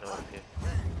 thanks. Okay.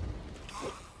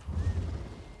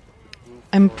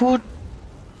 And put.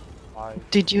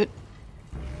 5. Did you?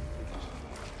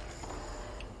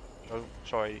 Oh,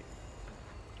 sorry.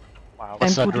 Wow.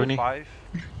 What's that, 2 to Rooney? 5.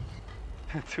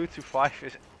 2 to 5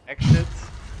 is exit.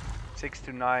 6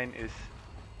 to 9 is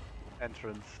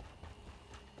entrance.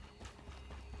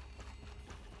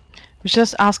 I was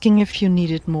just asking if you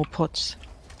needed more pots.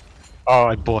 Oh,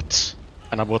 I bought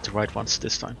the right ones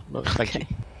this time. No, thank you.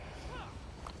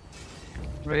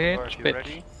 Rich You bit.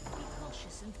 ready?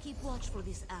 Cautious and keep watch for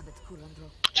this abbot,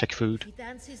 Kurandro. Check food. He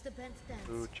dances the bent dance.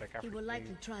 Food, check He will everything.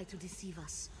 likely try to deceive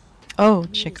us. Oh,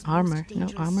 Mir's check most armor. No,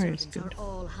 dangerous armor is servants good. Are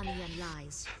all honey and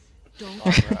lies. Don't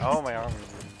Oh, my armor.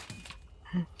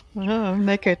 Oh,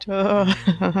 make it. Oh.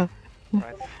 Right,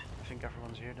 I think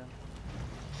everyone's here then.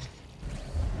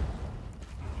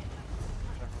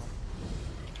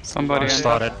 Somebody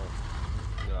started.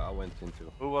 Yeah, I went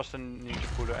into. Who was the ninja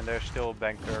puller? And there's still a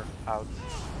banker out.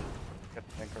 Get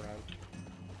the banker out.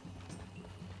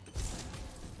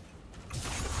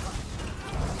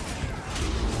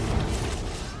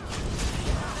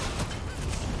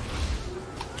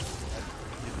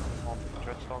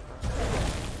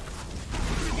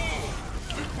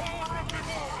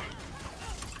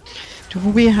 Do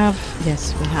we have?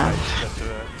 Yes, we have.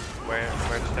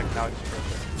 Where the stack now is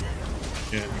further.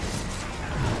 Yeah.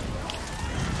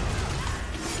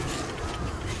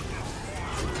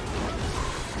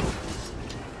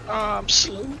 I'm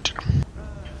slowed.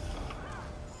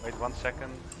 Wait 1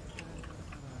 second.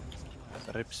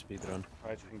 Rip speedrun.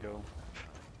 Right, and go.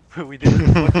 We did it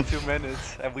in 22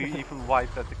 minutes and we even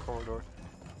wiped at the corridor.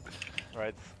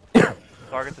 Right.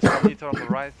 Target the sun meter on the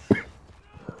right.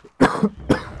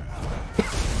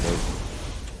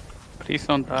 Please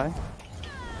don't die.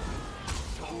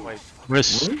 Wait.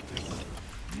 Risk.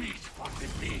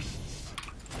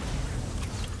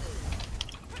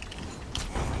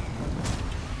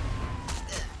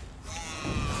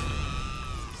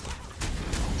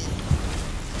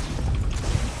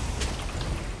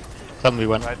 Suddenly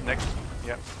went. Right, next.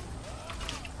 Yep.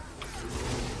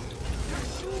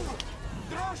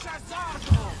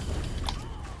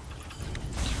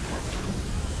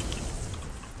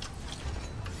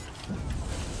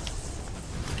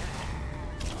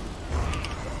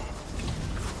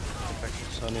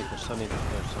 Sunny the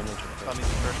first, Sunny's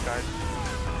the first, guys.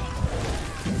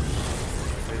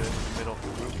 Right in the middle of the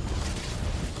group.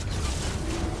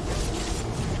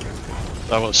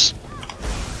 That was.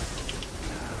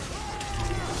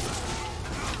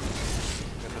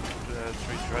 Get the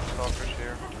 3 Dreadstalkers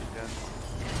here again.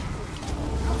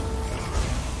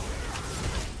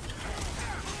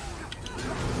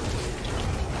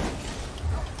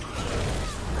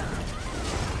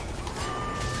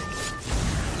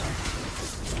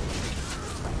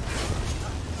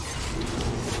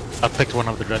 I picked one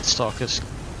of the Dreadstalkers.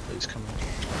 Please come on.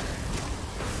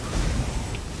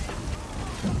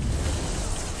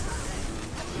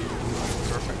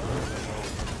 Perfect.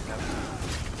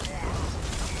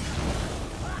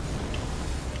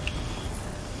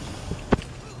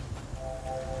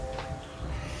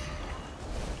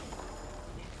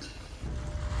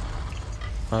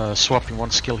 Swapping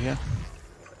one skill here.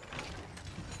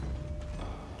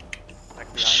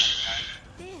 Back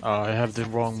behind. I have the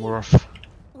wrong morph.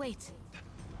 Wait.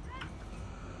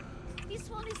 This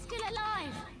one is still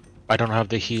alive. I don't have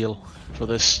the heal for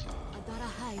this. I got a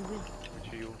high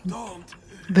will. Don't.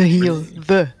 The heal.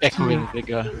 The Echoing heal.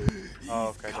 vigor. Oh,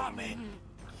 okay. Doesn't matter.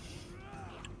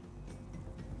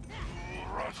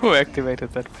 Who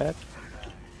activated that pad?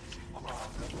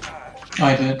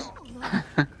 I did.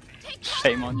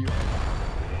 Shame on you.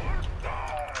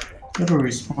 Got a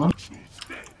respawn.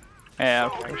 Yeah,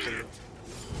 okay.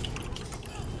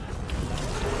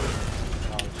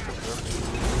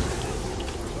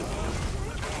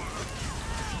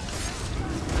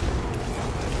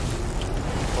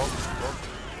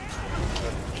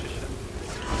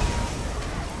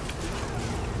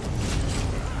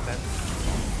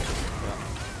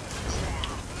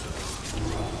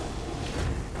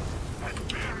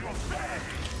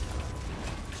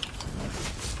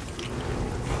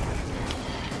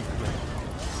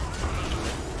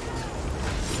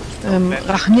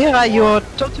 Rhaenyra, you're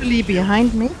totally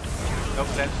behind me. No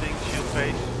cleansing, shield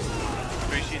phase.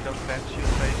 Greasy, don't cleanse,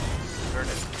 shield phase. Burn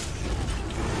it.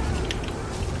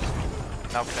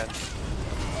 Now cleanse.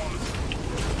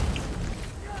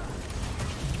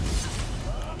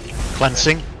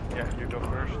 Cleansing. Yeah, you go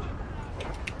first.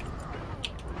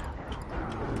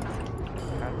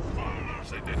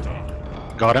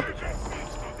 Got him.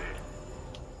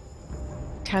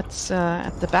 Cat's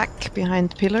at the back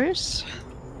behind pillars.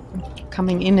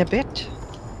 Coming in a bit.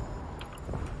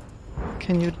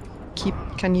 Can you keep...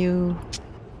 Can you...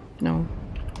 No.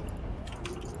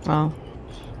 Well...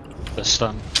 The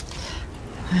stun.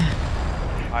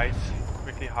 Hide.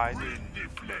 Quickly hide.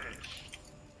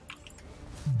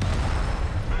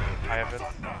 I have it.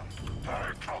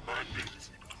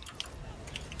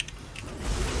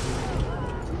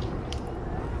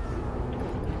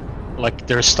 Like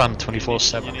they're stunned You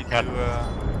 24/7. need to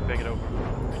take it over.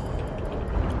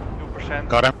 2%.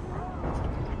 Got him.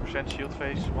 2% shield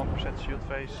phase, 1% shield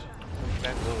phase.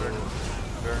 Cleanse, burn it.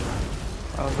 Burn.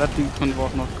 Oh, that movement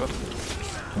was not good.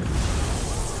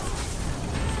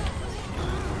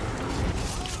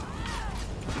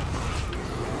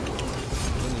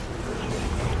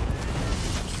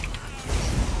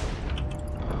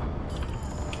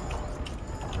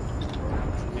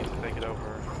 Need to take it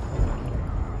over.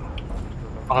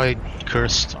 I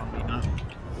cursed on me now.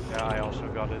 Yeah, I also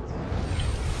got it.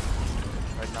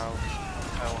 Right now,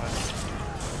 I'll have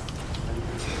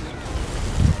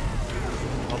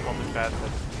not on the pad,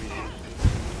 but we use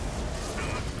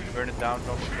it. Burn it down,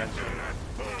 don't cleanse it.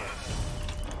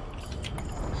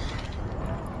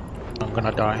 I'm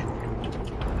gonna die.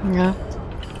 Yeah.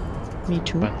 Me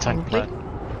too. But tank probably. plan.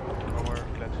 No more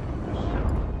cleansing, just burn it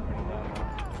down now.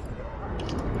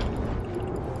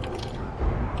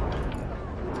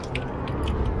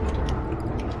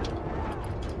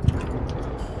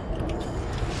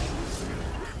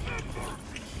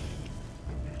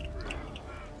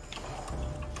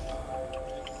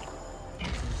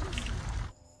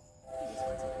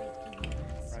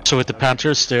 So with the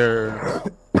Panthers, Yeah.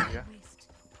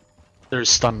 they're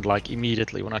stunned like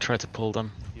immediately when I try to pull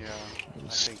them. Yeah, I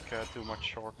think too much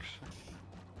sharks.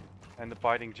 And the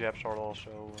biting jabs are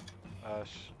also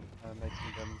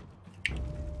making them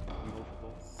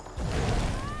immovable.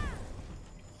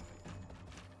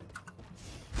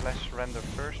 Flash render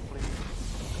first, please.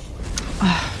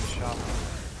 Sharp.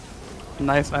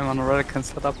 Nice, I'm on a Relican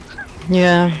setup.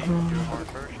 Yeah. Hard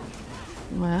first.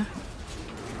 Well,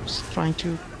 just trying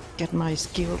to get my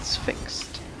skills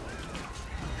fixed.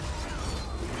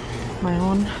 My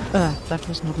horn. That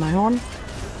was not my horn.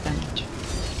 Damn it.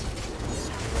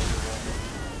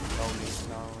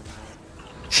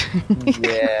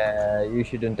 Yeah, you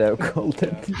shouldn't have called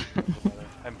it.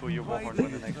 And put your warhorn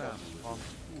when the next one.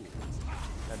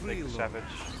 And take the savage.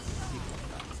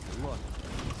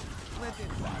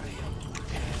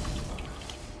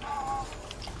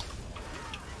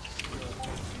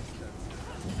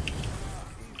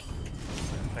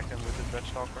 Second with the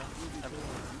Dreadstalker.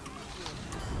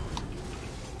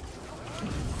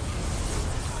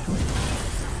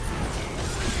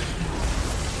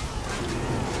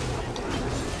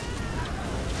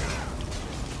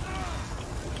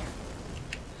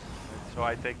 So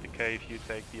I take the cave, you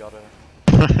take the other.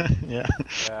 Yeah.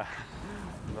 Yeah.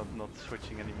 Not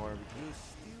switching anymore.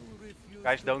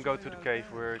 Guys, don't go to the cave.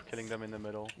 We're killing them in the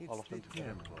middle. All of them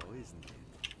together.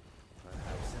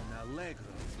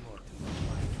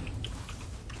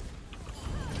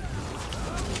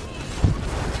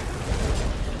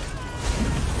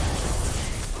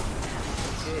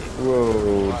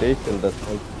 Whoa, they killed us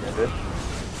all together.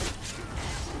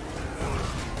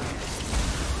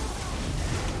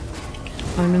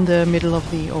 I'm in the middle of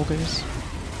the ogres.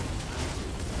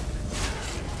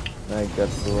 I got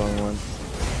the wrong one.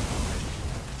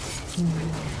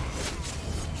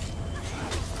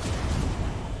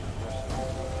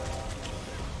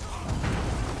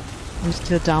 I'm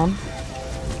still down.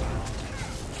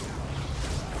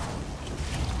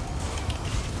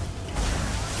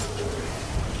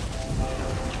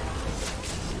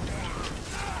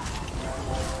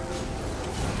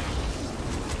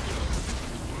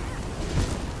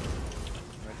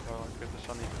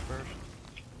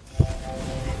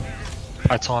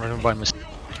 I taunted him by mistake.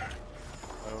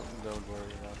 Don't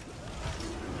worry about it.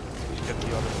 Just get the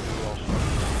other two also.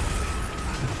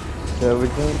 Shall we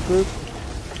join group?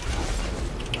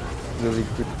 Will we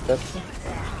keep that?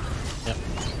 Yeah.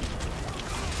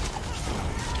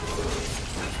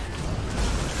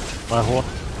 My horn.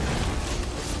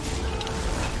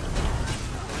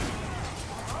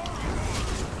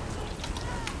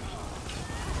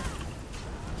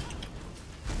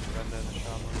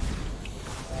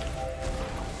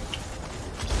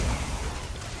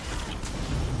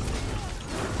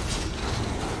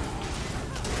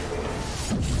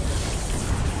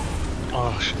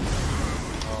 Oh shit.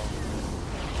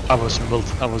 I was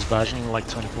badging like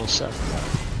 24/7.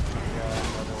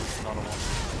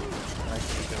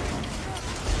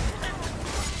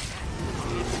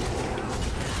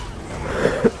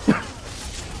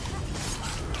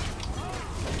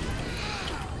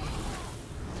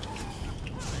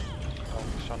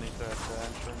 Sanita at the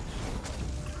entrance.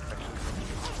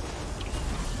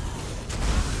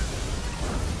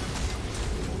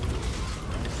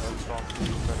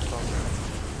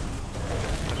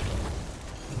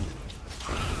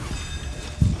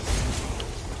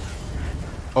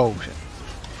 Oh shit.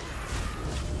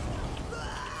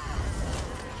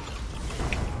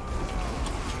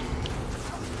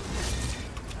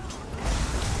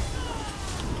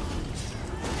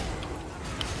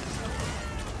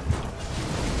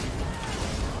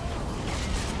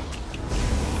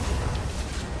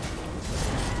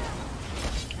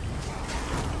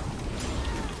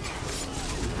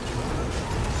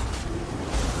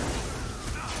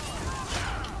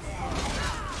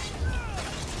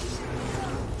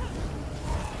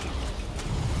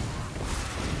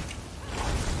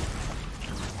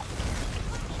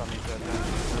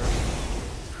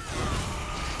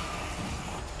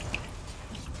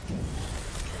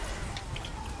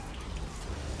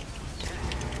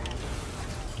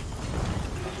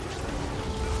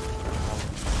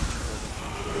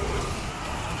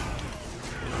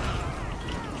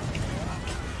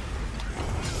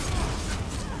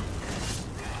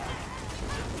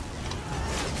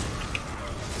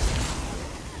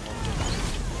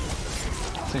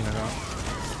 I think I got it.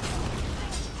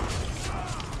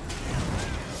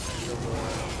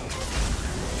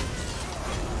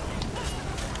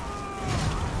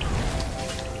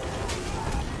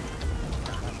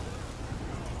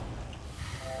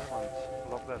 A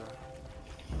lot better.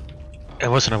 It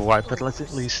wasn't a wipe, but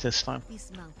at least this time.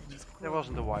 There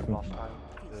wasn't a wipe last time.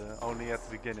 Only at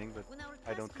the beginning, but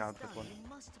I don't count that one.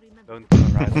 Don't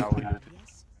right now we loot it.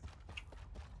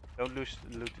 Don't loot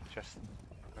the chest.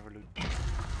 Never loot.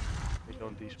 They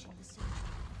don't despawn.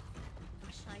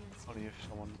 Only if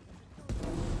someone.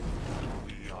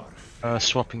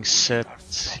 Swapping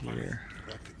sets here.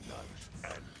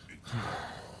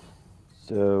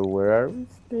 So where are we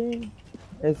staying?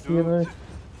 As healers?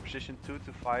 Position 2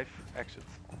 to 5 exit.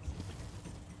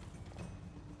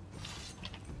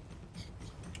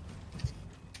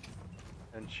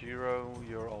 And Shiro,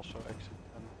 you're also exit.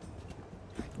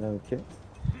 Okay.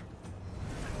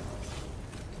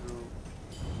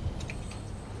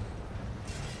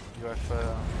 You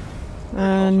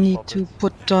have need to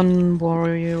put on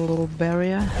warrior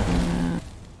barrier.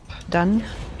 Done.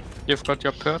 You've got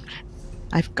your perch?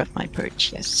 I've got my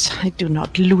perch, yes. I do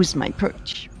not lose my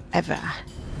perch. Ever.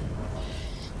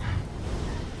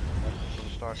 So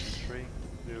start in 3,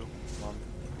 2, 1.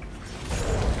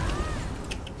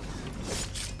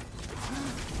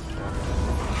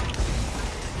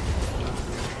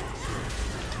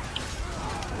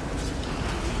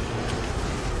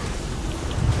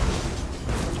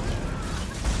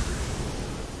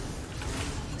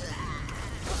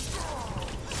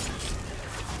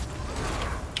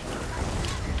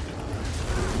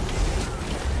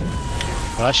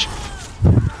 Flash.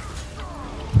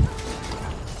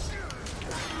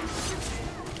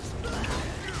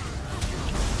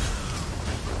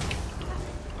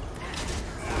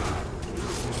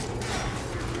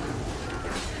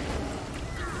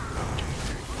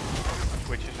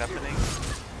 Which is happening?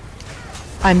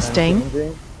 I'm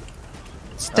staying.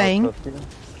 Staying.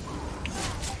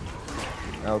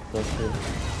 outpost here.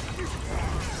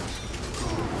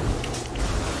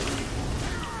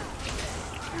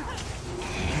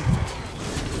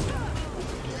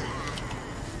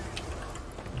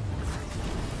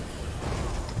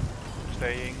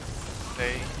 Staying.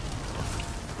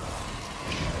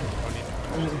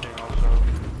 No need for cross healing also.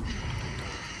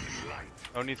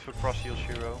 No need for cross heal,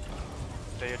 Shiro.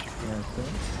 Stay at your group.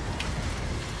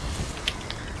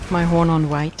 My horn on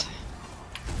white.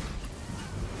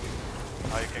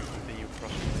 Now you can continue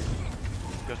cross healing.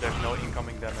 Because there's no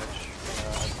incoming damage.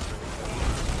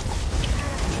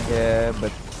 Yeah,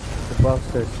 but the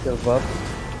buffs are still buffs.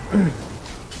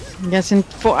 Yes, and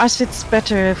for us it's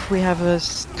better if we have a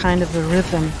kind of a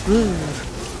rhythm. Ooh.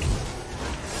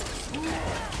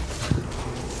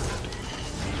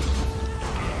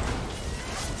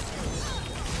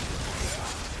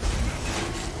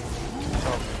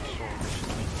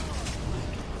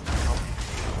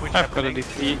 I've got a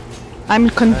DC. I'm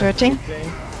converting.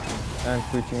 I'm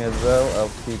switching as well.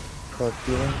 I'll keep cross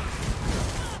healing.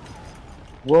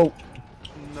 Whoa.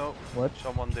 No. What?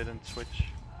 Someone didn't switch.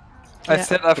 I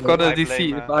said I've got a I DC.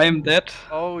 blame, If I am dead,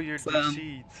 oh, you're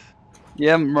DC'd.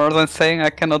 yeah, more than saying I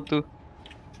cannot do.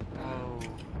 Oh.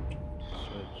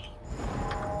 Switch.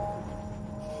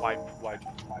 Wipe, guys.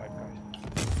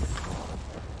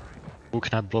 Who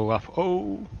can I blow up?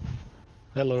 Oh!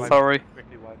 Hello. Sorry.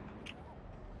 Quickly wipe.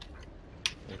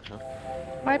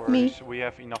 Wipe No me. worries, we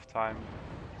have enough time.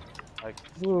 Like,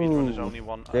 speedrun is only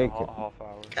take half it.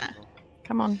 hour. So.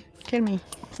 Come on, kill me.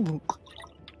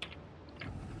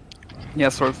 Yeah,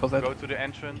 sorry for that. Go to the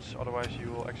entrance, otherwise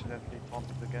you will accidentally taunt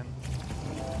it again.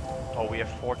 Oh, we have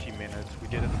 40 minutes. We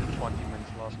did it in 20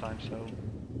 minutes last time, so...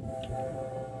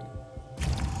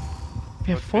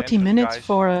 We have 40 minutes guys.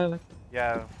 for a...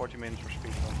 Yeah, 40 minutes for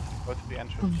speedrun. Go to the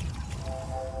entrance.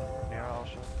 Here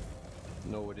also.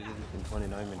 No, we did it in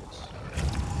 29 minutes.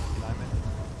 9 minutes?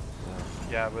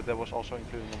 Yeah, but that was also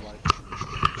including the light.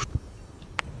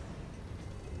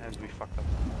 And we fucked up.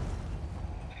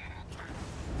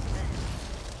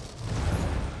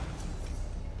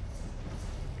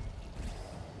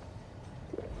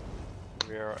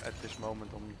 We are at this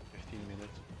moment on 15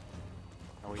 minutes.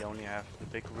 And we only have the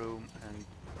big room and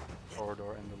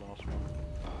corridor and the last one.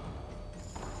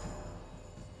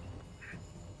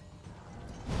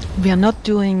 We are not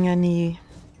doing any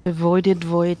avoided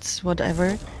voids,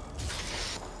 whatever.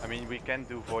 I mean, we can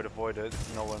do void avoided.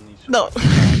 No one needs to. No.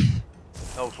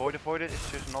 No, void avoided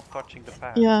is just not touching the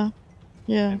pad. Yeah.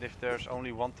 Yeah. And if there's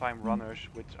only one-time runners,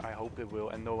 which I hope it will,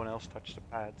 and no one else touches the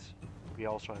pads, we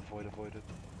also have void avoided.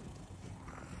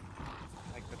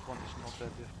 Like that one is not that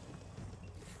difficult.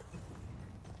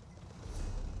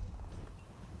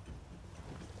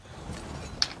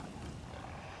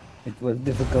 It was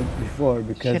difficult before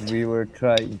because we were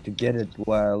trying to get it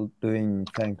while doing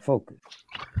tank focus.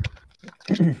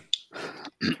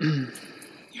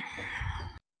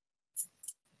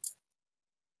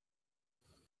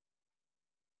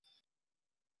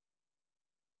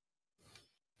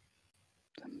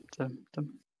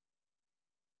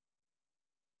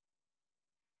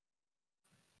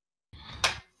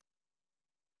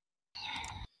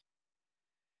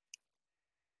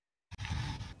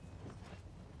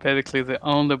 Basically the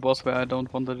only boss where I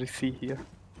don't want the DC here.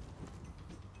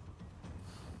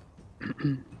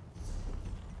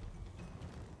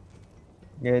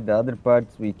 Yeah, the other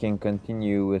parts we can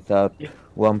continue without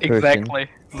one person. Exactly.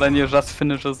 Then you just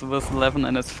finish this with 11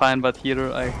 and it's fine, but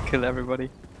here I kill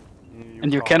everybody.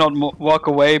 And you cannot walk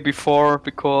away before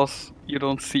because you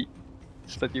don't see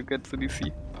that you get to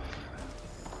DC.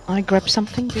 I grab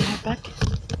something, be right back.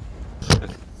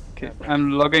 Okay, I'm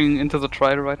logging into the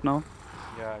trial right now.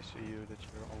 Yeah, I see you that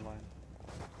you're online.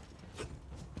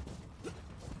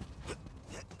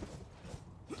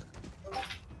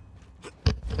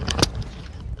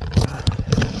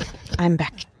 I'm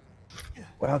back.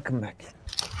 Welcome back.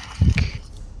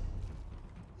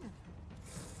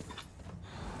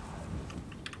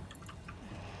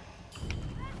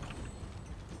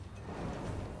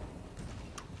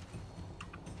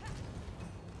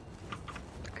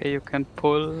 Okay, you can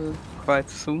pull quite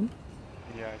soon.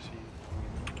 Yeah, I see you.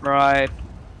 Right.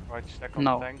 Right stack on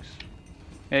No. the tanks.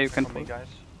 Yeah, you can On me, pull. guys.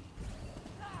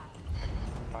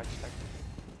 Right stack.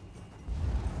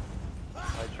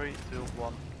 Right, 3, 2,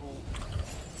 1, pull.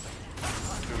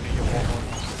 Do need your wall.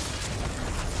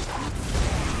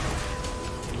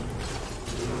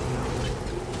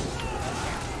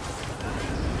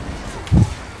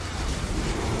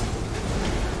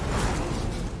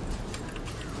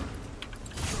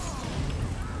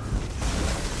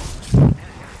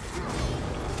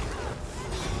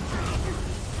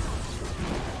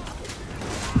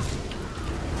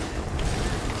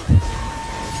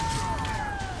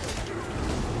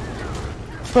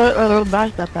 Well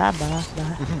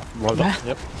done.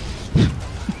 Yep.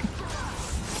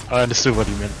 I understood what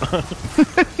you meant.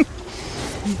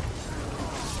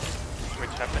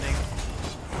 Switch happening.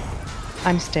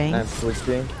 I'm staying. I'm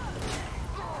switching.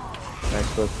 Nice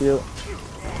for heal.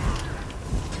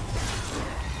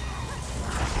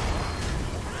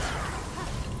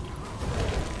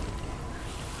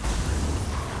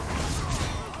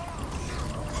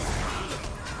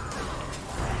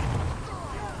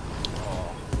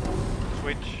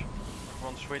 Switch.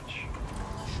 One switch.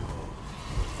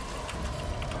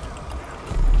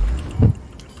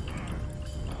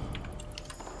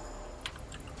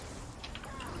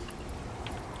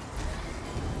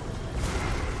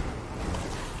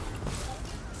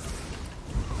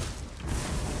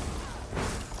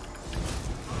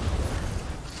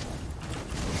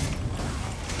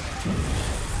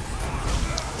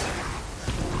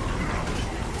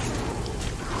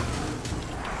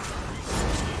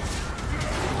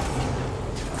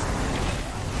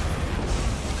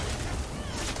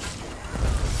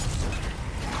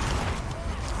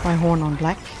 My horn on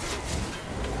black.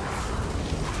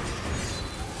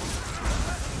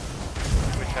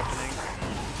 Switch happening.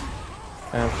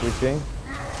 I'm switching.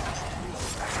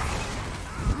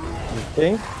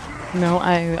 Okay. No,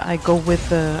 I go with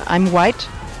the. I'm white.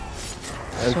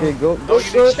 Okay, so- go. No,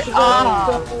 you need to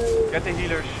Ah! Get the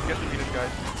healers,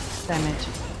 guys. Damn it.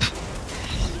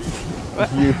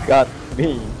 You got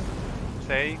me.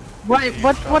 Say. Why?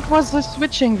 What was the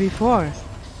switching before?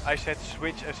 I said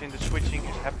switch as in the switching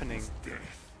is happening.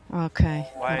 Okay.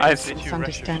 Why That's did you rush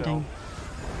understanding.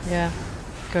 Yeah,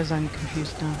 because I'm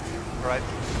confused now. Alright,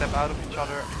 step out of each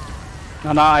other.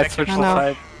 No, I Check switched your the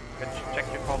colors. side. Check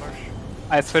your colors.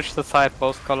 I switched the side,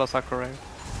 both colors are correct.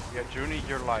 Yeah, Junie,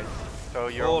 you're light. So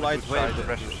you're Oh, on the light, good side, wait,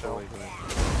 rest wait,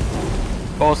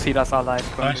 yourself. Both healers are light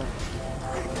currently.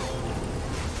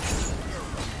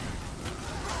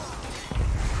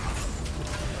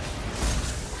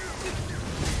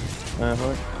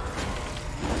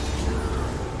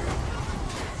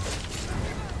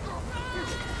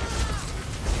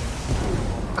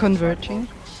 Converging.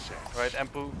 Right,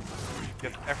 Ampu,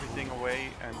 get everything away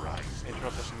and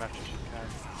interrupt as much as you can.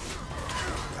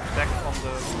 Stack on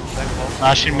the black wall.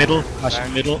 Ash in middle. Ash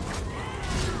in middle.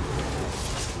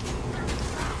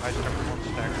 Nice, everyone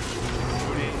stack.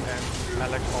 Junie and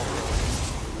Alex also.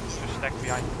 Just stack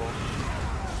behind the wall.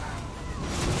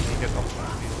 You get off the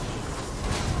field.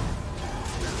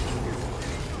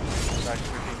 Guys,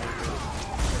 quickly move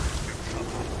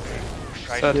it.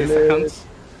 Guys, 30 kill it. seconds.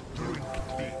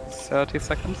 30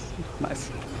 seconds. Nice.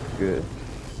 Good.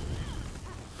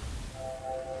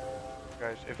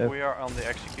 Guys, if Yep. we are on the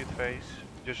execute phase,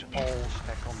 just all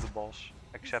stack on the boss,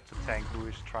 except the tank who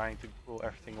is trying to pull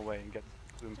everything away and get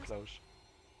to him close.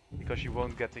 Because you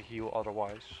won't get the heal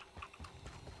otherwise.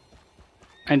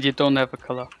 And you don't have a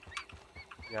color.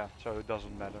 Yeah, so it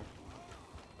doesn't matter.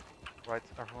 Right,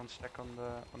 everyone stack on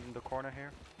the corner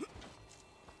here.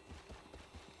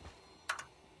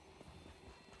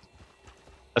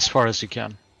 As far as you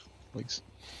can, please.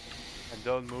 And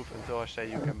don't move until I say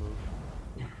you can move.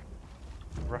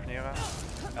 Ragnira,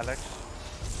 Alex.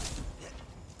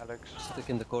 Stick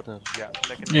in the corner. Yeah,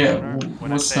 stick in the Yeah, corner.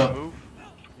 When I what's say up? move,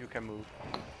 you can move.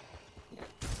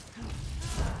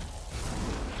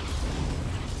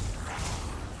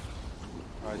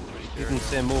 Alright, Didn't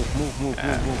say move. Keep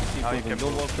Now you moving. can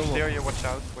Don't move. walk, don't walk. Hysteria, watch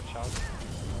out.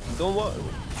 Don't walk.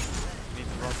 Need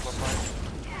to run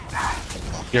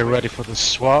clockwise. Get ready for the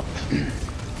swap.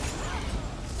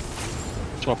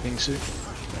 Swapping soon.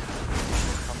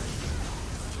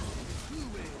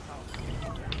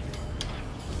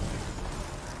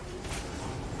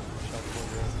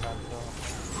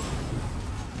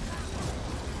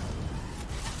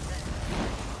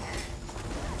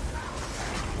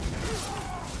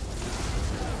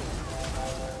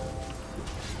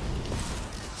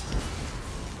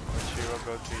 Shiro,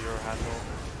 go to your handle.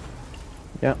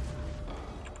 Yeah.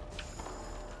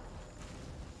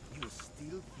 You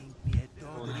still think me a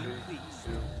dog in a beast?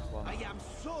 I am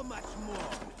so much more.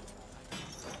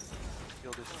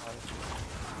 Kill this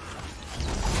guy.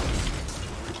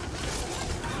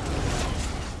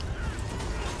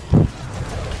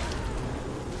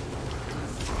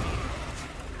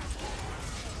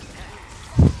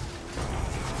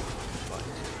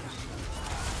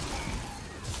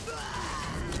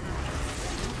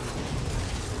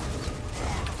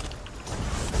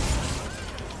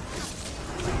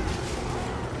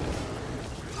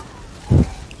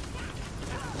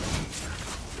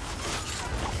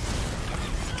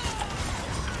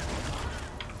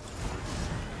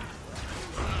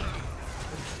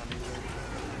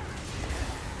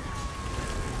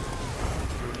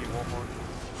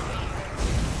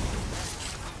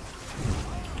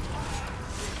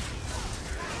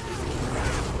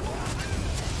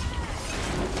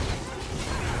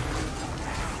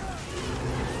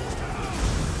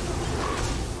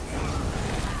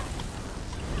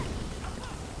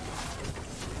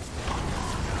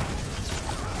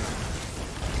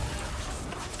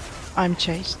 I'm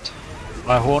chased.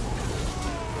 My horn.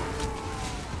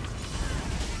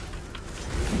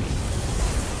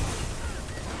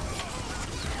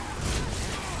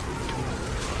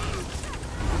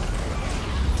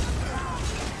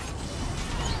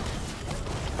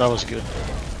 That was good.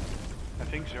 I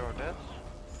think you're dead.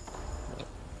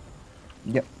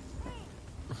 Yep.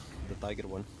 The tiger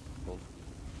one. Cool.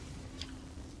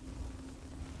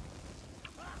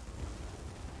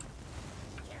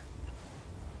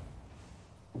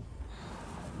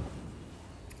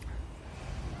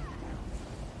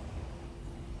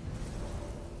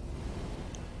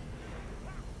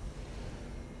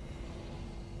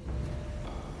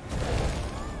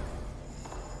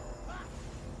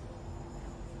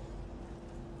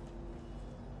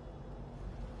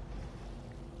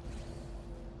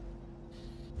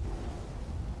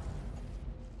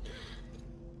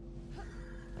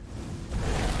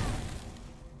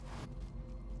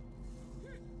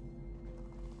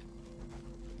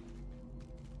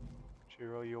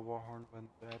 Zero your warhorn when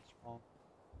dead spawn.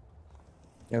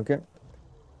 Okay.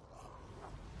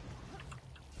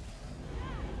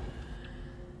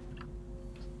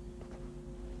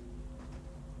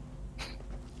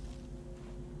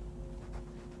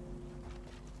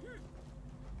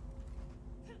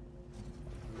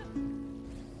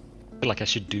 I feel like I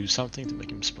should do something to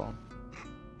make him spawn.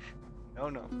 No,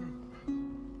 no.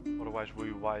 Otherwise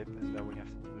we wipe and then we have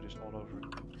to do this all over.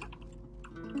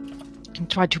 You can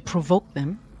try to provoke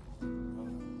them.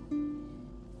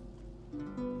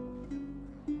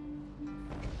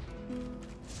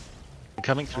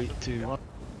 Coming 3, 2, 1. I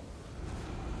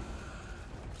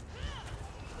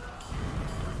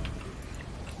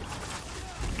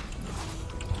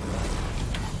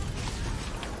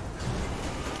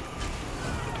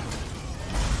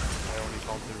only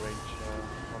can't do range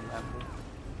on Apple.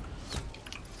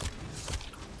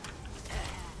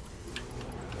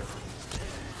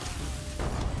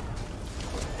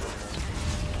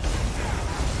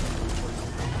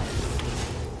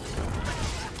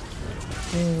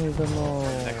 The Maw.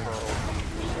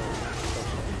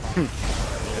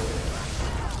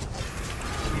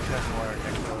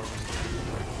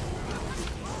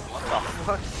 What the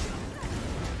fuck?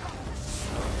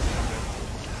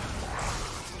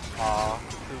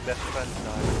 Two best friends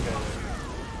now together.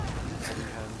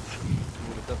 Holding hands.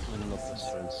 We're definitely not best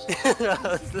friends.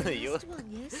 You?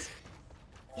 Yes.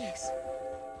 Yes.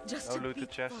 Just No a loot the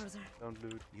bit chest. further. Don't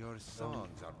loot. Your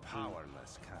songs are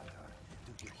powerless, Kata.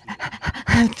 Do you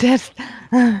Just.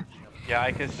 Yeah,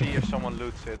 I can see if someone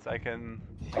loots it. I can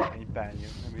ban you.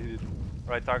 Immediately.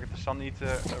 Right target the Sun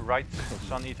Eater. Right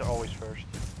Sun Eater always first.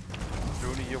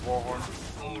 Rooney your warhorn.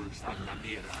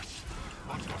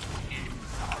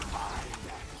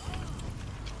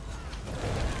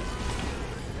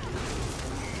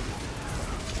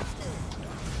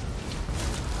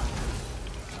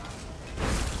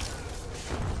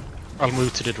 I'll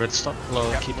move to the Dreadstock.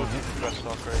 I'll keep on here.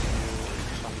 Dreadstalker, you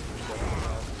Sun Eater's dead.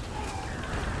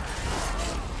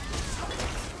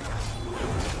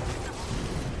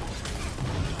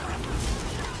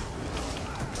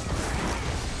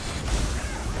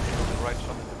 Right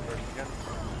Sun Eater first again.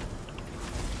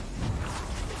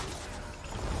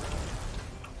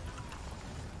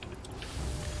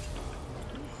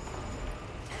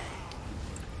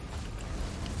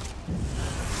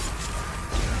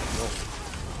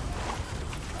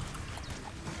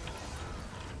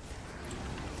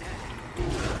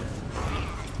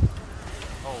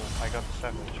 Oh, I got the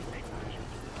savage for some reason.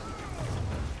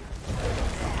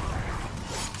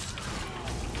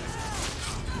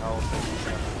 I'll take the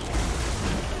savage.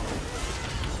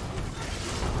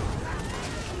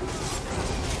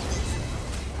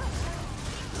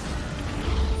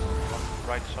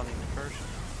 Right Sun Eater first.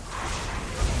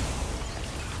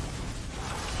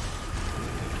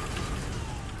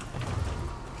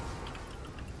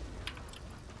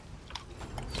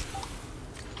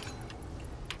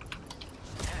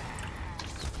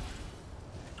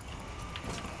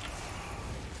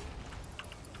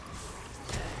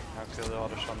 Now kill the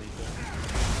other Sun Eater.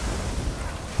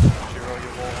 Zero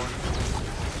your warhorn.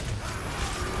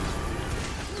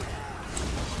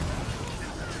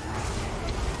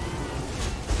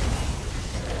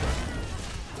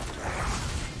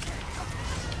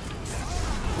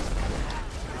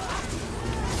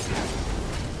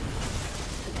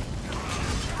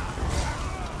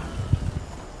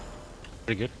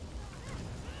 Pretty good.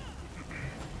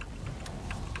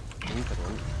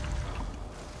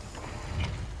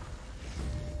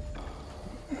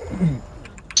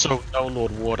 So no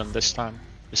Lord Warden this time,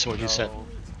 is what you said.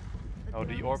 No,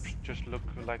 the orbs just look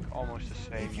like almost the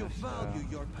same If you as value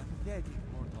your pathetic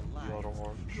mortal the other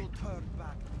orbs.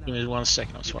 Give me 1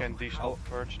 second, I'll You swap. can de-stop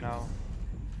Purge now.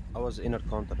 I was inner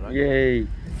counter, right? Yay!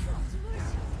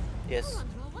 Yes.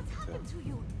 What's happened to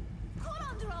you?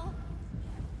 Colandro!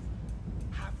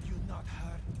 Have you not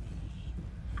heard me?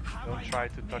 Have Don't I try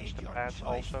not to touch made the your pads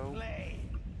choice also. plain?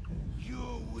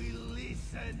 You will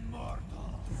listen,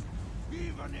 mortals,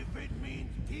 even if it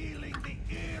means peeling the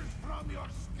ears from your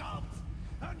scalps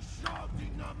and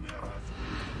shouting Amira's.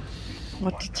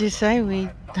 What did you say? We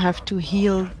have to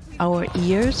heal our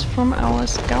ears from our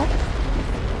scalp?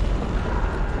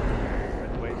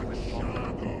 Wait,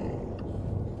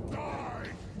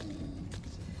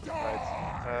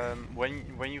 right.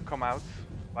 When you come out,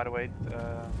 by the way,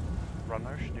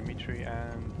 runners, Dimitri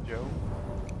and Joe.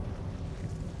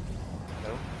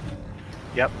 Hello?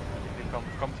 Yep.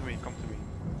 Come to me, come to me.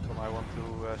 I want to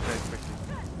say it quickly.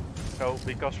 So,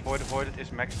 because Voided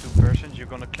is max 2 persons, you're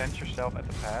gonna cleanse yourself at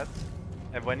the pad.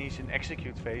 And when he's in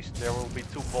execute phase, there will be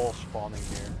 2 balls spawning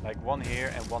here. Like 1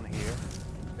 here and 1 here.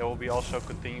 There will be also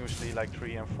continuously like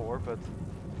 3 and 4, but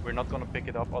we're not gonna pick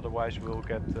it up, otherwise we'll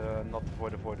get not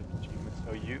the Voided achievement.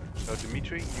 So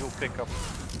Dimitri, you'll pick up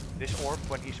this orb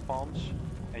when he spawns,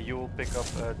 and you will pick up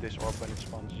this orb when it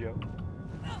spawns, Joe.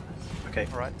 Okay.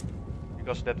 Alright.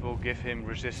 Because that will give him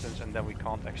resistance and then we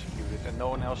can't execute it. And no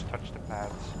one else touch the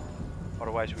pads.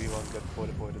 Otherwise we won't get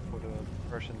voided for the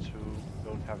persons who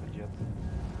don't have it yet.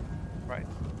 Right.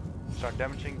 Start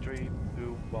damaging. 3,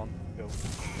 2, 1, go.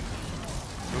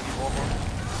 Rudy Warhorn.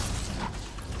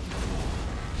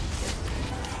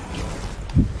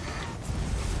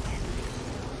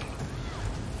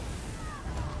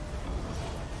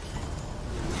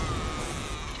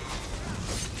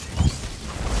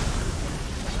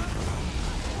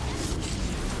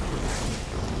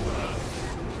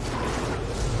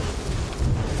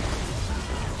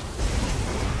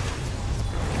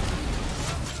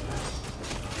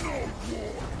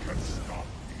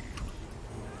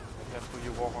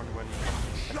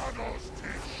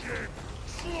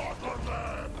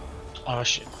 Oh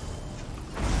shit.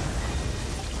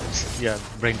 Yeah,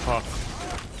 brain fog.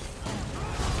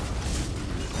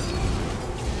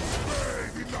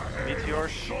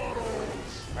 Meteors.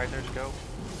 Fighters go.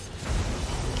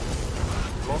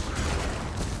 Block.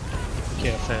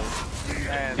 Yeah, failed.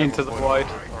 And into the void.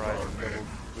 Alright,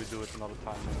 we'll do it another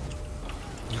time.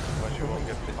 Otherwise you won't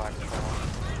get the time to run.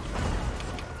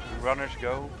 Runners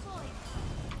go.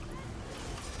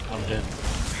 I'm dead.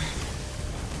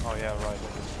 Oh yeah, right.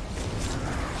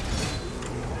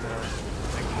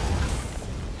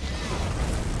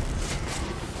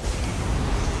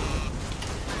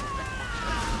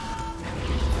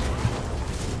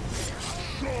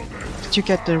 Did you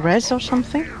get the res or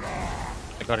something?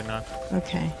 I got it now.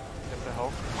 Okay. Get the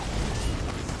help.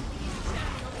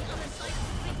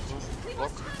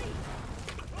 Block.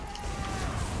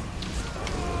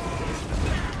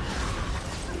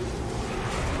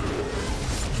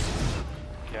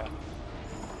 Yeah.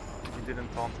 He didn't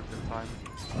taunt it in time.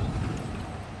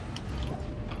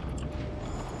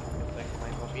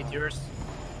 Meteors.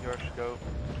 Yours go.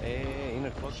 Hey,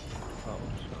 inner clock. Oh,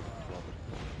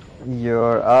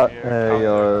 Your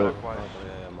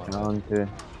counter.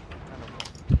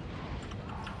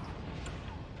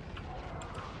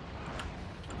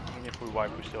 Even if we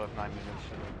wipe, we still have 9 minutes,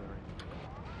 so don't worry.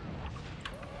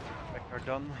 Back are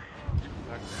done.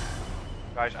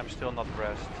 Guys, I'm still not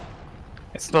rest.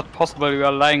 It's not possible, we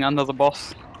are lying under the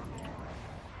boss.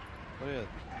 Oh yeah.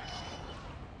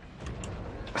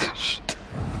 Shit.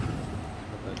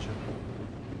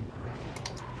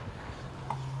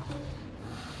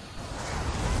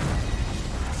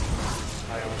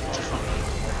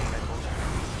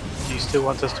 Do you still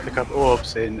want us to pick up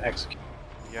orbs in execute?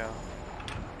 Yeah.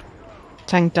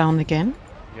 Tank down again.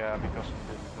 Yeah, because we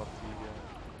didn't got the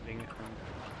thing.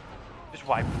 Just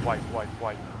wipe.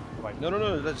 No,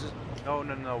 let's just...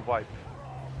 No, wipe.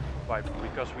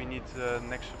 Because we need the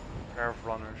next pair of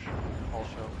runners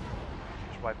also.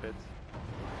 Just wipe it.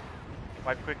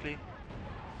 Wipe quickly.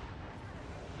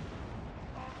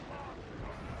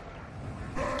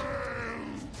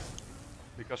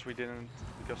 Because we too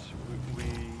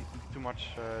much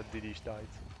DDs died.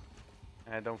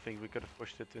 And I don't think we could have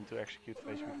pushed it into execute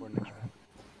phase before next round.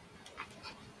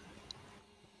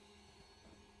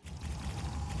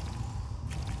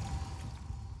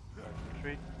 Right,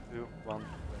 3, 2, 1.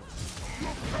 You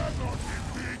cannot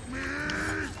defeat me!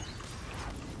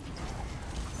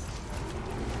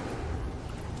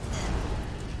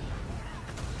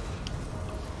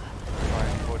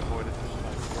 Avoid it.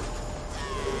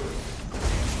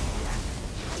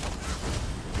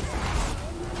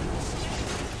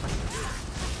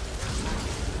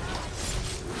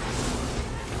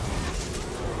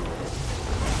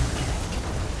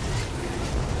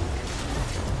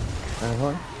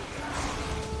 Warhorn.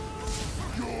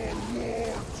 Your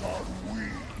wards are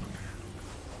weak.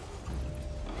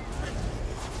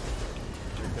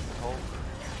 Look at the hole.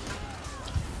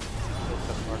 Still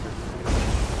set marker.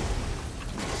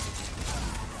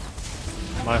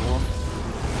 My horn.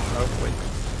 Oh, wait.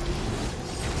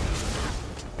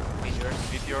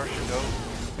 Meteor should go.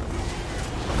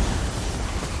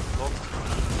 Lock.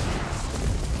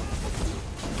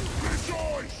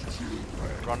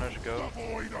 Runners go.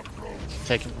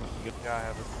 Take him. Yeah, I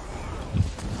have it.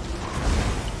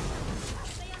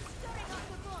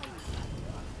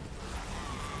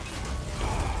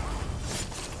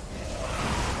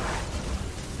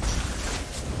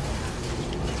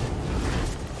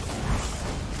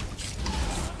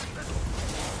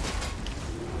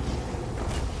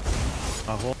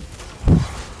 My horn.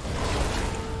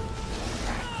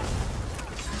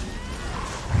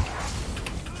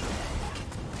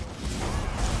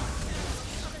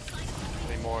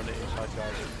 More on the inside,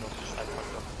 guys. Because I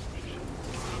fucked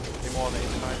up. Be more on the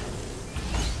inside.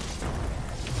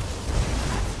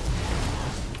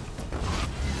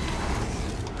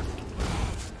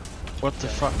 What the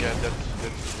fuck? Yeah,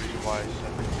 that's really wise.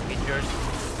 Meteors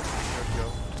go.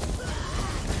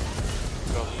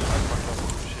 Because I fucked up the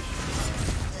position.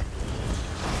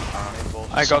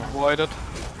 I got voided.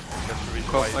 That's the reason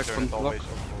Because why I you turn couldn't it always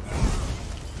block. off.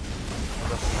 It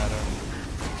doesn't matter.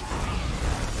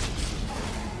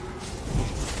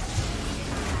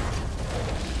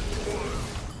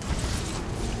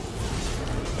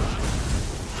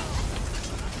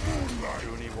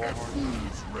 Rooney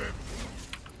Warhorn.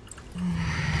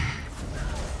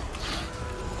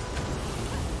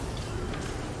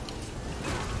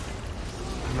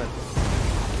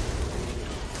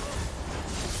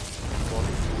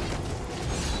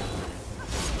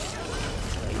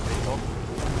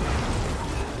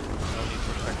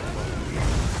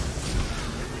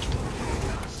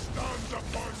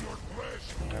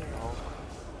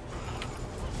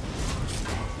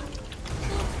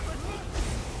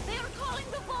 They are calling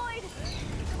the void.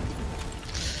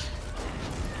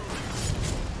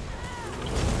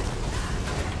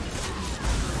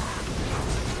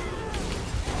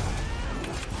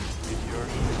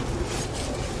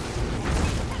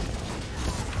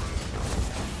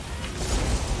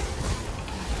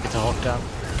 Get the hawk down.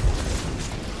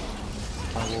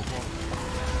 My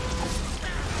Warhorn.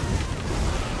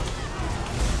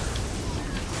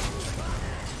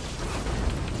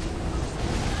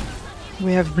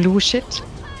 We have blue shit.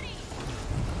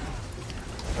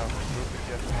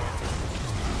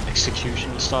 Execution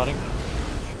is starting.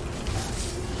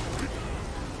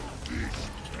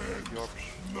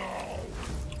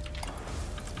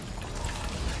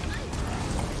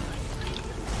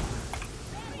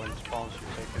 When it spawns, you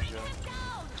take a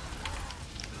shot.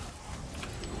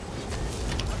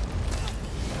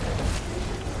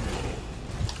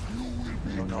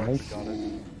 Nice.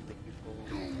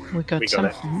 We got We got it.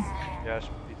 something. Yes,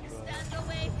 Peter. Stand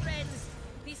away, friends.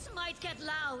 This might get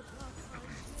loud.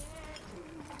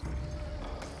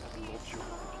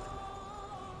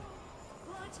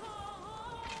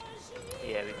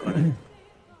 Yeah, we got it.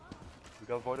 We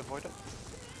got voided.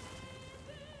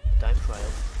 Time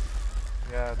trial.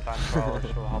 Yeah, time trial is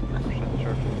so 100%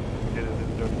 certain. Get it in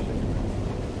 30 seconds.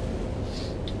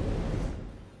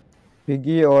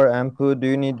 Piggy or Ampu, do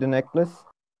you need the necklace?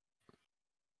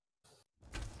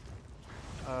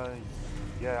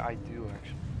 Yeah, I do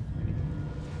actually.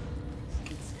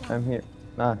 I'm here.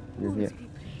 Ah, you're here.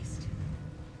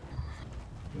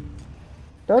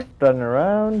 Don't run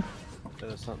around.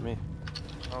 That's not me.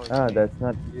 Oh, it's Ah, me. that's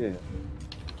not you.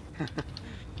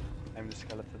 I'm the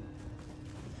skeleton.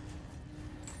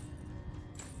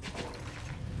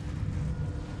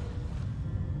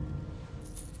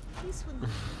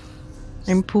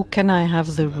 Impu, can I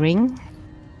have the ring?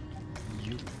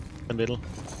 You. The middle.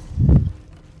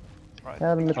 Right.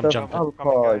 Helmet I'm of jumping.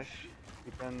 Lorkhaj. Guys,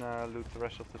 you can loot the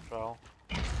rest of the trial.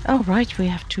 Oh, right, we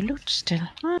have to loot still.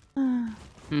 Ah.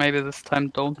 Maybe this time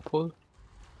don't pull.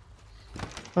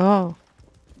 Oh,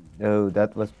 Oh,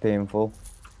 that was painful.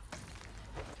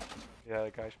 Yeah,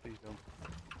 guys, please don't.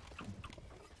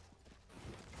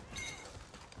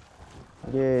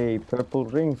 Yay, purple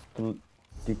rings to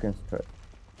deconstruct.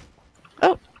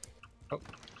 oh,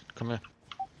 Come here.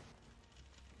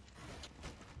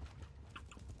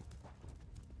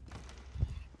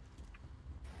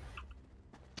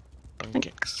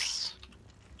 thanks.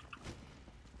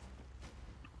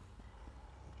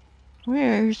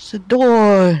 Where's the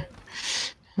door?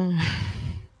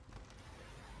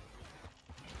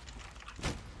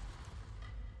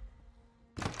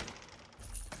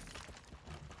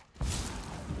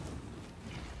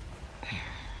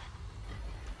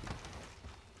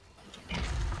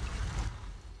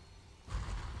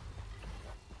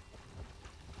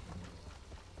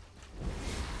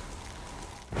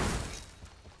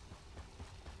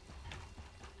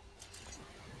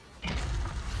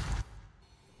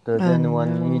 Does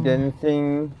anyone need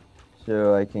anything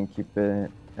so I can keep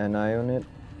an eye on it?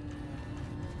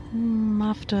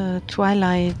 After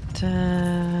twilight,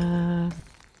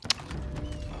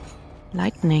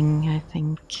 lightning, I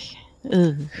think.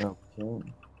 Ugh.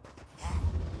 Okay.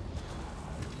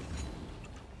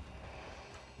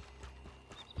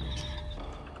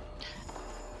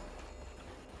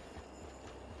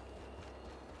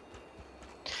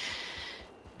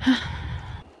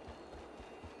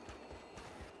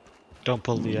 Don't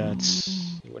pull the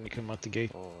ads when you come out the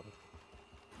gate. Oh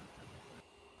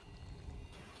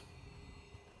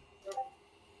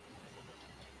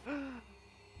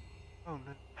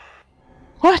no.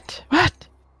 What? What?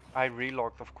 I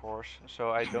relogged, of course,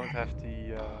 so I don't have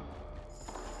the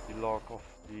log of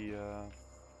the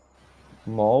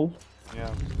Mall?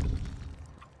 yeah.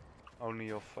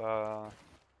 Only of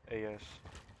AS.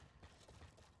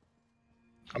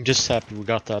 I'm just happy we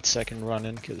got that second run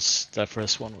in, because that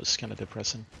first one was kind of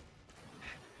depressing.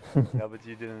 Yeah, but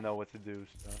you didn't know what to do,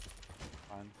 so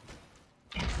fine.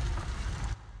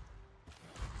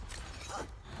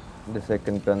 The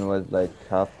second run was like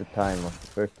half the time of the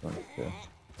first one, so.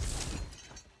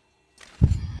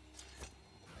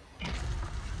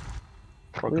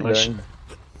 Progression.